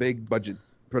get like a big budget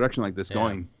production like this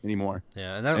going anymore.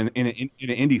 Yeah, and in an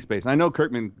indie space. I know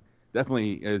Kirkman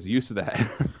definitely is used to that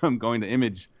from going to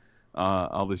Image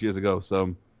all those years ago.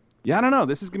 So, yeah, I don't know.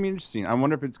 This is gonna be interesting. I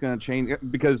wonder if it's gonna change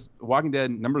because Walking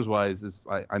Dead numbers wise is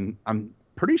I'm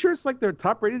pretty sure it's like their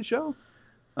top rated show.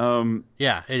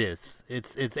 Yeah, it is.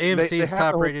 It's AMC's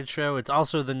top rated show. It's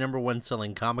also the #1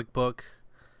 selling comic book.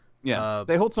 Yeah,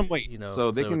 they hold some weight, you know,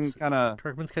 so they can kind of.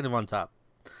 Kirkman's kind of on top.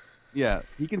 Yeah,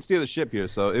 he can steer the ship here,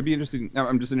 so it'd be interesting.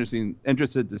 I'm just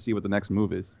interested to see what the next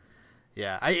move is.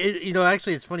 Yeah,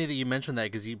 actually, it's funny that you mentioned that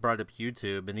because you brought up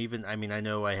YouTube, and even I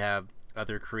know I have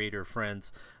other creator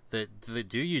friends that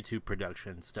do YouTube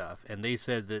production stuff, and they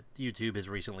said that YouTube has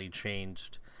recently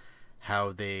changed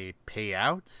how they pay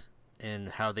out and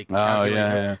how they calculate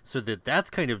it, so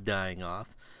that's kind of dying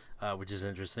off, which is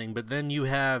interesting. But then you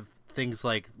have things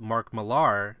like Mark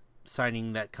Millar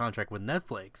signing that contract with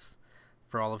Netflix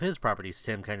for all of his properties.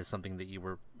 Tim, kind of something that you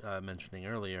were mentioning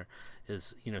earlier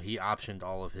is, you know, he optioned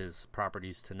all of his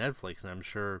properties to Netflix, and I'm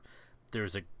sure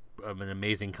there's an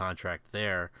amazing contract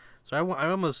there. So I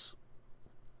almost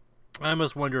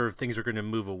wonder if things are going to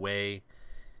move away,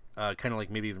 kind of like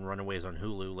maybe even Runaways on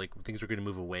Hulu, like things are going to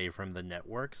move away from the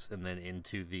networks and then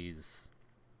into these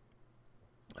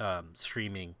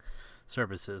streaming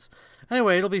services.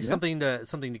 Anyway, it'll be something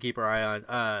to keep our eye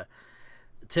on.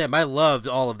 Tim, I loved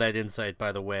all of that insight,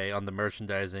 by the way, on the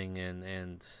merchandising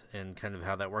and kind of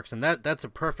how that works, and that's a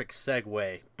perfect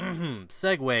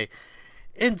segue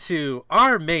into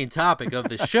our main topic of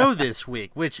the show this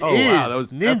week, which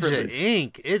is Ninja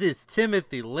Inc. It is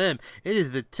Timothy Lim. It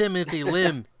is the Timothy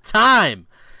Lim time.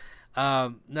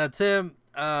 Now, Tim,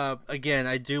 again,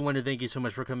 I do want to thank you so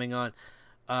much for coming on.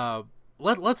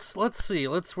 Let's see.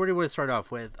 Where do we start off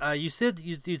with? You said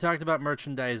you talked about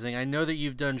merchandising. I know that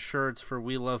you've done shirts for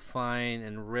We Love Fine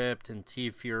and Ripped and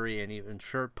T-Fury and even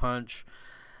Shirt Punch.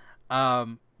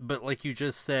 But like you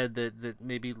just said that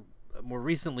maybe more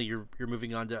recently you're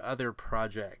moving on to other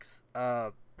projects.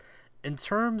 In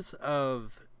terms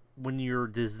of when you're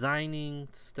designing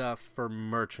stuff for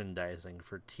merchandising,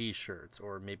 for T-shirts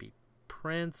or maybe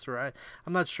prints, or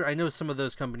I'm not sure. I know some of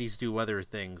those companies do other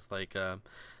things like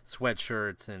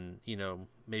sweatshirts and, you know,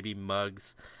 maybe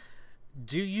mugs.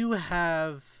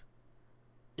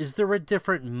 Is there a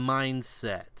different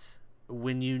mindset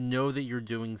when you know that you're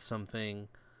doing something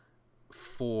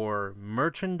for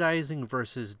merchandising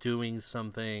versus doing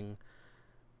something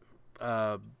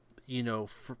for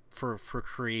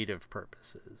creative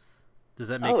purposes? Does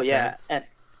that make sense?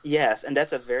 Yes, and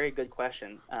that's a very good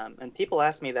question. And people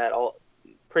ask me that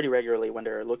pretty regularly when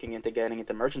they're looking into getting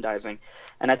into merchandising,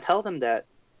 and I tell them that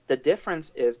the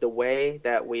difference is the way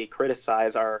that we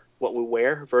criticize what we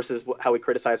wear versus how we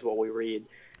criticize what we read.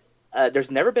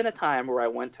 There's never been a time where I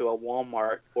went to a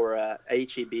Walmart or a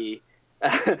H-E-B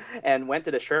and went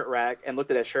to the shirt rack and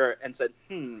looked at a shirt and said,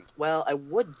 well, I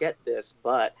would get this,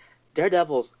 but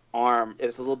Daredevil's arm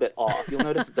is a little bit off. You'll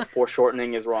notice that the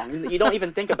foreshortening is wrong. You don't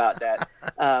even think about that.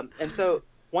 And so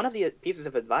one of the pieces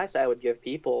of advice I would give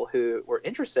people who were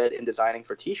interested in designing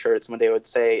for T-shirts, when they would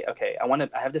say, okay, I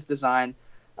have this design,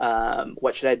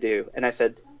 what should I do? And I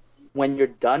said, when you're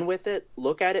done with it,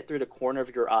 look at it through the corner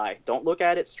of your eye. Don't look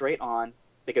at it straight on,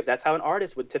 because that's how an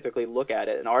artist would typically look at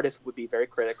it. An artist would be very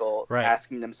critical,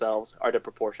 asking themselves, are the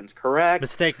proportions correct?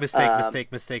 Mistake.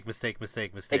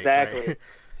 Exactly. Right?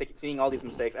 Seeing all these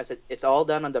mistakes. I said, it's all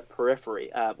done on the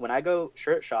periphery. When I go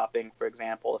shirt shopping, for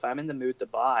example, if I'm in the mood to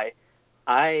buy,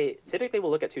 I typically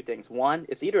will look at two things. One,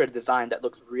 it's either a design that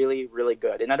looks really, really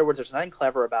good. In other words, there's nothing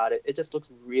clever about it. It just looks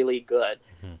really good.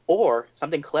 Mm-hmm. Or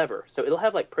something clever. So it'll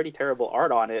have like pretty terrible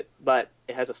art on it, but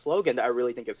it has a slogan that I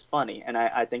really think is funny. And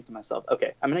I think to myself,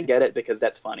 okay, I'm going to get it because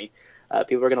that's funny.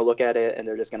 People are going to look at it and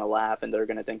they're just going to laugh and they're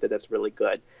going to think that that's really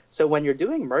good. So when you're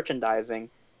doing merchandising,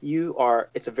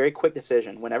 it's a very quick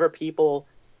decision. Whenever people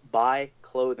buy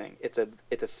clothing, it's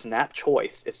a snap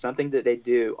choice. It's something that they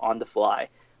do on the fly.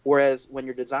 Whereas when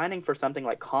you're designing for something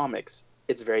like comics,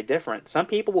 it's very different. Some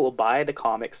people will buy the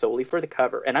comic solely for the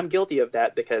cover, and I'm guilty of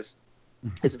that because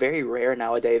it's very rare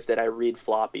nowadays that I read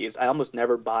floppies. I almost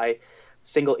never buy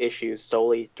single issues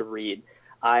solely to read.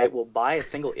 I will buy a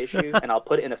single issue and I'll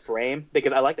put it in a frame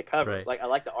because I like the cover. Right. Like I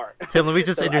like the art. Tim, let me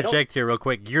just So I don't- interject here real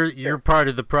quick. You're part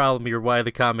of the problem. You're why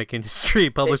the comic industry,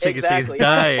 publishing industry is Exactly.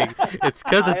 dying. It's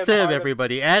because I of am Tim, part of-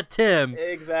 everybody. At Tim.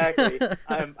 Exactly.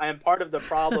 I am part of the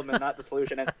problem and not the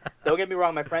solution. And don't get me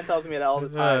wrong, my friend tells me that all the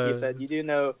time. He said, "You do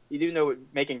know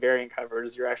making variant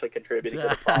covers, you're actually contributing to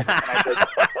the problem."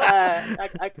 And I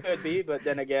said, I could be, but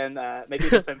then again, maybe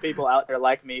there's some people out there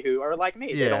like me who are like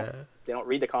me. Yeah. They don't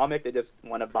read the comic. They just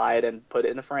want to buy it and put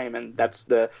it in a frame, and that's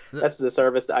the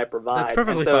service that I provide. That's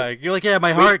perfectly And so- fine. You're like, yeah,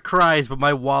 my heart cries, but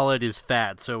my wallet is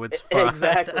fat, so it's fine.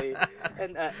 Exactly.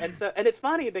 and it's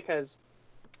funny because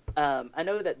I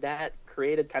know that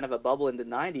created kind of a bubble in the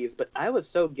 90s, but I was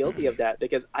so guilty of that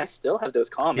because I still have those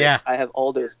comics. Yeah. I have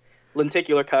all those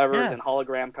lenticular covers Yeah. and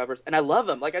hologram covers, and I love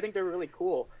them. Like, I think they're really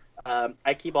cool.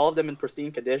 I keep all of them in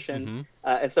pristine condition.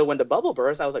 Mhm. And so when the bubble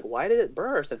burst, I was like, why did it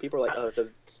burst? And people were like, oh, it's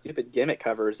those stupid gimmick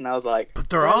covers. And I was like, But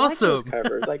they're "Oh, I like those awesome."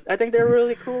 covers. Like, I think they're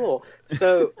really cool.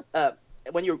 So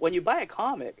when you buy a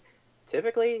comic,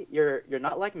 typically you're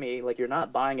not like me. Like, you're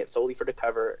not buying it solely for the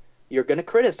cover. You're going to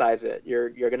criticize it. You're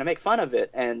going to make fun of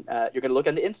it, and you're going to look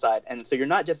on the inside. And so you're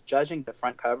not just judging the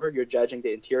front cover, you're judging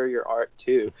the interior art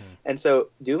too. And so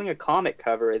doing a comic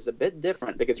cover is a bit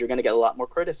different because you're going to get a lot more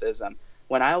criticism.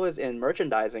 When I was in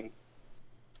merchandising,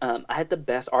 I had the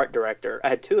best art director. I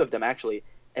had two of them, actually,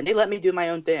 and they let me do my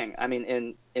own thing. I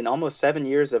mean, in almost 7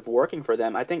 years of working for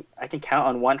them, I think I can count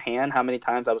on one hand how many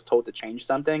times I was told to change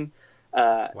something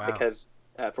because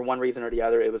for one reason or the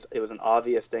other, it was an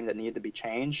obvious thing that needed to be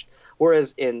changed.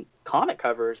 Whereas in comic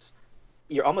covers,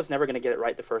 you're almost never going to get it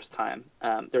right the first time.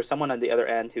 There's someone on the other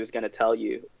end who's going to tell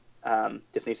you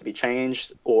this needs to be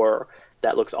changed, or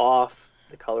that looks off,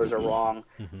 the colors are wrong,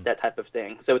 that type of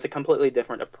thing. So it's a completely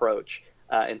different approach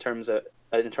in terms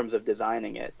of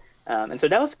designing it. And so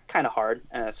that was kind of hard,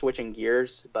 switching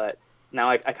gears. But now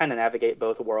I kind of navigate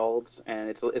both worlds, and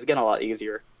it's getting a lot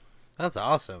easier. That's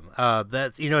awesome.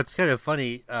 That's it's kind of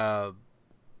funny.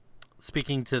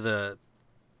 Speaking to the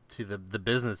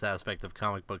business aspect of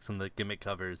comic books and the gimmick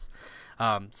covers.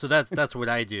 So that's what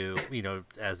I do.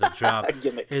 As a job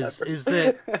Gimmick is covers.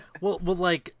 that well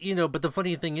like but the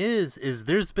funny thing is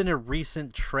there's been a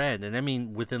recent trend, and I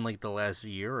mean within like the last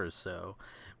year or so.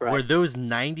 Right. Where those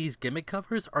 90s gimmick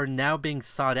covers are now being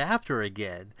sought after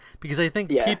again, because I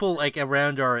think Yeah. people like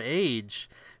around our age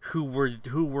who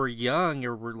were young,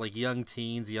 or were like young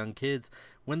teens, young kids,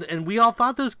 and we all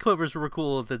thought those covers were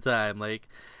cool at the time, like,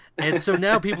 and so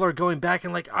now people are going back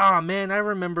and like, oh man, I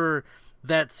remember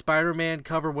that Spider-Man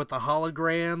cover with the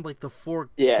hologram, like the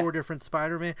four different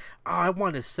Spider-Man. Oh, I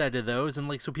want a set of those, and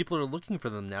like so people are looking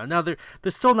for them now. Now they're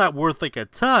still not worth like a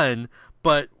ton,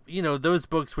 but those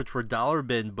books, which were dollar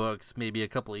bin books maybe a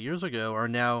couple of years ago, are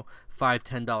now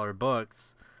 $5-10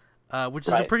 books, which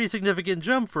is a pretty significant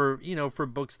jump for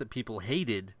books that people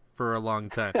hated for a long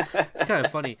time. It's kind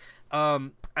of funny.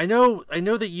 I know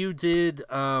that you did.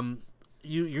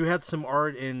 You had some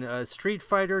art in a Street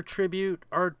Fighter tribute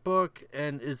art book,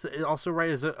 and is it also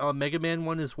is a Mega Man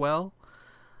one as well?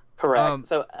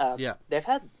 Correct. yeah. They've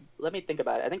had. Let me think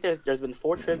about it. I think there's been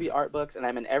 4 tribute art books, and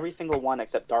I'm in every single one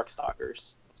except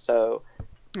Darkstalkers. So,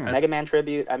 Mega Man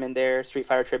tribute, I'm in there. Street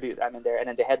Fighter tribute, I'm in there. And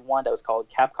then they had one that was called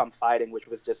Capcom Fighting, which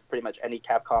was just pretty much any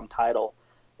Capcom title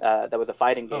that was a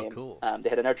fighting game. Oh, cool. They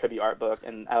had another tribute art book,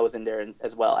 and I was in there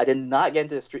as well. I did not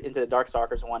get into the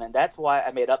Darkstalkers one, and that's why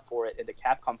I made up for it in the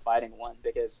Capcom Fighting one,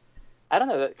 because I don't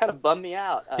know, that kind of bummed me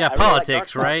out. Yeah, I really like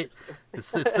politics, right?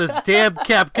 Darkstalkers. It's those damn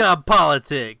Capcom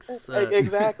politics.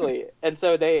 Exactly. And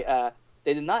so they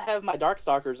did not have my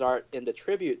Darkstalkers art in the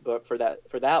tribute book for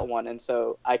that one, and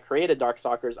so I created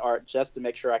Darkstalkers art just to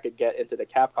make sure I could get into the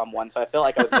Capcom one. So I felt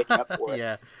like I was making up for it.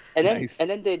 Yeah. And then Nice. and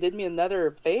then they did me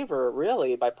another favor,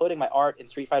 really, by putting my art in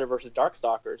Street Fighter versus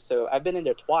Darkstalkers. So I've been in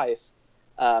there twice,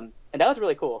 and that was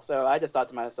really cool. So I just thought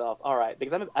to myself, all right,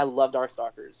 because I love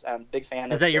Darkstalkers. I'm a big fan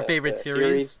of Is that your the favorite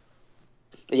series.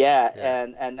 Yeah.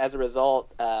 And as a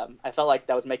result, I felt like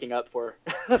that was making up for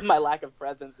my lack of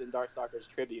presence in Darkstalkers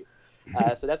tribute.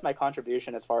 So that's my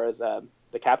contribution as far as the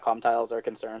Capcom titles are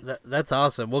concerned. That's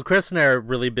awesome. Well, Chris and I are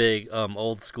really big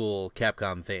old school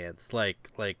Capcom fans. Like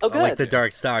Oh, like good. the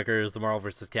Darkstalkers, the Marvel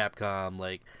vs. Capcom,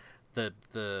 like the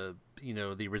the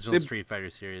original Street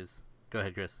Fighter series. Go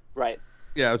ahead, Chris. Right.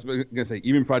 Yeah, I was gonna say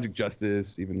even Project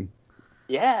Justice, even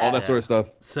Yeah. all that sort of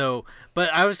stuff. So, but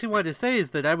I actually wanted to say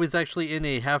is that I was actually in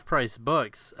a Half Price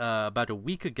Books about a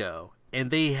week ago,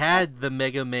 and they had the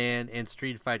Mega Man and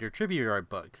Street Fighter tribute art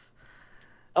books.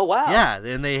 Oh, wow. Yeah,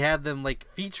 and they had them like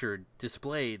featured,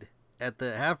 displayed, at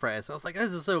the half price. I was like,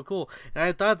 this is so cool, and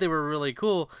I thought they were really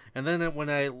cool. And then when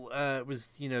I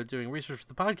was doing research for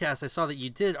the podcast, I saw that you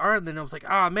did art, and then I was like,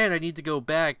 oh man, I need to go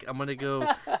back. I'm gonna go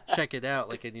check it out.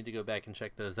 Like I need to go back and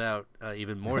check those out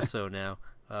even more so now.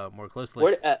 More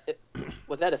closely.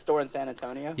 Was that a store in San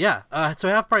Antonio? Yeah. So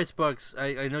Half Price Books.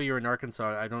 I know you're in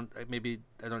Arkansas. I don't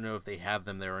know if they have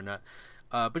them there or not.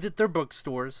 But they're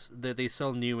bookstores. They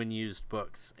sell new and used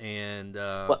books, and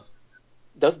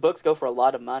those books go for a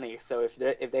lot of money. So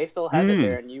if they still have it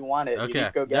there and you want it, you need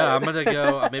to go get it. Yeah, I'm gonna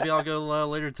go. Maybe I'll go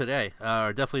later today,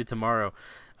 or definitely tomorrow.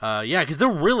 Yeah, because they're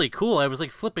really cool. I was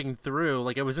like flipping through,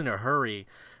 like I was in a hurry.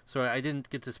 So I didn't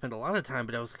get to spend a lot of time,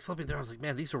 but I was like flipping through. I was like,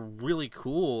 man, these are really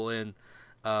cool. And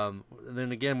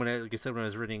then again, like I said, when I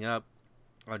was reading up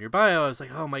on your bio, I was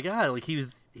like, oh my god, like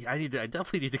I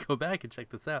definitely need to go back and check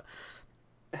this out.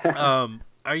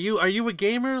 Are you a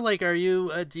gamer? Like, are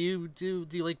you do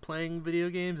you like playing video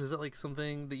games? Is it like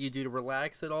something that you do to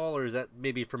relax at all, or is that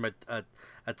maybe from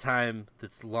a time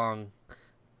that's long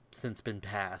since been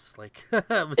passed? Like, was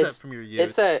that from your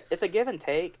youth? It's a give and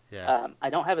take. Yeah. I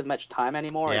don't have as much time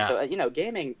anymore, Yeah. and so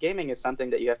gaming is something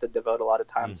that you have to devote a lot of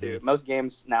time to. Most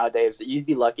games nowadays, you'd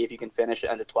be lucky if you can finish it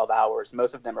under 12 hours.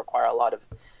 Most of them require a lot of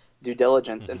due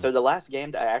diligence, and so the last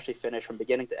game that I actually finished from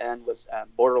beginning to end was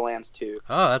Borderlands 2.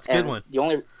 Oh, that's a good one.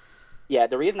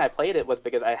 The reason I played it was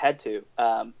because I had to.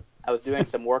 I was doing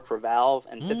some work for Valve,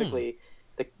 and typically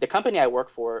the company I work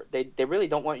for, they really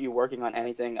don't want you working on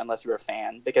anything unless you're a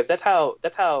fan, because that's how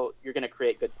you're going to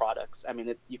create good products. I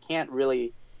mean, you can't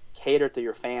really cater to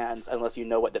your fans unless you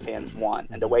know what the fans want,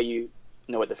 and the way you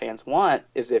know what the fans want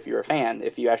is if you're a fan,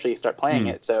 if you actually start playing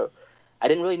it. So I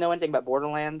didn't really know anything about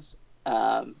Borderlands,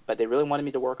 but they really wanted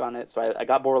me to work on it, so I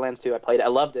got Borderlands 2. I played it. I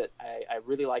loved it. I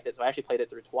really liked it, so I actually played it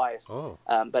through twice.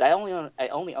 But I only own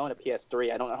a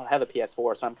PS3. I don't have a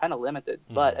PS4, so I'm kind of limited.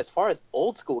 But as far as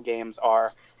old school games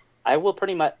are, I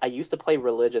used to play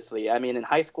religiously. I mean, in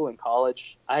high school and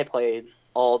college, I played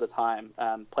all the time.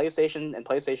 PlayStation and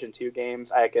PlayStation 2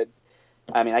 games, I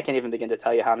can't even begin to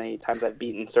tell you how many times I've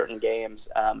beaten certain games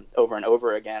over and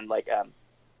over again. Like,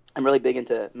 I'm really big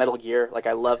into Metal Gear. Like,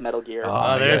 I love Metal Gear.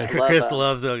 Oh, there's Chris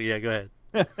loves it. Yeah, go ahead.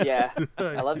 Yeah,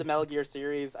 I love the Metal Gear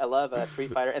series. I love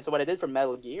Street Fighter. And so what I did for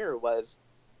Metal Gear was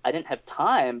I didn't have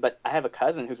time, but I have a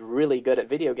cousin who's really good at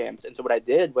video games. And so what I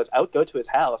did was I would go to his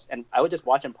house and I would just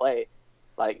watch him play,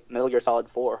 like, Metal Gear Solid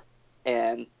 4.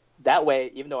 And that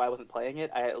way, even though I wasn't playing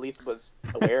it, I at least was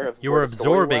aware of you were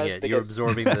absorbing it. You were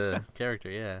absorbing the character,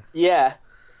 yeah. Yeah.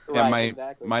 Yeah, right,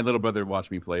 exactly. my little brother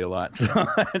watched me play a lot, so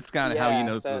that's kind of how he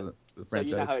knows the franchise. So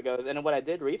you know how it goes. And what I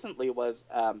did recently was,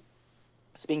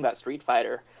 speaking about Street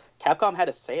Fighter, Capcom had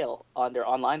a sale on their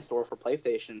online store for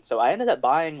PlayStation. So I ended up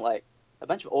buying like a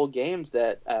bunch of old games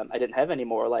that I didn't have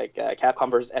anymore, like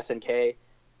Capcom vs. SNK.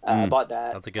 I bought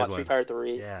that. That's a good bought one. Street Fighter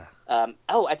 3. Yeah.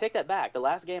 I take that back. The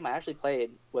last game I actually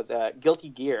played was Guilty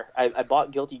Gear. I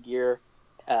bought Guilty Gear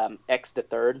X the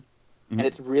Third, and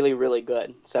it's really, really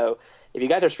good. So if you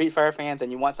guys are Street Fighter fans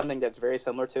and you want something that's very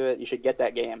similar to it, you should get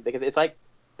that game, because it's like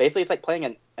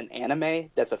playing an anime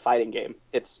that's a fighting game.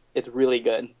 It's really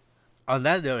good. On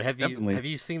that note, have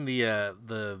you seen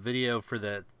the video for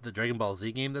the Dragon Ball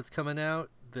Z game that's coming out?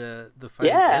 The fight.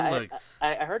 Yeah, it looks.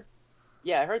 I heard.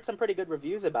 Yeah, I heard some pretty good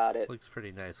reviews about it. Looks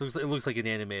pretty nice. It looks like an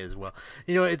anime as well.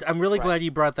 I'm really glad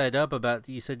you brought that up about,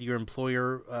 you said your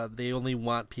employer, they only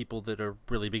want people that are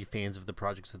really big fans of the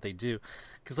projects that they do.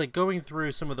 Because, like, going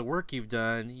through some of the work you've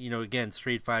done, again,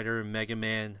 Street Fighter, Mega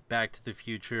Man, Back to the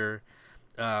Future.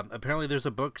 Apparently there's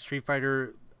a book, Street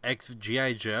Fighter X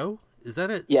G.I. Joe. Is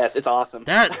that it? Yes, it's awesome.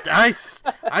 That I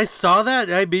saw that,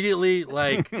 and I immediately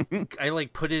I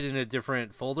put it in a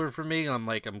different folder for me. I'm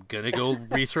like, I'm gonna go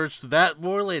research that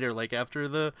more later, like after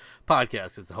the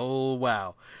podcast. It's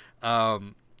wow.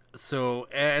 So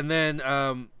and then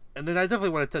I definitely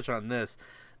want to touch on this,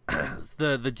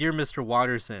 the Dear Mr.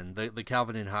 Watterson, the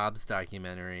Calvin and Hobbes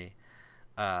documentary.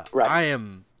 Right.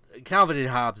 Calvin and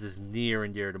Hobbes is near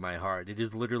and dear to my heart. It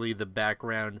is literally the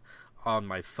background on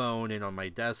my phone and on my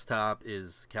desktop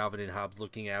is Calvin and Hobbes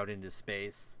looking out into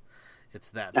space. It's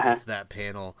that it's that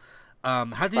panel.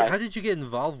 How did you get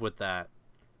involved with that?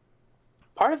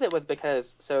 Part of it was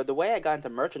because the way I got into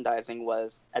merchandising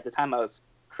was, at the time I was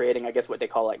creating, I guess, what they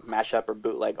call like mashup or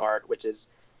bootleg art, which is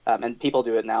and people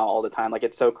do it now all the time. Like,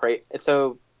 it's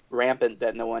so rampant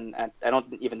that no one, I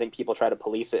don't even think people try to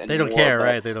police it anymore. They don't care,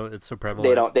 right? It's so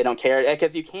prevalent. They don't care,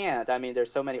 because you can't. I mean, there's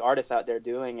so many artists out there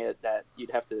doing it that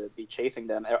you'd have to be chasing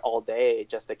them all day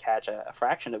just to catch a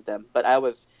fraction of them. But I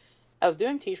was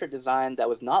doing t-shirt design that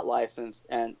was not licensed,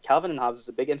 and Calvin and Hobbes was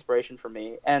a big inspiration for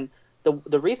me. And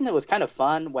the reason it was kind of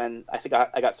fun when I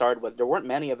got started was there weren't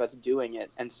many of us doing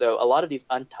it, and so a lot of these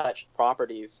untouched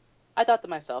properties, I thought to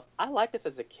myself, I liked this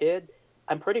as a kid.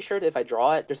 I'm pretty sure that if I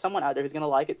draw it, there's someone out there who's gonna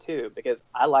like it too, because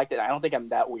I liked it. I don't think I'm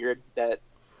that weird that,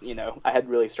 you know, I had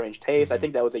really strange taste. I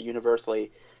think that was a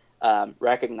universally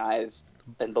recognized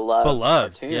and beloved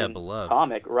cartoon,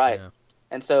 comic, right? Yeah.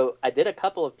 And so I did a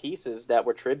couple of pieces that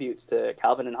were tributes to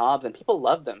Calvin and Hobbes, and people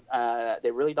loved them.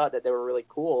 They really thought that they were really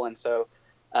cool. And so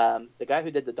the guy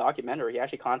who did the documentary, he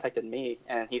actually contacted me,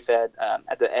 and he said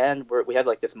at the end we have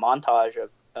like this montage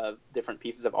of different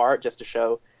pieces of art just to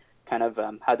show kind of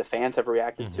how the fans have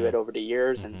reacted to it over the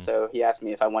years. And so he asked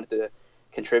me if I wanted to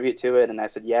contribute to it, and I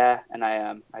said yeah. And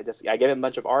I gave him a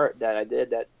bunch of art that I did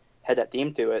that had that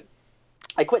theme to it.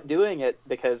 I quit doing it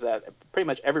because pretty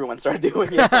much everyone started doing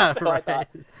it. So right.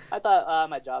 I thought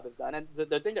my job is done. And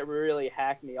the thing that really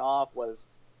hacked me off was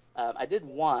I did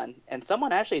one, and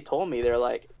someone actually told me, they're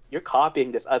like, "You're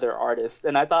copying this other artist."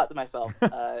 And I thought to myself,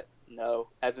 no.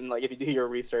 As in, like, if you do your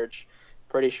research,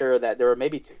 pretty sure that there were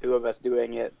maybe two of us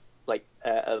doing it, like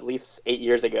at least 8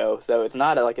 years ago. So it's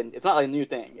not like a new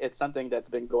thing. It's something that's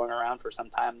been going around for some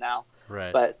time now.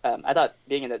 Right. But I thought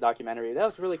being in that documentary, that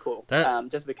was really cool.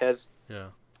 Just because, yeah,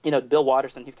 you know, Bill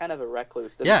Watterson, he's kind of a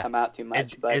recluse, doesn't come out too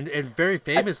much. And very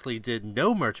famously did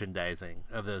no merchandising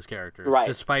of those characters, right,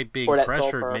 despite being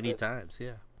pressured many times.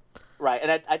 Yeah. Right,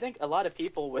 and I think a lot of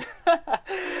people would.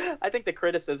 I think the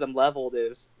criticism leveled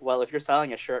is, well, if you're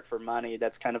selling a shirt for money,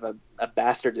 that's kind of a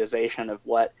bastardization of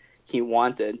what he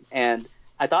wanted. And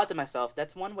I thought to myself,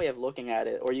 that's one way of looking at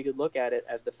it, or you could look at it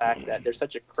as the fact that there's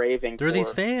such a craving. There are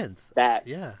these fans. That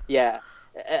yeah.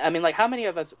 I mean, like, how many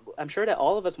of us? I'm sure that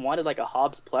all of us wanted like a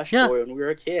Hobbes plush toy when we were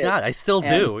a kid. God, I still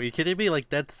do. Are you kidding me? Like,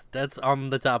 that's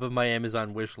on the top of my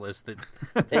Amazon wish list. That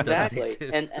exactly.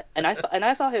 And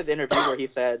I saw his interview where he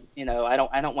said, you know, I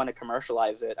don't want to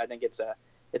commercialize it. I think it's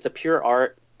a pure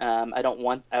art. I don't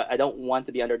want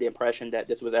to be under the impression that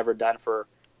this was ever done for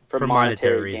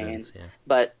monetary gain. Reasons, yeah.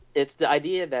 But it's the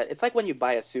idea that it's like when you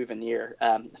buy a souvenir.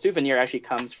 Souvenir actually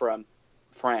comes from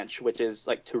French, which is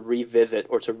like to revisit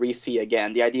or to re-see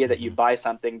again. The idea that you buy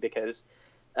something because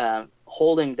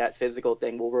holding that physical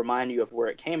thing will remind you of where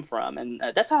it came from, and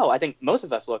that's how I think most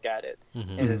of us look at it.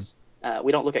 Is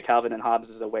we don't look at Calvin and Hobbes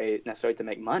as a way necessarily to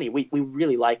make money. We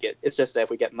really like it. It's just that if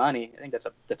we get money, I think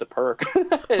that's a perk.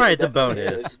 Right, it's a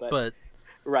bonus, but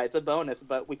right, it's a bonus.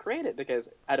 But we create it because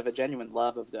out of a genuine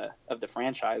love of the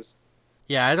franchise.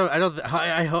 Yeah,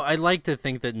 I like to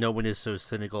think that no one is so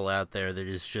cynical out there that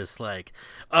is just like,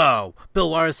 oh, Bill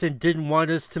Watterson didn't want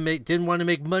to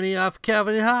make money off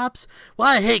Calvin and Hobbes. Well,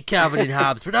 I hate Calvin and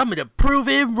Hobbes, but I'm going to prove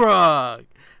him wrong.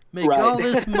 Make all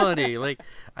this money. Like,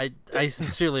 I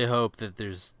sincerely hope that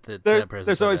there's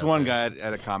always one guy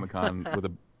at a Comic-Con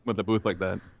with a booth like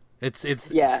that.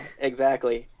 It's yeah,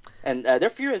 exactly. And they're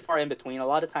few and far in between. A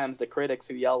lot of times the critics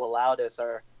who yell the loudest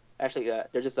are actually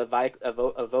they're just a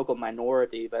vocal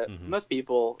minority, but most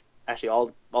people, actually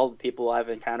all the people I've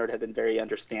encountered have been very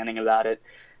understanding about it,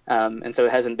 and so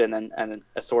it hasn't been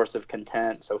a source of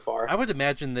content so far. I would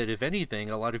imagine that if anything,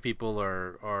 a lot of people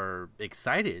are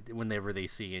excited whenever they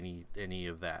see any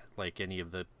of that, like any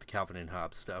of the Calvin and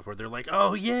Hobbes stuff, where they're like,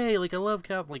 oh yay, like I love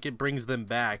Calvin, like it brings them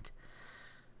back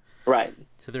right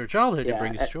to their childhood. It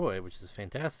brings joy, which is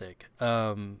fantastic.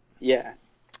 Yeah.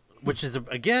 Which is,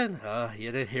 again,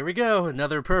 here we go,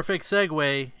 another perfect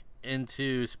segue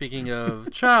into, speaking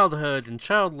of childhood and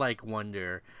childlike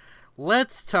wonder.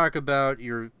 Let's talk about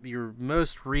your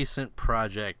most recent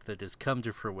project that has come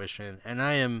to fruition,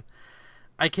 and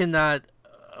I cannot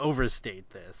overstate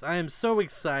this. I am so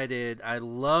excited. I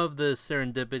love the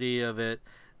serendipity of it,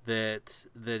 that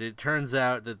it turns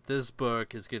out that this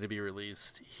book is going to be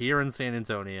released here in San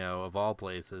Antonio, of all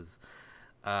places.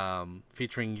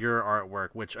 Featuring your artwork,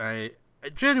 which I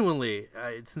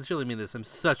sincerely mean this. I'm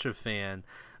such a fan.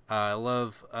 I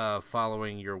love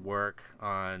following your work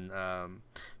on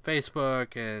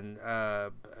Facebook and I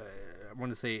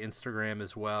want to say Instagram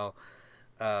as well.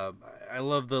 I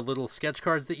love the little sketch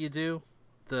cards that you do.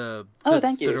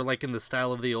 Thank you. That are like in the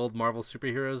style of the old Marvel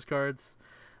superheroes cards.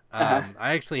 I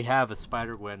actually have a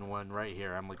Spider-Gwen one right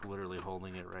here. I'm like literally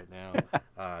holding it right now.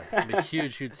 I'm a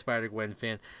huge Spider-Gwen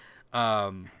fan.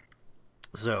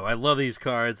 So I love these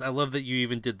cards. I love that you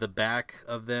even did the back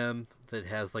of them that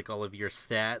has like all of your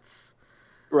stats.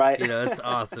 Right. You know, it's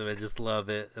awesome. I just love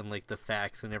it, and like the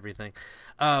facts and everything.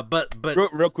 But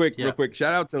real quick,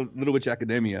 shout out to Little Witch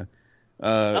Academia.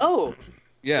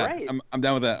 Yeah, right. I'm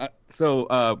down with that.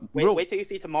 So wait till you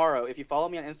see tomorrow. If you follow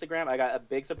me on Instagram, I got a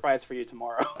big surprise for you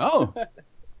tomorrow. Oh,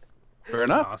 fair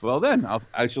enough. Awesome. Well then,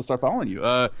 I shall start following you.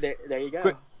 There you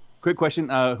go. Quick question: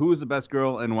 who is the best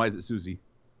girl, and why is it Susie?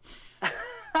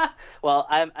 Well,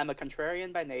 I'm a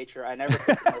contrarian by nature. I never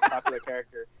pick the most popular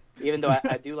character, even though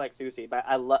I do like Susie. But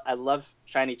I love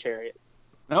Shiny Chariot.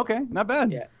 Okay, not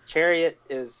bad. Yeah, Chariot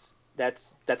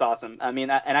that's awesome. I mean,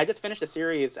 I just finished a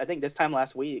series I think this time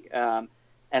last week, and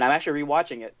I'm actually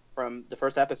rewatching it from the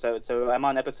first episode. So I'm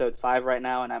on episode 5 right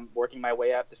now, and I'm working my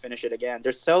way up to finish it again.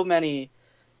 There's so many.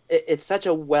 It's such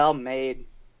a well-made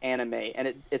anime,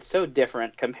 and it's so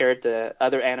different compared to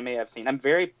other anime I've seen. I'm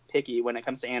very picky when it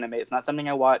comes to anime. It's not something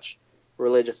I watch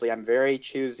religiously. I'm very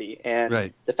choosy,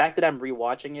 and the fact that I'm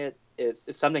rewatching it is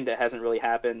something that hasn't really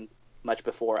happened much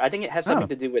before. I think it has something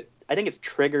to do with, I think it's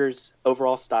Trigger's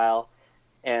overall style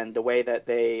and the way that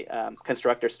they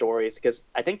construct their stories, because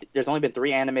I think there's only been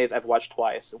 3 animes I've watched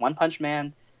twice: One Punch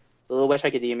Man, Little Witch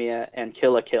Academia, and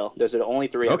Kill la Kill. Those are the only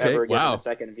 3 I've ever given a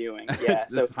second viewing. Yeah,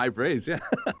 That's high praise. Yeah.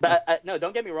 But no,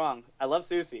 don't get me wrong. I love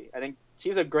Susie. I think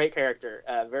she's a great character,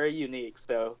 very unique.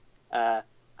 So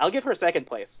I'll give her second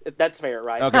place. If that's fair,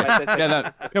 right? Okay.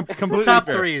 Yeah, no, completely top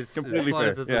fair. 3s, Completely as long fair.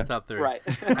 as it's in the top 3. Right.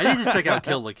 I need to check out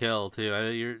Kill la Kill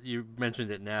too. You mentioned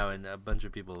it now, and a bunch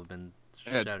of people have been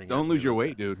shouting. Don't lose your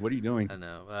weight, dude. What are you doing? I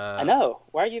know. I know.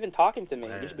 Why are you even talking to me?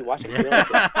 You should be watching Kill la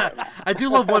Kill right now. I do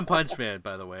love One Punch Man,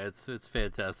 by the way. It's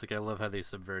fantastic. I love how they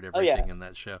subvert everything in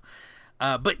that show.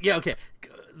 But yeah, okay.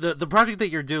 The project that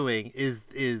you're doing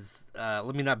is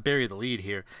let me not bury the lead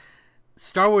here.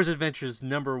 Star Wars Adventures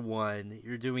 #1.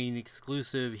 You're doing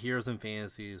exclusive Heroes and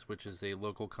Fantasies, which is a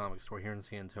local comic store here in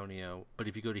San Antonio. But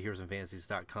if you go to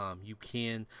heroesandfantasies.com, you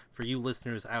can, for you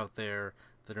listeners out there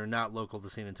that are not local to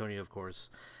San Antonio, of course,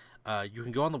 you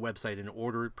can go on the website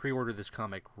and pre-order this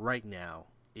comic right now.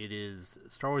 It is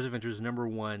Star Wars Adventures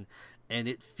 #1, and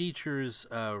it features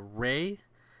Rey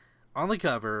on the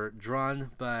cover,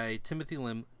 drawn by Timothy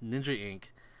Lim, Ninja Inc.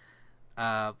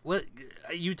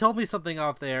 You told me something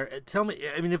off there. Tell me,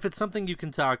 I mean, if it's something you can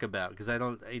talk about, because I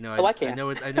don't, I can. I know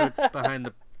it's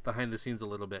behind the scenes a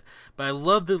little bit, but I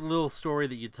love the little story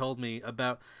that you told me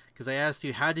about, because I asked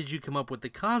you, how did you come up with the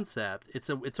concept? It's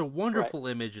a wonderful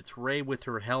image. It's Rey with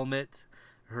her helmet,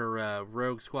 her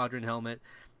Rogue Squadron helmet,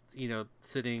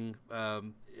 sitting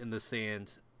in the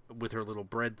sand with her little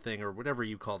bread thing, or whatever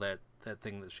you call that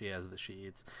thing that she has that she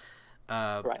eats.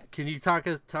 Can you talk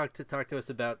to us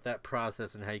about that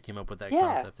process and how you came up with that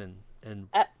concept and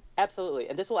Absolutely,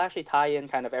 and this will actually tie in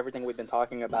kind of everything we've been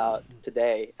talking about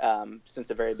today since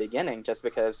the very beginning, just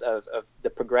because of the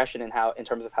progression in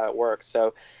terms of how it works.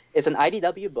 So it's an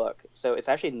IDW book, so it's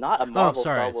actually not a Marvel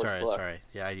Star Wars book. Sorry,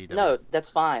 yeah, IDW. No, that's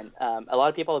fine. A lot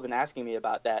of people have been asking me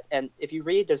about that, and if you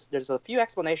read, there's a few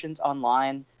explanations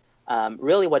online.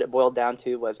 Really what it boiled down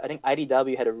to was, I think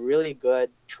IDW had a really good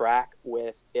track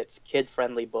with its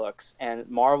kid-friendly books, and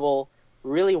Marvel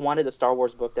really wanted a Star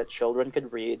Wars book that children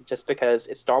could read, just because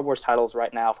its Star Wars titles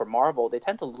right now for Marvel, they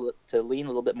tend to lean a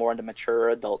little bit more on the mature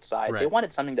adult side. They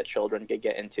wanted something that children could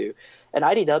get into, and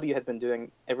IDW has been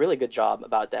doing a really good job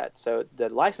about that. So the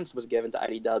license was given to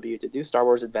IDW to do Star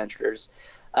Wars Adventures,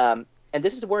 and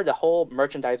this is where the whole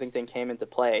merchandising thing came into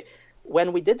play.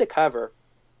 When we did the cover,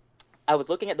 I was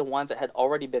looking at the ones that had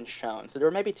already been shown. So there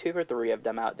were maybe 2 or 3 of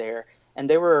them out there, and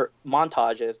they were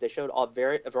montages. They showed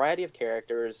a variety of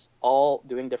characters, all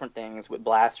doing different things with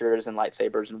blasters and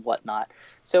lightsabers and whatnot.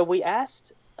 So we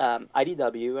asked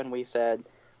IDW, and we said,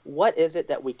 what is it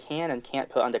that we can and can't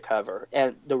put on the cover?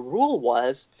 And the rule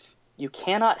was, you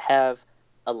cannot have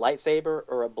a lightsaber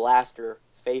or a blaster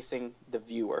facing the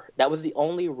viewer. That was the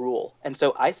only rule. And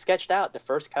so I sketched out the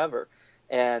first cover,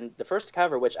 and the first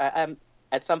cover, which I'm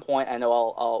at some point, I know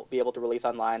I'll be able to release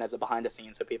online as a behind the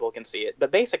scenes so people can see it.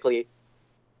 But basically,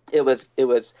 it was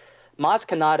Maz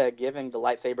Kanata giving the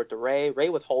lightsaber to Rey. Rey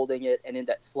was holding it, and in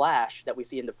that flash that we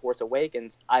see in The Force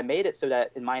Awakens, I made it so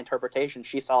that in my interpretation,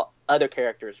 she saw other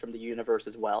characters from the universe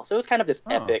as well. So it was kind of this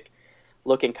epic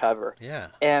looking cover.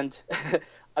 Yeah. And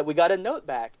we got a note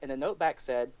back, and the note back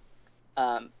said,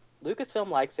 Lucasfilm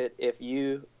likes it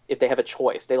if they have a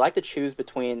choice. They like to choose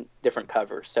between different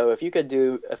covers. So if you could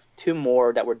do 2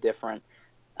 more that were different,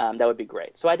 that would be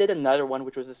great. So I did another one,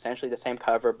 which was essentially the same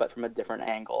cover, but from a different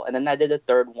angle. And then I did a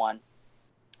third one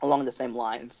along the same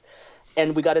lines.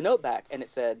 And we got a note back, and it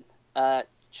said,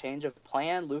 change of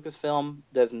plan. Lucasfilm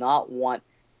does not want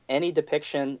any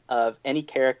depiction of any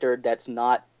character that's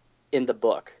not in the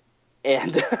book.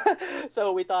 And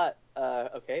so we thought,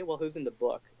 okay, well, who's in the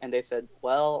book? And they said,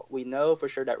 well, we know for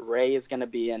sure that Rey is going to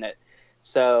be in it.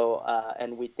 So,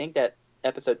 and we think that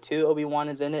episode 2 Obi-Wan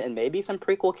is in it, and maybe some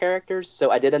prequel characters.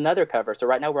 So I did another cover. So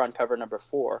right now we're on cover number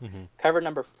 4. Mm-hmm. Cover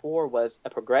number 4 was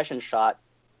a progression shot,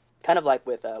 kind of like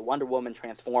with Wonder Woman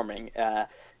transforming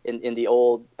in the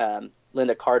old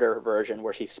Linda Carter version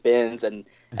where she spins and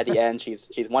at the end she's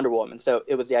Wonder Woman. So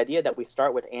it was the idea that we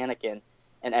start with Anakin,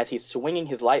 and as he's swinging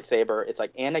his lightsaber, it's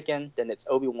like Anakin, then it's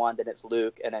Obi-Wan, then it's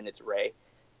Luke, and then it's Rey.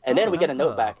 And then we get a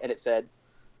note back, and it said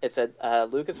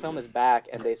Lucasfilm is back,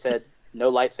 and they said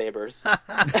no lightsabers.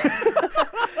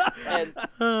 and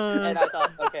I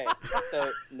thought, okay,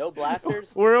 so no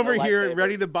blasters. We're over no here lightsabers.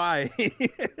 ready to buy.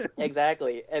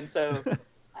 Exactly. And so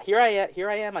here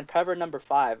I am on cover number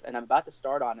 5, and I'm about to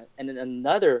start on it, and then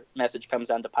another message comes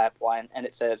down the pipeline, and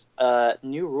it says,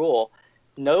 new rule,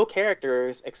 no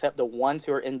characters except the ones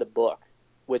who are in the book,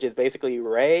 which is basically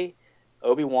Rey,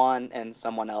 Obi-Wan, and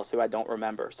someone else who I don't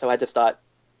remember. So I just thought,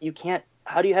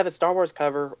 how do you have a Star Wars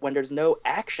cover when there's no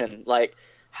action? Like,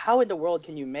 how in the world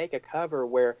can you make a cover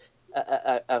where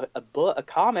a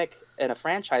comic and a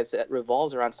franchise that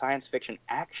revolves around science fiction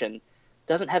action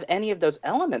doesn't have any of those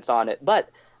elements on it? But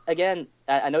again,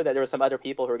 I know that there were some other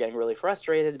people who are getting really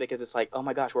frustrated because it's like, oh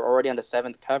my gosh, we're already on the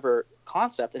 7th cover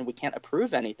concept and we can't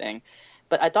approve anything.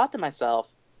 But I thought to myself,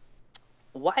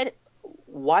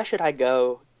 why should I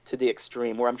go to the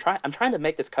extreme where I'm trying to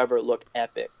make this cover look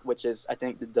epic, which is, I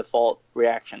think, the default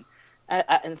reaction.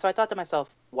 And so I thought to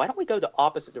myself, why don't we go the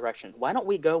opposite direction? Why don't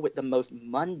we go with the most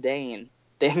mundane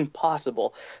thing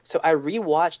possible? So I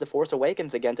rewatched The Force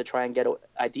Awakens again to try and get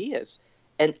ideas.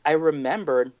 And I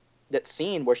remembered that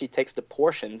scene where she takes the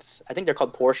portions, I think they're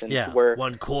called portions, where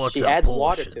 1/4 she adds portion.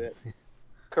 water to it.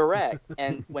 Correct.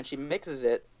 And when she mixes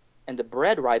it and the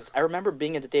bread rises, I remember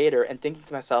being in the theater and thinking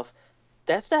to myself,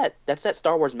 that's that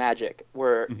Star Wars magic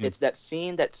where it's that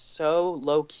scene that's so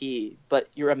low key, but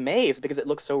you're amazed because it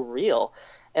looks so real,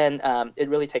 and it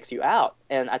really takes you out.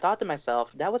 And I thought to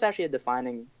myself, that was actually a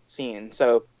defining scene.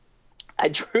 So I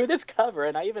drew this cover,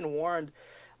 and I even warned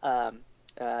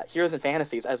Heroes and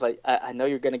Fantasies. I was like, I know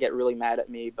you're going to get really mad at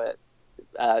me, but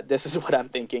this is what I'm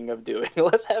thinking of doing.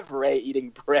 Let's have Rey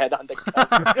eating bread on the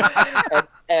cover.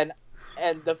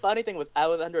 and the funny thing was, I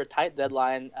was under a tight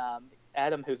deadline.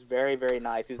 Adam, who's very, very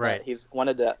nice. He's one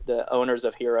of the owners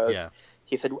of Heroes. Yeah.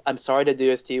 He said, "I'm sorry to do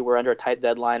this to you. We're under a tight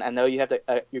deadline. I know you have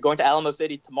to. You're going to Alamo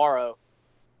City tomorrow.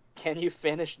 Can you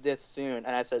finish this soon?"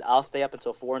 And I said, "I'll stay up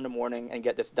until 4 a.m. and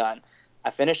get this done."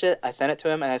 I finished it. I sent it to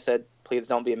him, and I said, "Please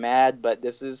don't be mad, but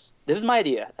this is my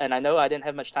idea. And I know I didn't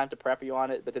have much time to prep you on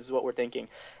it, but this is what we're thinking."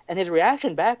 And his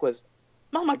reaction back was,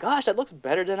 "Oh my gosh, that looks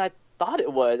better than I thought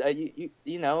it would.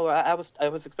 I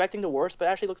was expecting the worst, but it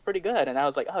actually looks pretty good." And I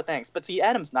was like, "Oh, thanks." But see,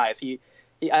 Adam's nice.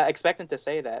 I expect him to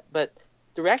say that. But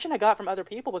the reaction I got from other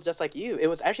people was just like you. It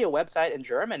was actually a website in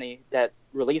Germany that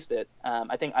released it.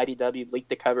 I think IDW leaked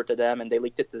the cover to them, and they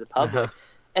leaked it to the public.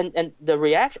 And the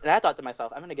reaction, and I thought to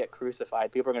myself, I'm going to get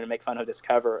crucified. People are going to make fun of this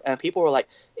cover. And people were like,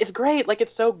 "It's great. Like,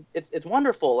 it's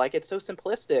wonderful. Like, it's so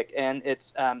simplistic, and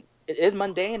it is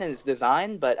mundane in its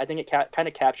design, but I think it kind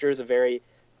of captures a very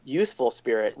youthful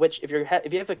spirit, which if you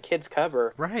have a kid's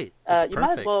cover, right, you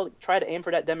might as well try to aim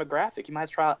for that demographic. You might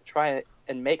as well try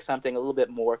and make something a little bit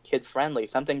more kid friendly,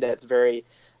 something that's very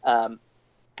that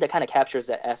kind of captures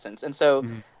that essence." And so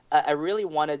I really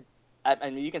wanted,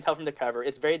 I mean, you can tell from the cover,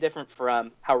 it's very different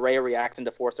from how Rey reacts in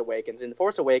The Force Awakens. In The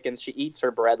Force Awakens, she eats her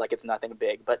bread like it's nothing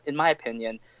big, but in my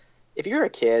opinion, if you're a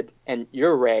kid and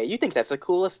you're Rey, you think that's the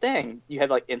coolest thing. You have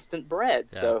like instant bread.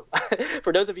 Yeah. So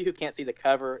for those of you who can't see the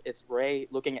cover, it's Rey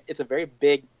it's a very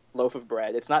big loaf of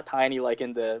bread. It's not tiny like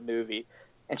in the movie.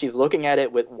 And she's looking at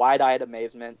it with wide-eyed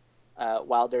amazement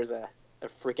while there's a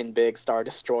freaking big Star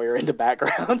Destroyer in the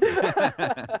background.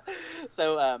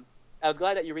 So I was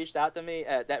glad that you reached out to me.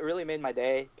 That really made my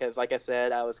day because, like I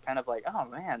said, I was kind of like, oh,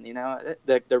 man,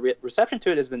 the reception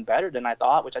to it has been better than I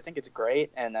thought, which I think it's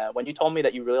great. And when you told me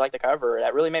that you really liked the cover,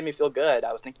 that really made me feel good.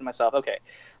 I was thinking to myself, okay,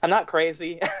 I'm not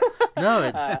crazy. No,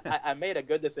 it's... I made a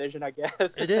good decision, I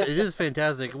guess. It is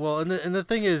fantastic. Well, and the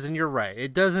thing is, and you're right,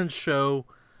 it doesn't show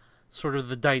sort of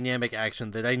the dynamic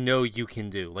action that I know you can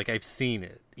do. Like, I've seen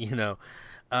it,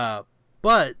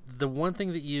 But the one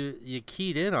thing that you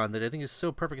keyed in on that I think is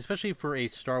so perfect, especially for a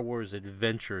Star Wars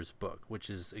Adventures book, which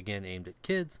is, again, aimed at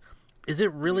kids, is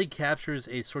it really captures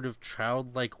a sort of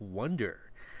childlike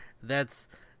wonder. That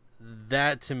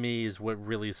to me is what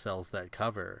really sells that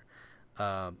cover.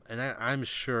 And I'm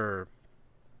sure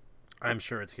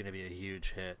it's going to be a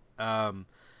huge hit.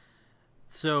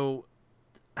 So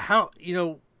how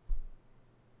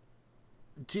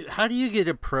do you get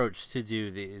approached to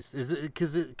do these? Is it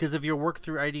because of your work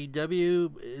through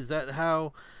IDW? Is that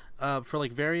how for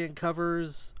like variant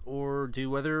covers, or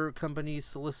do other companies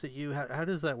solicit you? How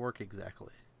does that work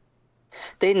exactly?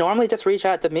 They normally just reach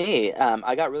out to me.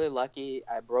 I got really lucky.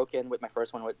 I broke in with my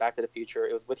first one with Back to the Future.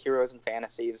 It was with Heroes and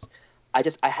Fantasies.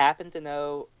 I happened to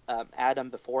know Adam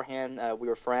beforehand. We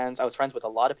were friends. I was friends with a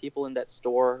lot of people in that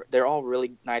store. They're all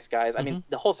really nice guys. I mean,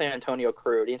 the whole San Antonio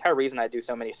crew. The entire reason I do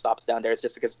so many stops down there is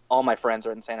just because all my friends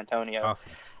are in San Antonio.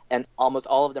 Awesome. And almost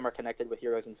all of them are connected with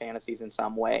Heroes and Fantasies in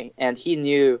some way. And he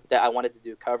knew that I wanted to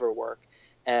do cover work.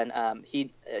 And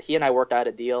he and I worked out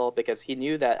a deal because he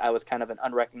knew that I was kind of an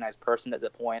unrecognized person at the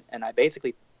point. And I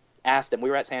basically asked him. We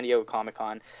were at San Diego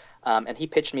Comic-Con. And he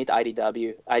pitched me to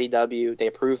IDW. IDW, they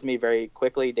approved me very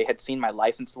quickly. They had seen my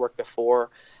licensed work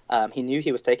before. He knew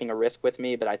he was taking a risk with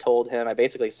me, but I told him, I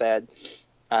basically said,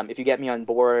 if you get me on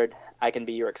board, I can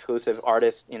be your exclusive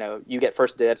artist. You know, you get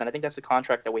first dibs. And I think that's the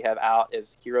contract that we have out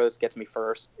is Heroes gets me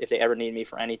first. If they ever need me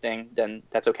for anything, then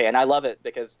that's okay. And I love it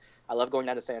because I love going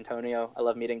down to San Antonio. I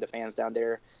love meeting the fans down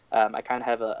there. I kind of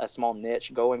have a small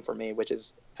niche going for me, which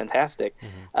is fantastic.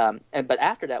 But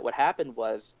after that, what happened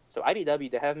was, so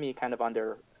IDW, they have me kind of on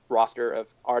their roster of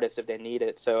artists if they need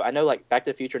it. So I know, like, Back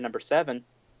to the Future #7,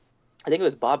 I think it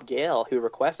was Bob Gale who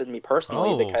requested me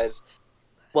personally because,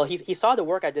 well, he saw the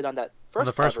work I did on that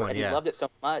first cover, and he loved it so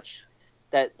much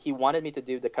that he wanted me to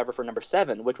do the cover for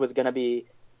 #7, which was going to be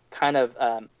kind of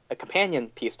a companion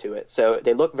piece to it. So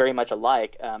they look very much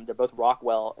alike. They're both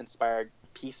Rockwell-inspired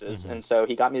pieces, and so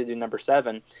he got me to do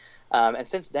 #7. And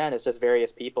since then, it's just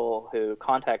various people who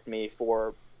contact me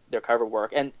for their cover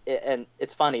work. And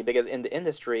it's funny because in the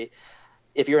industry,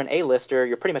 if you're an A-lister,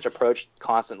 you're pretty much approached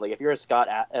constantly. If you're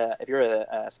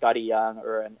a Scotty Young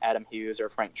or an Adam Hughes or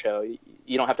Frank Cho,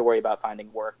 you don't have to worry about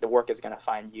finding work. The work is going to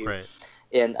find you. Right.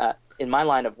 In my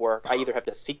line of work, I either have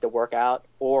to seek the work out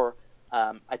or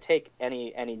I take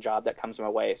any job that comes my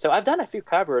way. So I've done a few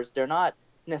covers. They're not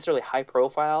necessarily high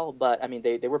profile, but I mean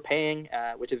they were paying,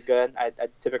 which is good. I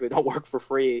typically don't work for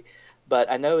free,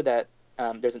 but I know that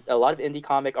there's a lot of indie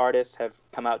comic artists have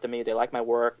come out to me. They like my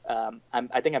work.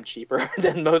 I think I'm cheaper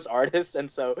than most artists, and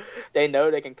so they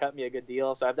know they can cut me a good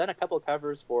deal. So I've done a couple of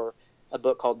covers for a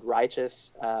book called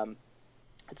Righteous.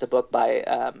 It's a book by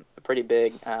a pretty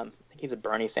big, I think he's a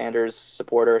Bernie Sanders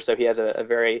supporter, so he has a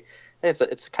very,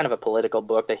 it's kind of a political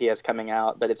book that he has coming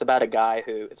out, but it's about a guy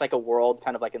who, it's like a world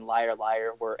kind of like in Liar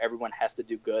Liar where everyone has to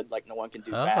do good, like no one can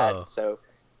do bad. So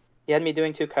he had me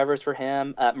doing 2 covers for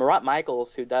him. Murat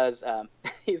Michaels, who does,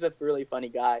 he's a really funny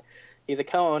guy. He's a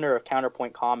co-owner of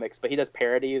Counterpoint Comics, but he does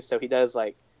parodies, so he does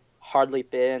like Hardly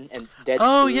Thin and Dead.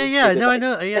 Oh, Food. yeah. No, like...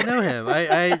 I know him.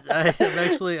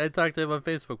 I talked to him on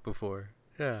Facebook before.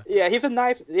 Yeah, he's a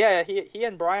nice. Yeah, he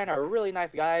and Brian are really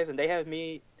nice guys, and they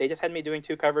just had me doing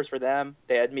 2 covers for them.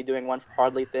 They had me doing one for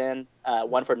Hardly Thin,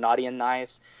 one for Naughty and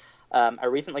Nice. I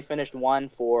recently finished one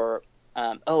for.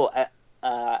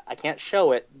 I can't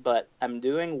show it, but I'm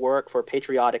doing work for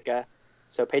Patriotica.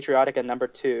 So Patriotica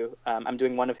 #2. I'm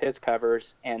doing one of his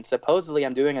covers, and supposedly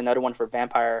I'm doing another one for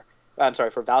Valkyrie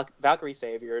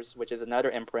Saviors, which is another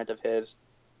imprint of his,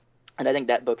 and I think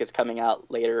that book is coming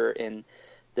out later in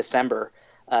December.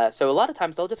 So a lot of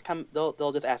times they'll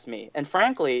just ask me, and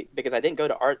frankly, because I didn't go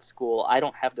to art school, I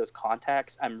don't have those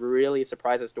contacts. I'm really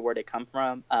surprised as to where they come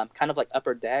from. Kind of like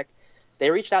Upper Deck, they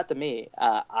reached out to me.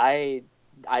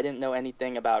 I didn't know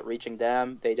anything about reaching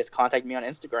them. They just contacted me on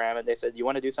Instagram and they said, "Do you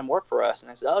want to do some work for us?"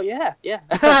 And I said, "Oh yeah."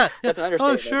 That's an understatement.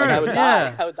 Oh sure, like, I would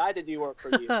yeah. die to do work for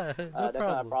you. That's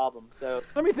not a problem. So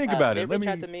let me think about it. They reached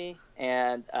out to me,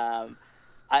 and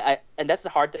I that's the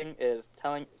hard thing is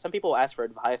telling. Some people ask for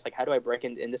advice, like how do I break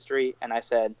into industry? And I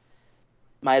said,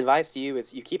 my advice to you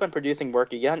is you keep on producing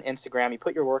work. You get on Instagram, you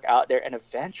put your work out there, and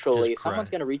eventually someone's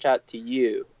going to reach out to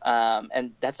you.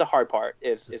 And that's the hard part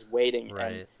is waiting.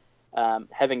 Right. And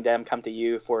having them come to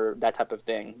you for that type of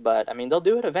thing. But I mean, they'll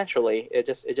do it eventually. It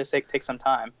just takes some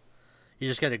time. You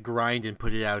just got to grind and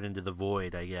put it out into the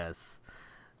void, I guess.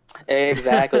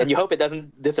 Exactly. And you hope it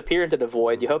doesn't disappear into the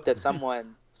void. You hope that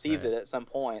someone sees it at some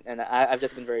point. And I've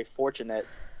just been very fortunate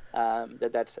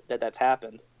that's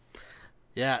happened.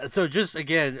 Yeah. So just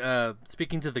again,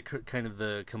 speaking to the kind of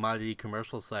the commodity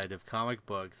commercial side of comic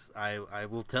books, I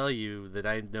will tell you that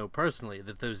I know personally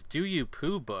that those Do You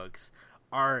Pooh books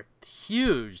are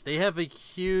huge. They have a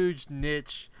huge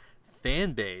niche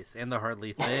fan base, and the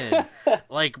Hardly Thin.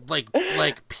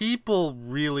 like people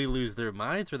really lose their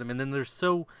minds for them, and then they're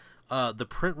so the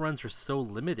print runs are so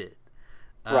limited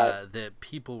that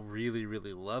people really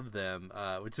love them,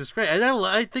 which is great. And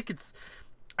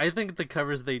I think the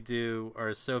covers they do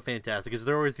are so fantastic because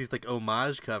they're always these like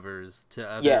homage covers to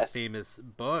other famous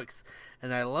books,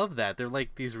 and I love that. They're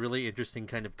like these really interesting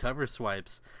kind of cover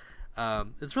swipes.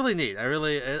 It's really neat. I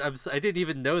didn't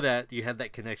even know that you had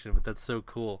that connection, but that's so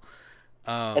cool.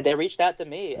 And they reached out to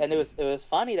me, and it was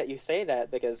funny that you say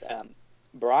that because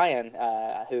Brian,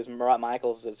 who's Murat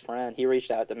Michaels' friend, he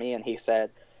reached out to me and he said,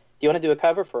 you want to do a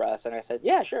cover for us? And I said,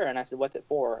 yeah, sure. And I said, what's it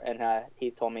for? And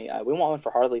he told me, we want one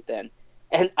for Hardly Thin.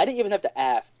 And I didn't even have to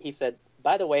ask. He said,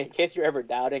 by the way, in case you're ever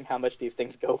doubting how much these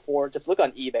things go for, just look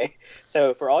on eBay.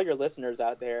 So for all your listeners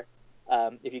out there,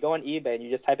 if you go on eBay and you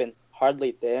just type in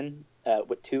Hardly Thin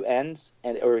with 2 N's,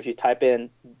 or if you type in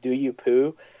Do You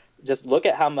Poo, just look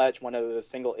at how much one of those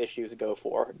single issues go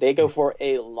for. They go for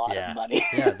a lot of money.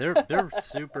 Yeah, they're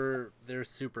super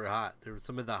hot. They're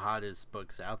some of the hottest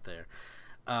books out there.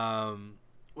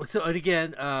 So and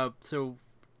again,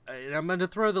 and I'm going to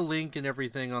throw the link and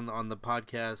everything on the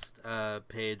podcast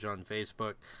page on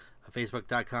Facebook,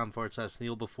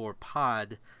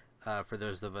 facebook.com/KneelBeforePod. For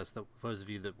those of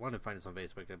you that want to find us on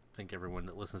Facebook. I think everyone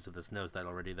that listens to this knows that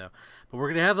already, though. But we're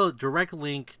going to have a direct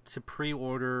link to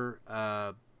pre-order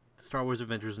Star Wars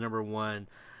Adventures #1,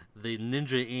 the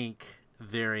Ninja Inc.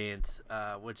 variant,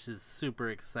 which is super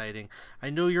exciting. I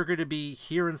know you're going to be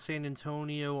here in San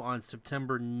Antonio on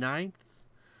September 9th.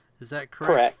 Is that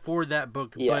correct? For that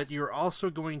book. Yes. But you're also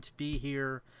going to be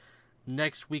here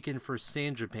next weekend for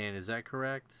San Japan. Is that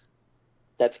correct?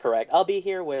 That's correct. I'll be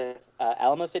here with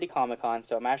Alamo City Comic Con,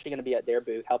 so I'm actually going to be at their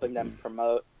booth helping them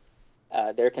promote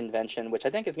their convention, which I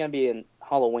think is going to be in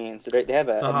Halloween. So they have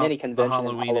a mini convention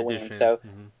in Halloween. Edition. So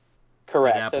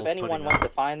correct. So if Apple's anyone wants to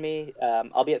find me,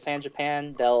 I'll be at San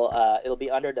Japan. It'll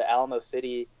be under the Alamo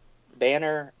City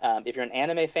banner. If you're an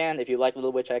anime fan, if you like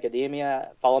Little Witch Academia,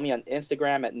 follow me on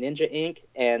Instagram at Ninja Inc.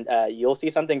 And you'll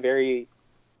see something very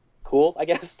cool, I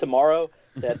guess, tomorrow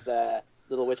that's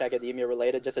Little Witch Academia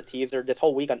related. Just a teaser. This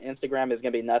whole week on Instagram is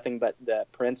going to be nothing but the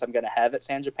prints I'm going to have at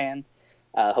San Japan.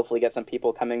 Hopefully get some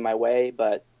people coming my way,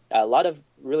 but a lot of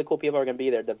really cool people are going to be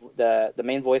there. The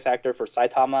main voice actor for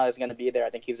Saitama is going to be there. I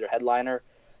think he's their headliner.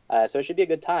 So it should be a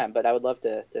good time, but I would love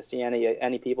to see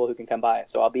any people who can come by.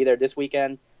 So I'll be there this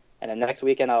weekend, and then next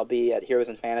weekend I'll be at Heroes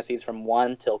and Fantasies from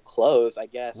 1 till close, I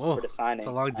guess. Whoa, for the signing. It's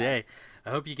a long day. I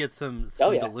hope you get some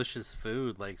delicious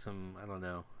food, like some, I don't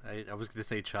know. I was going to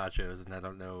say chachos, and I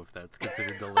don't know if that's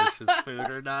considered delicious food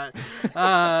or not.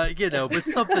 But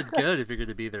something good if you're going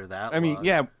to be there that long. I mean,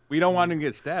 yeah, we don't want him to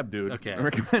get stabbed, dude. Okay. I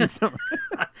recommend some.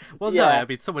 Well, yeah. No, I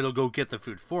mean, someone will go get the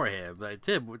food for him. Like,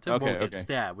 Tim won't get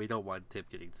stabbed. We don't want Tim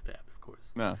getting stabbed, of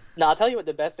course. No, I'll tell you what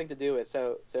the best thing to do is.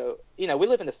 So we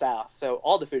live in the South, so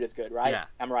all the food is good, right? Yeah.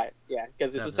 I'm right. Yeah,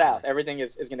 because it's Definitely. the South. Everything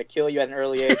is going to kill you at an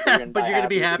early age. But you're But you're going to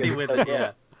be happy with it,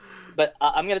 yeah. But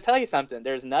I'm going to tell you something.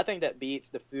 There's nothing that beats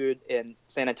the food in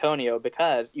San Antonio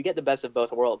because you get the best of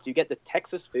both worlds. You get the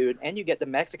Texas food and you get the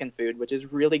Mexican food, which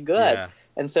is really good. Yeah.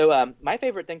 And so my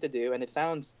favorite thing to do, and it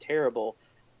sounds terrible,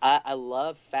 I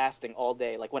love fasting all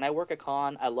day. Like when I work a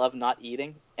con, I love not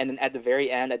eating. And then at the very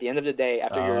end, at the end of the day,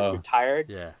 after you're tired,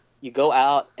 you go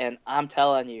out, and I'm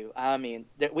telling you, I mean,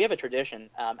 we have a tradition.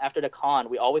 After the con,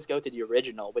 we always go to the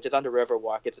Original, which is on the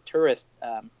Riverwalk. It's a tourist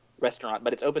restaurant,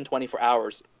 but it's open 24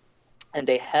 hours. And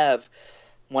they have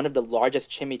one of the largest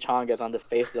chimichangas on the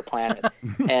face of the planet.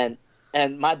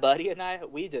 and my buddy and I,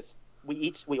 we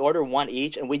order one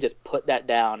each, and we just put that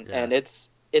down. Yeah. And it's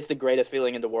the greatest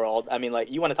feeling in the world. I mean, like,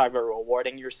 you want to talk about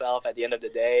rewarding yourself at the end of the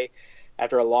day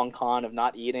after a long con of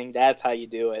not eating. That's how you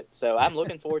do it. So I'm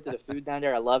looking forward to the food down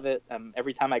there. I love it.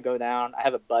 Every time I go down, I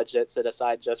have a budget set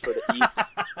aside just for the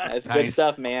eats. It's good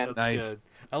stuff, man. That's good.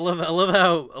 I love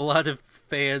how a lot of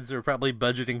fans are probably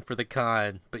budgeting for the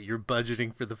con, but you're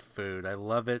budgeting for the food. I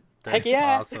love it. That's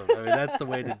awesome. I mean, that's the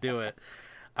way to do it.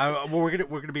 We're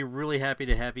gonna be really happy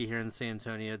to have you here in San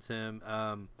Antonio, Tim.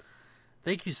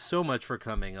 Thank you so much for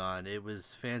coming on. It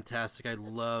was fantastic. I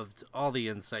loved all the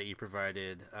insight you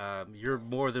provided. You're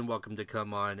more than welcome to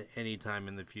come on anytime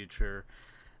in the future.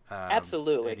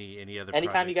 Absolutely. Any other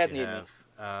anytime you guys need me.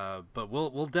 But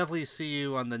we'll definitely see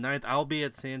you on the 9th. I'll be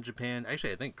at San Japan.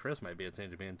 Actually, I think Chris might be at San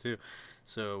Japan too.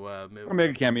 So I'll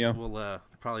make a cameo. We'll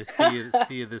probably see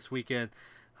you this weekend.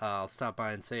 I'll stop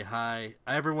by and say hi.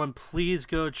 Everyone, please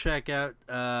go check out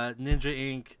Ninja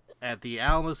Inc. at the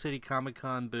Alamo City Comic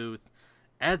Con booth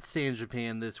at San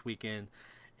Japan this weekend.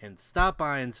 And stop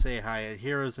by and say hi at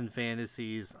Heroes and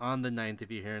Fantasies on the 9th if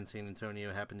you're here in San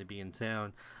Antonio, happen to be in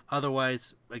town.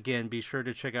 Otherwise, again, be sure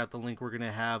to check out the link we're going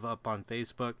to have up on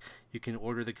Facebook. You can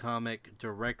order the comic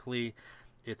directly.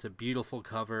 It's a beautiful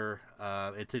cover.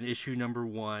 It's an issue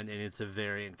 #1, and it's a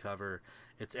variant cover.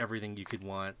 It's everything you could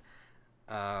want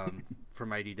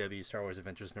from IDW Star Wars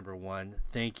Adventures #1.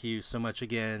 Thank you so much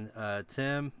again,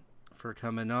 Tim, for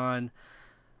coming on.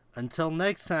 Until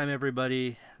next time,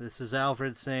 everybody, this is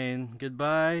Alfred saying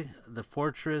goodbye. The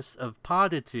Fortress of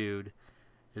Poditude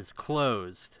is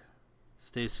closed.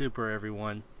 Stay super,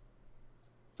 everyone.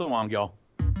 So long, y'all.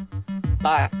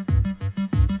 Bye.